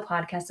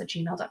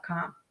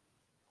darkashellpodcast@gmail.com.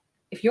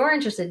 If you're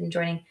interested in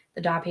joining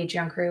the DAW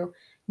Patreon crew,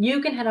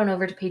 you can head on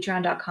over to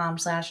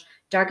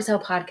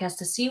patreon.com/darkashellpodcast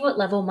to see what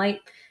level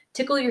might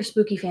tickle your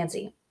spooky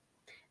fancy.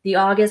 The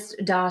August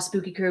DAW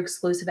Spooky Crew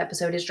exclusive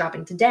episode is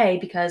dropping today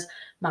because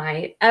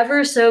my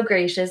ever so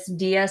gracious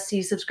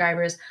DSC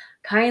subscribers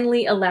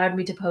kindly allowed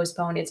me to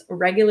postpone its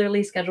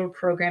regularly scheduled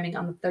programming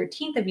on the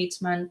 13th of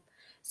each month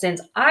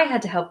since I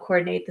had to help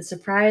coordinate the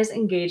surprise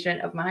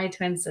engagement of my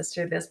twin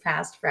sister this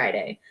past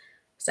Friday.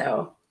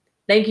 So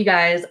thank you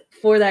guys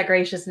for that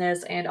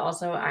graciousness, and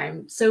also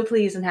I'm so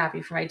pleased and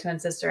happy for my twin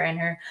sister and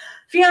her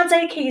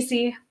fiance,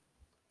 Casey.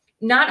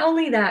 Not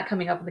only that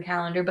coming up on the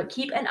calendar, but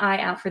keep an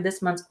eye out for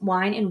this month's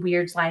Wine and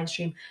Weirds live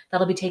stream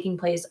that'll be taking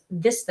place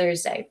this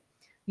Thursday.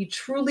 You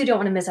truly don't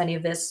want to miss any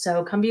of this,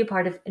 so come be a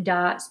part of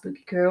DAW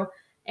Spooky Crew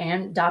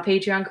and DAW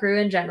Patreon crew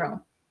in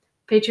general.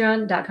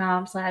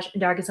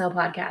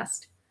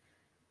 Patreon.com/darkashellpodcast.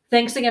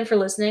 Thanks again for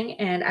listening,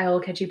 and I will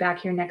catch you back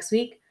here next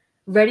week,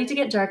 ready to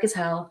get dark as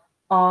hell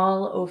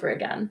all over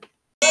again.